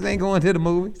know niggas ain't going to the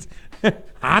movies.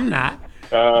 I'm not.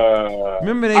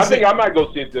 Remember they I think I might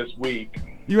go see it this week.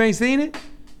 You ain't seen it?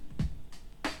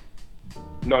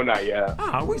 No, not yet.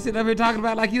 Oh, we sitting up here talking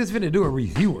about like you was finna do a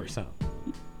review or something.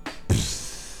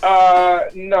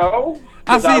 No.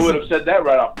 I would have said that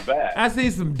right off the bat. I seen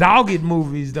some dogged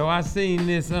movies though. I seen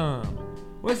this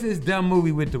what's this dumb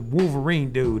movie with the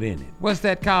Wolverine dude in it? What's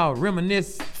that called?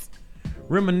 Reminiscence.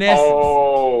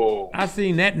 Oh. I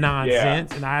seen that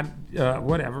nonsense and I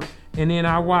whatever. And then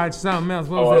I watched something else.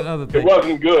 What was that other thing? It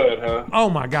wasn't good, huh? Oh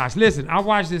my gosh! Listen, I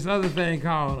watched this other thing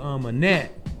called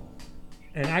Annette,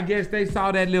 and I guess they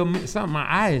saw that little something. My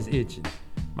eye is itching.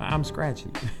 I'm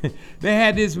scratching. They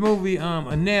had this movie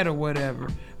Annette or whatever.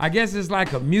 I guess it's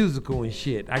like a musical and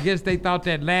shit. I guess they thought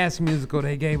that last musical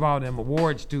they gave all them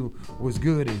awards to was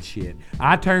good and shit.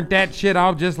 I turned that shit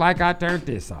off just like I turned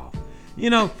this off. You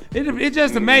know, it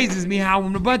just amazes me how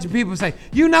when a bunch of people say,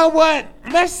 you know what,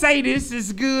 let's say this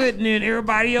is good, and then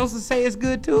everybody else will say it's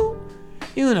good too.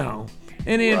 You know,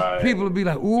 and then people will be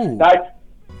like, ooh.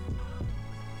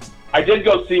 I did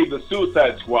go see The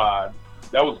Suicide Squad.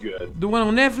 That was good. The one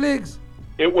on Netflix?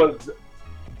 It was.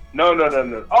 No.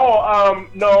 Oh,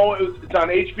 no, it's on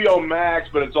HBO Max,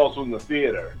 but it's also in the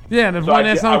theater. Yeah, the one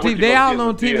that's on TV. They all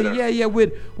on TV. Yeah,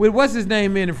 with what's his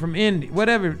name in it from Indy,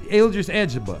 whatever, Idris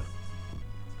Elba.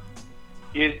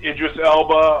 Idris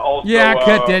Elba also. Yeah, I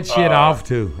cut that shit off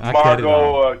too. I cut it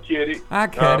off. Kitty. I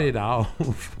cut it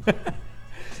off.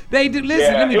 They do.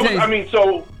 Listen, let me tell you. I mean,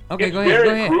 so okay, it's go ahead.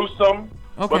 very gruesome,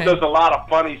 but there's a lot of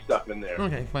funny stuff in there.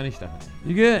 Okay, funny stuff.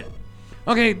 You good?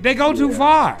 Okay, they go too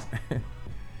far.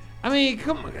 I mean,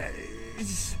 come on.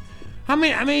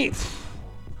 I mean,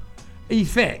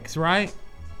 effects, right?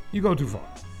 You go too far.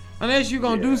 Unless you're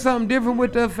gonna do something different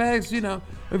with the effects, you know.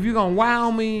 If you're gonna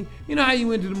wow me, you know how you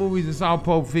went to the movies and saw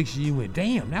Pulp Fiction, you went,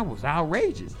 damn, that was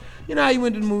outrageous. You know how you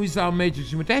went to the movies, saw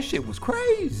Matrix, you went, that shit was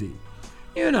crazy.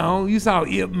 You know, you saw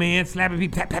Ip Man slapping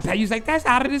people, pat, pat, pat. You was like, that's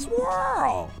out of this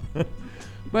world.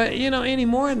 But, you know,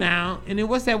 anymore now, and then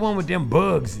what's that one with them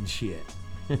bugs and shit?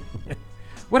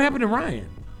 What happened to Ryan?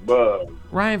 Bugs.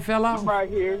 Ryan fell off? He's right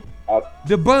here.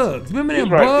 The bugs. Remember them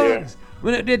right bugs?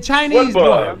 When the Chinese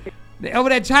bugs. Over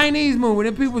that Chinese movie,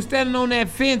 them people standing on that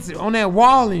fence, on that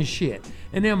wall and shit,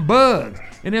 and them bugs,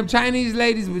 and them Chinese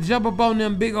ladies would jump up on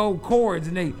them big old cords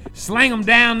and they slang them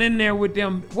down in there with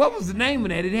them. What was the name of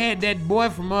that? It had that boy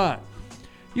from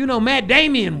you know, Matt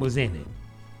Damon was in it.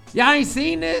 Y'all ain't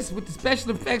seen this with the special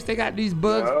effects? They got these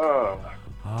bugs.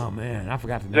 Oh man, I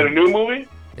forgot the name. Is it a new movie?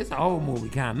 It's an old movie,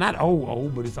 kind of. Not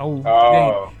old, but it's old.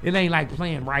 Oh. It ain't like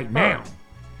playing right now.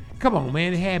 Come on,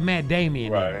 man. It had Matt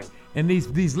Damon in it. And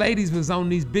these ladies was on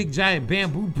these big giant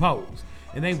bamboo poles,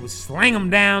 and they would slang them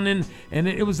down, and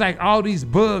it was like all these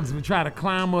bugs would try to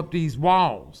climb up these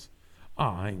walls. Oh,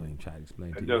 I ain't gonna try to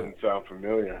explain to you. It doesn't sound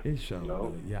familiar. It shows.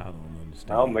 No. Y'all don't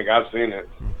understand. I don't think I've seen it.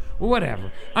 Well, whatever.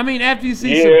 I mean, after you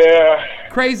see some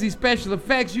crazy special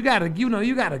effects, you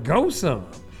gotta go some.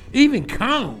 Even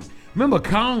Kong. Remember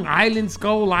Kong Island,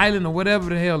 Skull Island, or whatever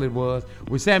the hell it was,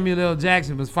 where Samuel L.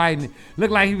 Jackson was fighting.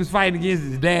 Looked like he was fighting against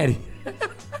his daddy.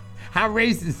 How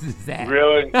racist is that?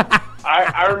 Really?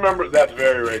 I remember that's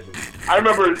very racist. I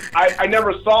remember I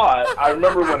never saw it. I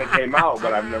remember when it came out,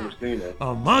 but I've never seen it.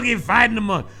 A monkey fighting a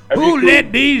monkey. Who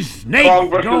let these snakes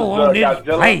go on this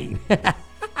plane?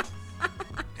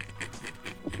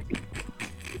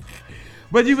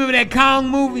 But you remember that Kong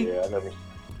movie? Yeah,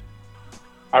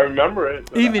 I remember it.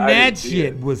 Even that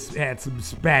shit had some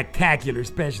spectacular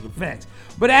special effects.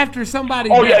 But after somebody...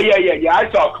 Oh, yeah. I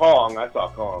saw Kong.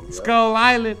 Yeah. Skull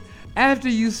Island. After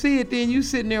you see it, then you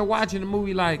sitting there watching the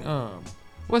movie like,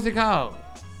 what's it called?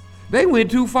 They went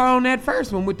too far on that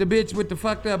first one with the bitch with the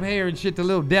fucked up hair and shit, the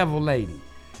little devil lady.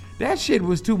 That shit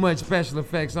was too much special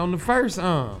effects. On the first,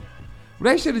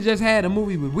 they should have just had a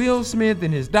movie with Will Smith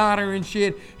and his daughter and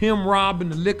shit, him robbing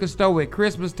the liquor store at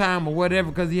Christmas time or whatever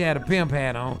because he had a pimp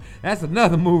hat on. That's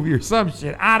another movie or some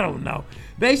shit. I don't know.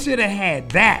 They should have had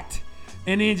that.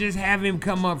 and then just have him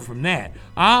come up from that.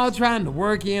 All trying to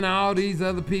work in all these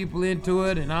other people into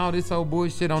it and all this old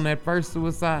bullshit on that first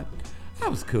Suicide. That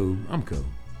was cool. I'm cool.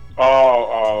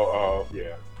 Oh,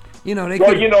 yeah. You know,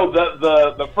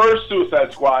 the first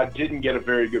Suicide Squad didn't get a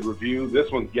very good review.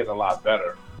 This one's getting a lot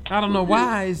better. I don't know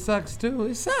why it sucks too.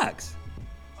 It sucks.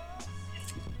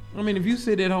 I mean, if you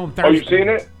sit at home Thursday. Oh, you seen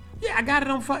it? Yeah, I got it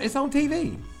on. It's on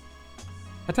TV.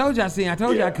 I told you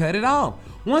I cut it off.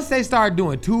 Once they start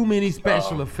doing too many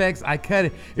special effects, I cut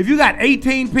it. If you got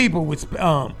 18 people with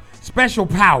special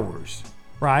powers,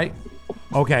 right?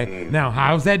 Okay. Now,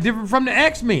 how's that different from the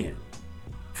X-Men?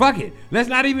 Fuck it. Let's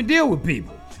not even deal with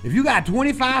people. If you got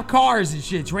 25 cars and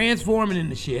shit transforming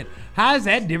into shit, how is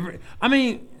that different? I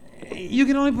mean, you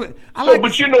can only put.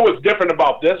 But you know what's different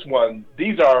about this one?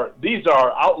 These are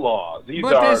outlaws.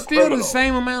 But there's still criminals. The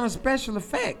same amount of special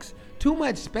effects. Too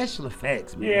much special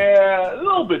effects, man. Yeah, a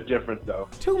little bit different though.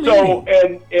 Too many. So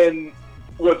and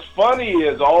what's funny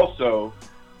is also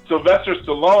Sylvester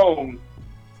Stallone,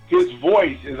 his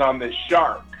voice is on this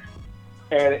shark,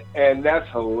 and that's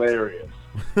hilarious.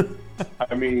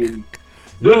 I mean,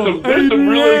 there's some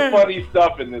really funny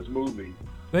stuff in this movie.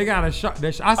 They got a shark.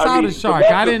 I saw the shark.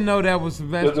 I didn't know that was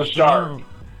Sylvester Stallone. There's a shark.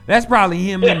 That's probably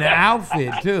him in the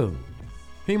outfit too.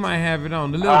 He might have it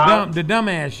on. The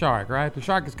dumbass shark, right? The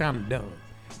shark is kind of dumb.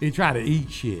 He try to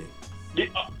eat shit. Yeah,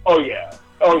 oh yeah.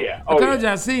 I told you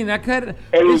I seen. I cut it.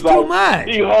 And it's too much.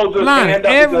 He holds his Lonnie, hand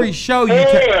up every show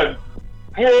hand.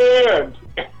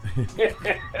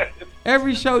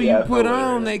 Every show you put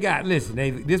on, they got. Listen,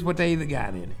 this is what they either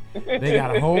got in it. They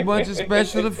got a whole bunch of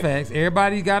special effects.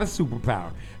 Everybody's got a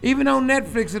superpower. Even on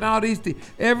Netflix and all these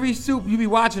things, you be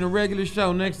watching a regular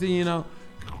show. Next thing you know,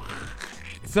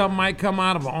 something might come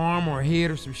out of an arm or a head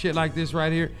or some shit like this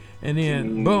right here. And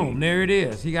then, boom, there it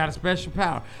is. He got a special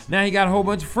power. Now he got a whole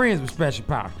bunch of friends with special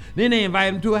powers. Then they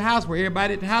invite him to a house where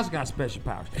everybody at the house got special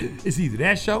powers. It's either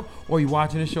that show or you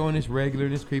watching a show and it's regular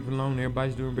and it's creeping along and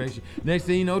everybody's doing regular shit. Next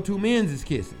thing you know, two men's is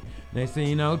kissing. Next thing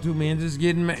you know, two men's is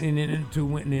getting married. And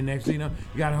then next thing you know,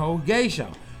 you got a whole gay show.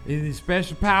 It's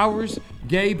special powers,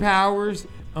 gay powers,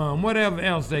 whatever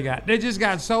else they got. They just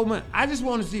got so much. I just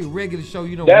want to see a regular show.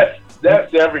 You know,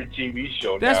 that's every TV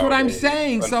show. That's nowadays, what I'm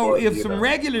saying. So if some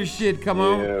regular shit come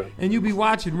on and you be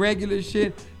watching regular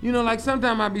shit, you know, like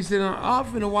sometimes I be sitting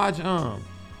off finna watch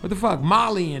what the fuck,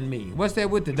 Molly and Me. What's that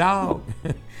with the dog?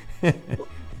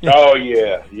 Oh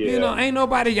yeah. You know, ain't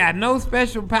nobody got no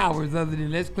special powers other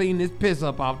than let's clean this piss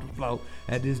up off the floor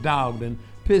at this dog done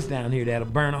piss down here that'll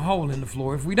burn a hole in the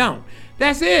floor if we don't.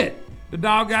 That's it. The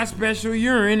dog got special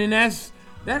urine, and that's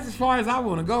as far as I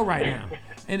want to go right now.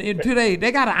 And today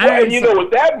they got an iron. Well, and you know,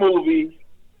 with that movie,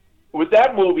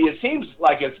 it seems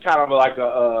like it's kind of like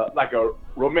a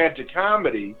romantic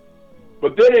comedy,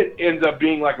 but then it ends up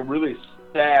being like a really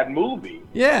sad movie.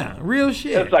 Yeah, real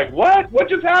shit. It's like what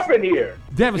just happened here?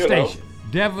 Devastation,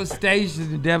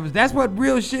 devastation. That's what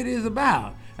real shit is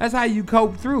about. That's how you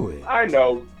cope through it. I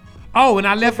know. Oh, and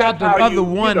I left out the other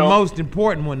most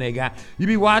important one they got. You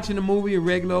be watching a movie, a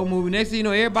regular old movie. Next thing you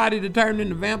know, everybody that turned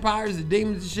into vampires and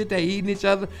demons and shit, they eating each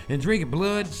other and drinking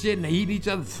blood and shit, and they eating each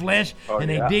other's flesh, and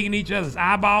they digging each other's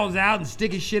eyeballs out and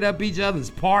sticking shit up each other's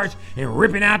parts and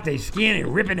ripping out their skin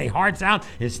and ripping their hearts out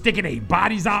and sticking their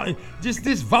bodies out. And just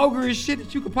this vulgar shit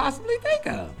that you could possibly think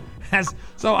of.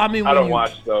 So I mean, I don't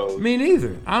watch those. Me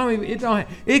neither. I don't even.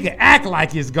 It can act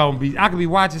like it's gonna be. I could be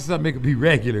watching something. It could be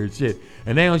regular and shit,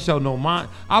 and they don't show no mind.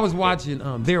 I was watching.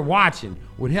 They're watching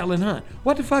with Helen Hunt.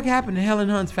 What the fuck happened to Helen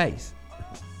Hunt's face?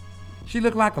 She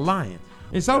looked like a lion,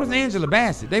 and so does Angela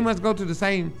Bassett. They must go to the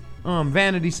same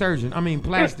plastic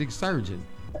surgeon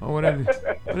or whatever.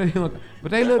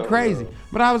 But they look crazy.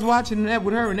 But I was watching that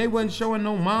with her, and they wasn't showing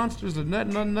no monsters or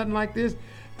nothing like this.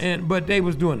 But they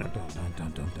was doing that,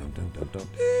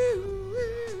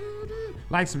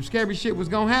 like some scary shit was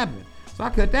gonna happen. So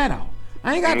I cut that off.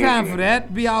 I ain't got time for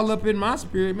that. Be all up in my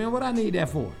spirit, man. What I need that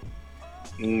for?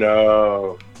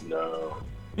 No.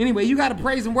 Anyway, you got a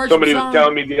praise and worship Somebody song? was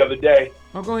telling me the other day.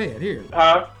 Oh, go ahead. Here.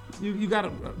 Huh? You got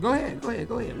to go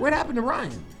ahead. What happened to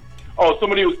Ryan? Oh,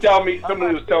 somebody was telling me. I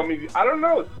don't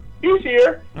know. He was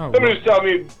here. Somebody was telling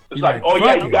me, it's like, oh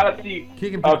yeah, you gotta see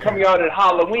coming out at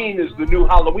Halloween is the new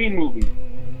Halloween movie.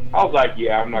 I was like,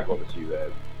 yeah, I'm not going to see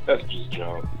that. That's just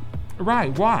junk.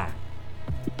 Right? Why?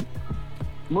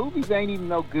 Movies ain't even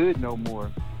no good no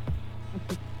more.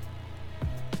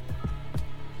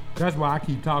 That's why I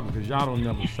keep talking, because y'all don't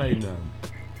never say nothing.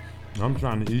 I'm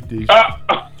trying to eat these. I'm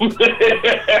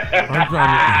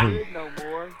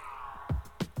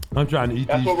trying to eat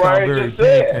these strawberry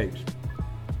pancakes.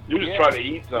 You're just trying to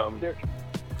eat something.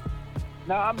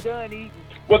 No, I'm done eating.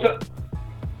 What's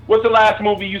What's the last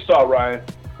movie you saw, Ryan?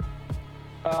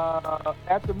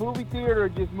 At the movie theater or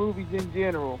just movies in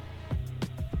general?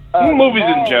 Movies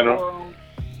in general.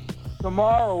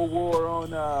 Tomorrow War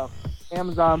on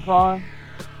Amazon Prime.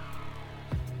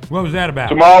 What was that about?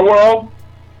 Tomorrow World?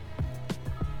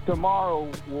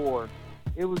 Tomorrow War.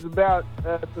 It was about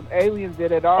some aliens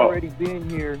that had already been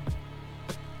here,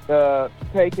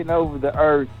 taking over the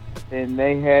Earth, and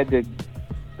they had to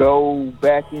go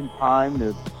back in time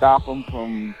to stop them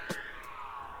from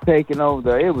taking over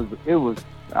the. It was.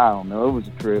 I don't know. It was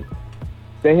a trip.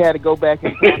 They had to go back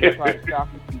in time to try to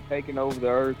stop them from taking over the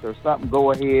Earth or something.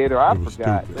 Go ahead, or I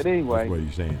forgot. Stupid. But anyway, that's what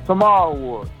you saying. Tomorrow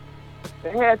War.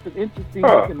 They had some interesting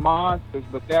looking monsters,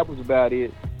 but that was about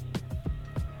it.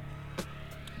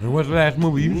 And what's the last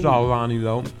movie you saw, Lonnie,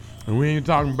 though? And we ain't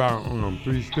talking about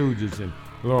Three Stooges and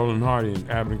Laurel and Hardy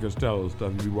and Abbott and Costello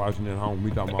stuff you be watching at home.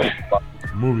 We talking about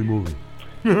movie.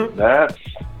 That's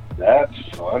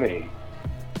funny.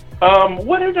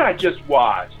 What did I just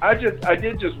watch? I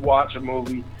did just watch a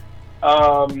movie.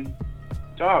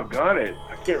 Doggone it,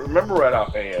 I can't remember right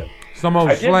offhand. Some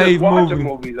old slave movie. I did just watch a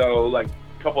movie though, like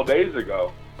a couple days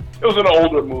ago. It was an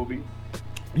older movie.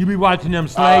 You be watching them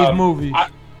slave movies.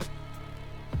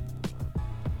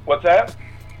 What's that?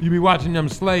 You be watching them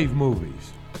slave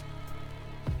movies.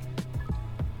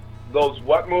 Those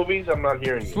what movies? I'm not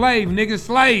hearing you. Slave, nigga,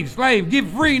 slave. Get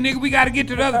free, nigga. We got to get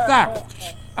to the other side.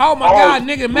 Oh, my God,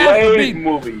 nigga, Master B.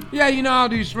 Movies. Yeah, you know all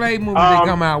these slave movies they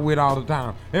come out with all the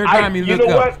time. Every time you look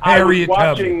up, Harriet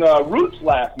Tubman. I was watching Roots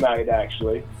last night,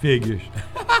 actually. Figures.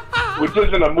 Which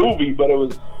isn't a movie, but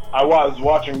I was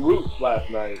watching Roots last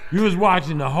night. You was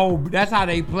watching the whole, that's how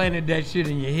they planted that shit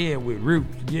in your head with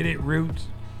Roots. Get it, Roots?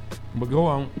 But go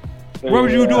on. What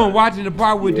was you doing watching the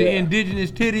part with the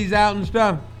indigenous titties out and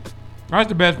stuff? That's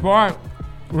the best part.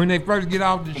 When they first get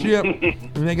off the ship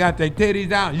and they got their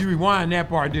titties out, you rewind that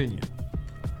part, didn't you?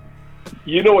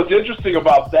 You know what's interesting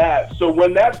about that? So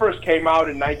when that first came out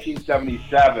in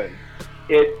 1977,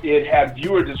 it had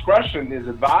viewer discretion is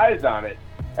advised on it.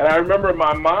 And I remember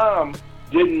my mom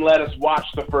didn't let us watch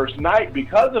the first night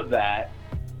because of that.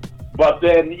 But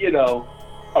then,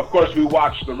 of course, we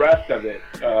watched the rest of it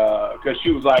because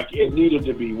she was like, it needed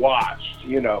to be watched,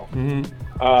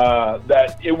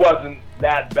 that it wasn't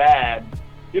that bad,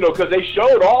 because they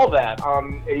showed all that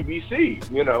on ABC,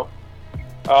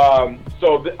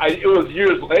 So it was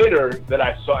years later that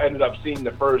I ended up seeing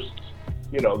the first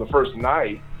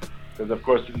night, because of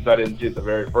course, since I didn't see it the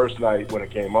very first night when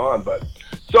it came on, but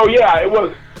so yeah,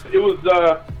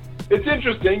 it's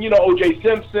interesting, O.J.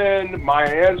 Simpson,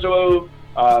 Maya Angelou,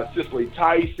 Cicely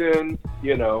Tyson,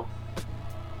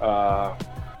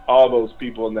 all those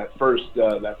people in that first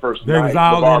night. They was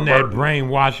all in that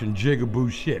brainwashing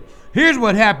jigaboo shit. Here's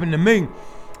what happened to me.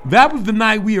 That was the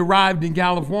night we arrived in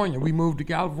California. We moved to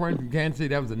California from Kansas City.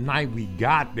 That was the night we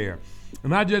got there.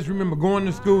 And I just remember going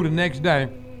to school the next day,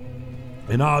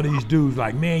 and all these dudes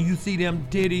like, man, you see them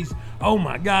titties? Oh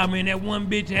my God, man, that one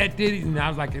bitch had titties. And I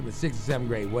was like, it was 6th or 7th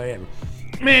grade, whatever.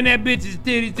 Man, that bitch is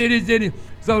titties.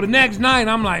 So the next night,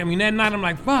 I'm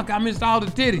like, fuck, I missed all the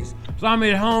titties. So I'm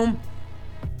at home.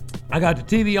 I got the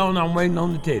TV on, I'm waiting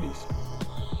on the titties.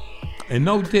 And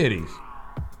no titties.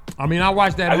 I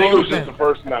watched that whole thing. I think it was just the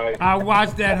first night. I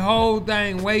watched that whole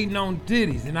thing waiting on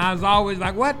titties. And I was always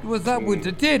like, what was up with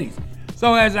the titties?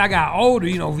 So as I got older,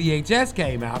 VHS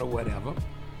came out or whatever.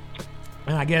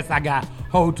 And I guess I got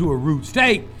hold to a Roots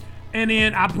tape. And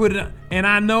then I put it, and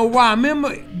I know why.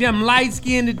 Remember them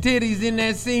light-skinned titties in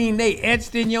that scene? They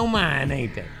etched in your mind,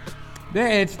 ain't they?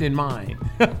 They're etched in mine.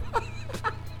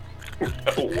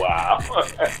 Wow.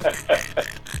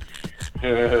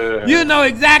 You know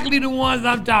exactly the ones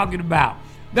I'm talking about.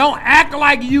 Don't act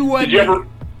like you wasn't.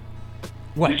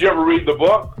 Did you ever read the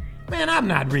book? Man, I'm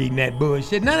not reading that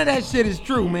bullshit. None of that shit is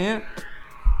true, man.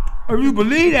 If you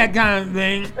believe that kind of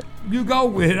thing, you go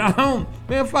with it.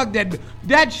 Man, fuck that.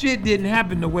 That shit didn't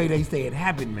happen the way they say it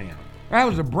happened, man. That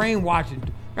was a brainwashing.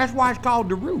 That's why it's called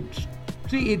the Roots.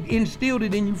 See, it instilled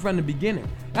it in you from the beginning.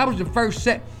 That was the first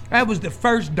set. That was the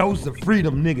first dose of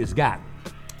freedom niggas got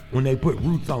when they put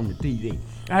Roots on the TV.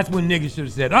 That's when niggas should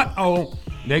have said, uh-oh,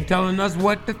 they telling us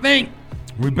what to think.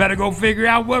 We better go figure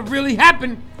out what really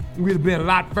happened. We'd have been a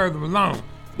lot further along.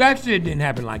 That shit didn't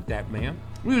happen like that, man.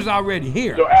 We was already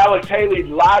here. So Alex Haley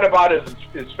lied about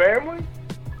his family?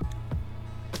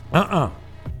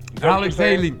 Alex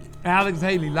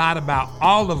Haley lied about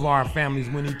all of our families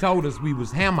when he told us we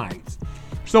was Hamites.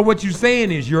 So what you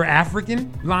saying is you're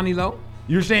African, Lonnie Lowe?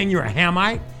 You're saying you're a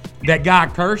Hamite that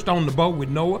God cursed on the boat with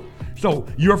Noah? So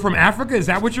you're from Africa? Is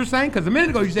that what you're saying? Because a minute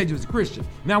ago you said you was a Christian.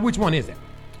 Now which one is it?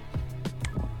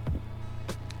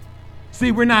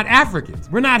 See, we're not Africans.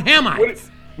 We're not Hamites.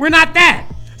 We're not that.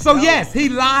 So yes, he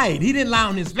lied. He didn't lie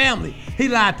on his family. He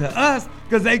lied to us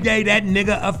because they gave that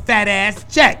nigga a fat ass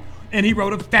check. And he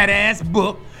wrote a fat ass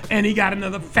book. And he got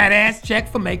another fat ass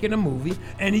check for making a movie.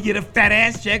 And he get a fat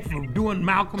ass check for doing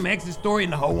Malcolm X's story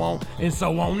and the whole on and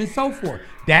so on and so forth.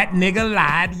 That nigga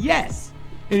lied, yes.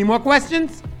 Any more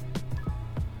questions?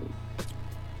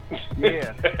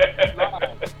 Yeah.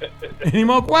 Any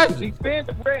more questions? Defense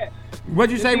rep.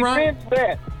 What'd you say, Ron? Defense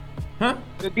rep. Huh?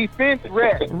 The defense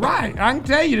rep. Right. I can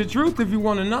tell you the truth if you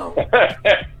want to know.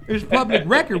 It's public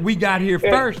record. We got here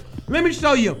first. Let me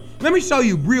show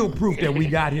you real proof that we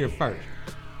got here first.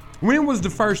 When was the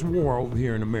first war over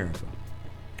here in America?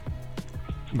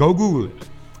 Go Google it.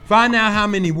 Find out how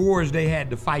many wars they had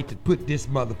to fight to put this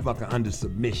motherfucker under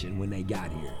submission when they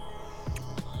got here.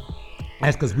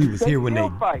 That's because we was here when they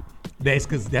fight.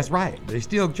 That's right. They're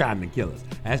still trying to kill us.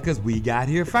 That's because we got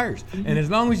here first. And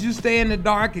as long as you stay in the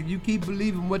dark and you keep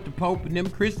believing what the Pope and them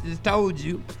Christians told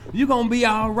you, you're going to be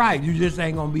all right. You just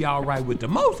ain't going to be all right with the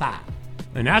Most High.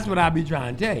 And that's what I be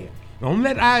trying to tell you. Don't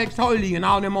let Alex Haley and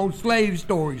all them old slave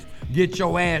stories get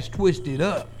your ass twisted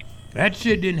up. That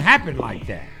shit didn't happen like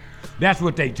that. That's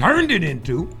what they turned it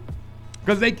into.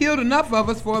 Because they killed enough of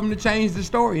us for them to change the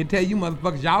story and tell you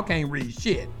motherfuckers y'all can't read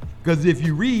shit. Because if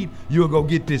you read, you'll go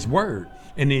get this word,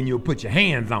 and then you'll put your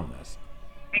hands on us.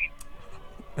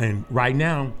 And right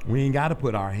now, we ain't got to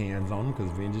put our hands on them,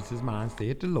 because vengeance is mine,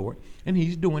 saith the Lord, and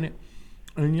he's doing it.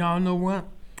 And y'all know what?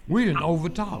 We done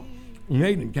overtalk.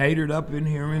 They done catered up in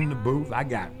here in the booth. I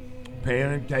got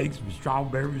pancakes with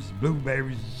strawberries,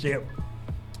 blueberries, and shit.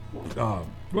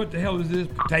 What the hell is this?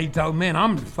 Potato? Man,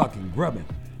 I'm fucking grubbing.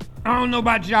 I don't know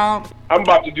about y'all. I'm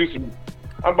about to do some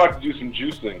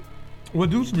juicing. Well,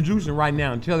 do some juicing right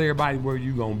now and tell everybody where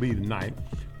you gonna be tonight.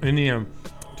 And then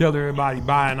tell everybody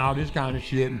buying all this kind of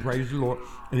shit and praise the Lord.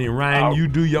 And then Ryan, you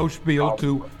do your spiel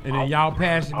too. And then y'all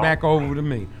pass it back over to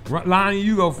me. Lonnie,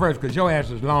 you go first because your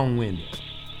ass is long-winded.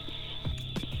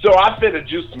 So I finna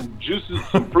juice some juices,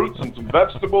 some fruits, and some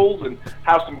vegetables, and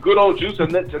have some good old juice.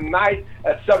 And then tonight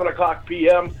at 7:00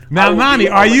 p.m. Now, Lonnie,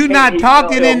 are you not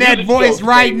talking in that voice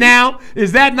right now?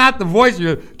 Is that not the voice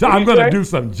you're? I'm gonna do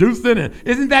some juicing, and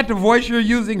isn't that the voice you're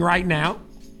using right now?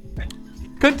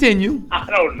 Continue. I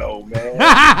don't know, man.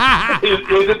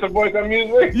 is it the voice I'm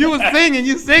using? You was singing.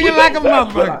 You singing like a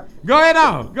motherfucker. Go ahead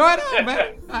on,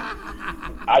 man.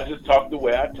 I just talk the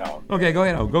way I talk. Okay, go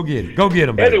ahead on. Go get it. Go get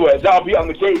him, baby. Anyways, I'll be on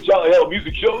the KHLL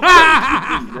Music Show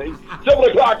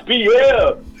 7:00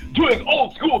 p.m. doing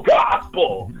old school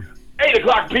gospel.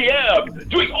 8:00 p.m.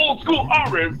 doing old school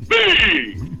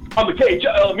R&B on the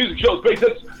KHLL Music Show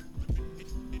Spaces.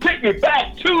 Take Me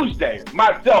Back Tuesday.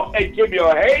 Myself and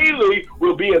Camille Haley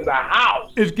will be in the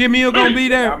house. Is Camille gonna be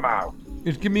there? I'm out.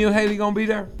 Is Camille Haley gonna be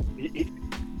there?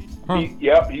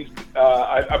 Yep, he's.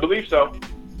 I believe so.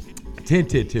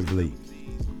 Tentatively.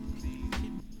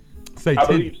 I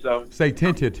believe so. Say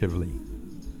tentatively.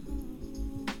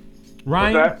 What's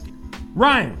Ryan. that?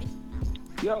 Ryan.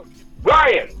 Yo.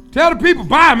 Ryan. Tell the people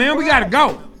bye, man. We gotta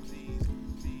go.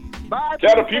 Bye.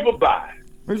 Tell the people bye.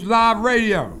 It's live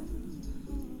radio.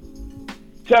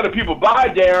 Tell the people bye,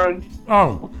 Darren.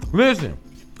 Oh, listen,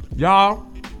 y'all.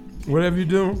 Whatever you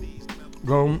do,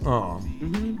 go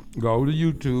go to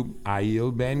YouTube. I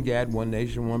yield Bangad,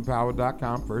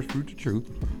 OneNation1Power.com. First Fruit of Truth.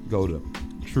 Go to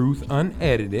Truth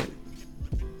Unedited.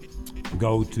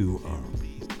 Go to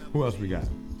who else we got?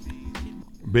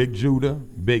 Big Judah,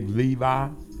 Big Levi.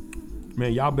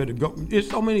 Man, y'all better go. There's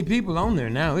so many people on there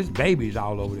now. It's babies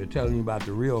all over there telling you about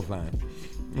the real thing.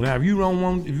 Now, if you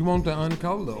want the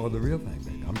uncola or the real thing,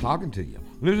 baby, I'm talking to you.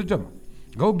 Listen to me.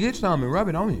 Go get some and rub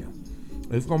it on you.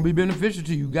 It's going to be beneficial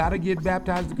to you. You got to get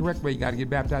baptized the correct way. You got to get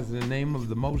baptized in the name of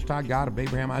the Most High God of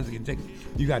Abraham, Isaac, and Jacob.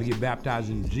 You got to get baptized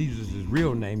in Jesus'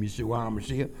 real name, Yeshua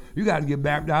HaMashiach. You got to get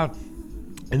baptized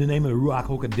in the name of the Ruach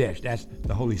HaKodesh. That's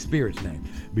the Holy Spirit's name.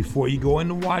 Before you go in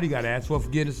the water, you got to ask for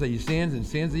forgiveness of your sins and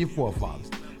sins of your forefathers.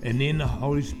 And then the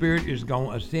Holy Spirit is going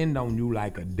to ascend on you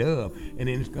like a dove. And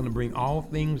then it's going to bring all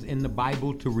things in the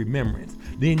Bible to remembrance.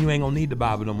 Then you ain't going to need the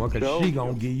Bible no more because she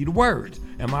going to give you the words.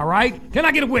 Am I right? Can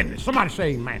I get a witness? Somebody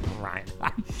say amen, right?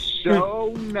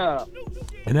 Show enough.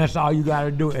 And that's all you got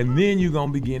to do. And then you're going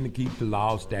to begin to keep the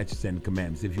law, statutes, and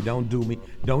commandments. If you don't do me,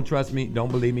 don't trust me,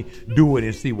 don't believe me, do it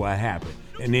and see what happens.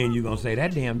 And then you're going to say,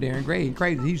 that damn Darren Gray is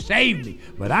crazy. He saved me.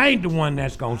 But I ain't the one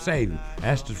that's going to save you.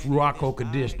 That's the Ruach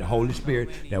HaKodesh, the Holy Spirit,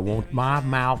 that wants my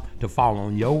mouth to fall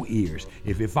on your ears.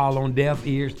 If it fall on deaf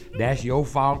ears, that's your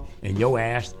fault, and your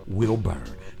ass will burn.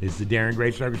 It's the Darren Gray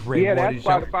Service Parade. Yeah, that's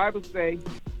why the Bible say,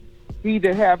 he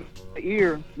that have an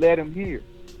ear, let him hear.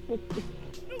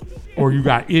 Or you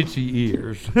got itchy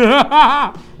ears.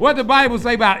 What the Bible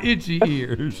say about itchy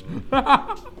ears?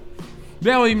 They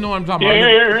don't even know what I'm talking about.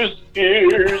 Ears.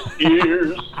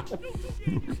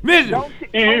 Listen.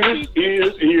 Ears.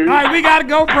 All right, we got to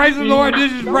go. Praise the Lord.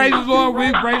 This is Praise the Lord.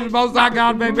 We praise the Most High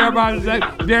God. Baby, everybody say,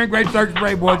 Darren Great Circus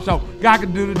Brave Boy Show. God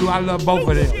can do the do. I love both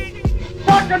of them.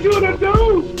 God can do the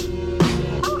do.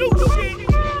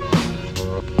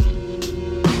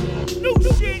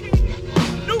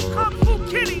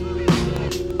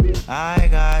 I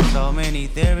got so many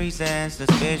theories and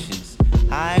suspicions.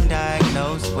 I'm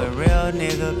diagnosed with real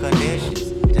nigga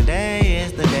conditions. Today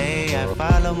is the day I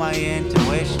follow my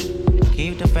intuition.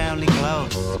 Keep the family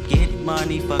close, get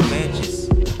money for bitches.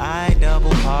 I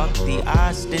double park the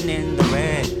Austin in the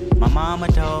red. My mama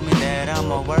told me that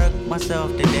I'ma work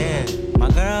myself to death. My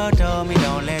girl told me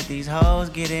don't let these hoes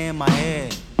get in my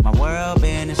head. My world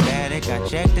been static, I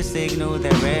checked the signal,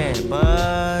 they're red.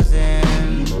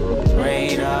 Buzzing,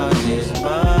 radars is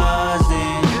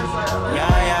buzzing.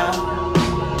 Yeah, yeah,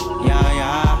 yeah,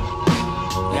 yeah,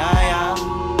 yeah,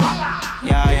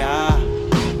 yeah, yeah, yeah,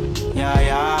 yeah,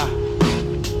 yeah.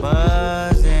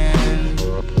 Buzzing,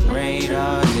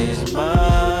 radars is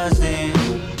buzzing.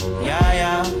 Yeah,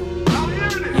 yeah,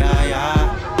 yeah, yeah,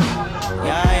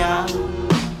 yeah,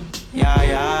 yeah,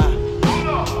 yeah,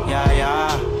 yeah,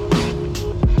 yeah.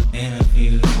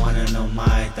 Interviews wanna know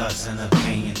my thoughts and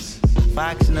opinions.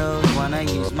 Fox News wanna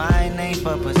use my name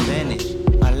for percentage.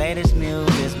 My latest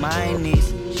news is my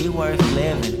niece, she worth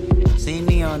living. See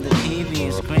me on the TV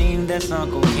and scream, that's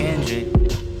Uncle Kendrick.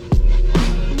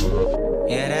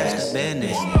 Yeah, that's the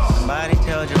business. Somebody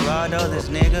tell Gerardo this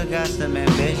nigga got some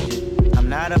ambition. I'm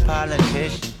not a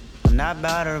politician, I'm not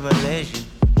about a religion.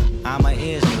 I'm an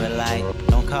Israelite,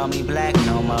 don't call me black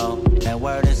no more. That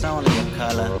word is only a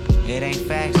color, it ain't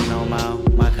facts no more.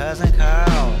 My cousin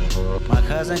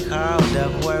Carl,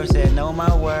 Duckworth said know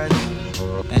my worth.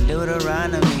 And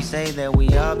Deuteronomy say that we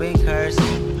all been cursed.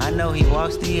 I know he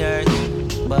walks the earth,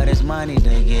 but it's money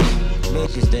to get,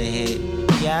 bitches to hit.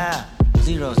 Yeah,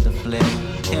 zeros to flip,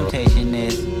 temptation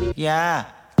is, yeah.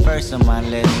 First on my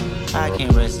list, I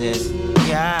can't resist,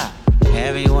 yeah.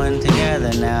 Everyone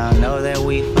together now, know that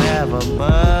we forever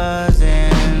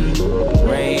buzzing.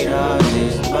 Radars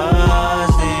is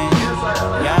buzzing.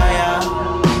 Yeah, yeah.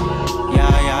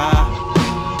 Yeah, yeah.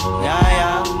 Yeah,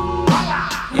 yeah.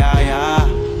 Yeah, yeah.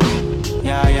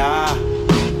 Yeah, yeah.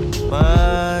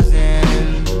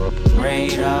 Buzzing.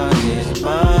 Radars is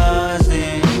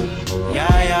buzzing.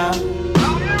 Yeah, yeah.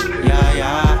 Yeah,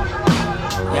 yeah.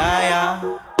 Yeah,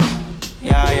 yeah.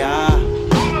 Yeah, yeah.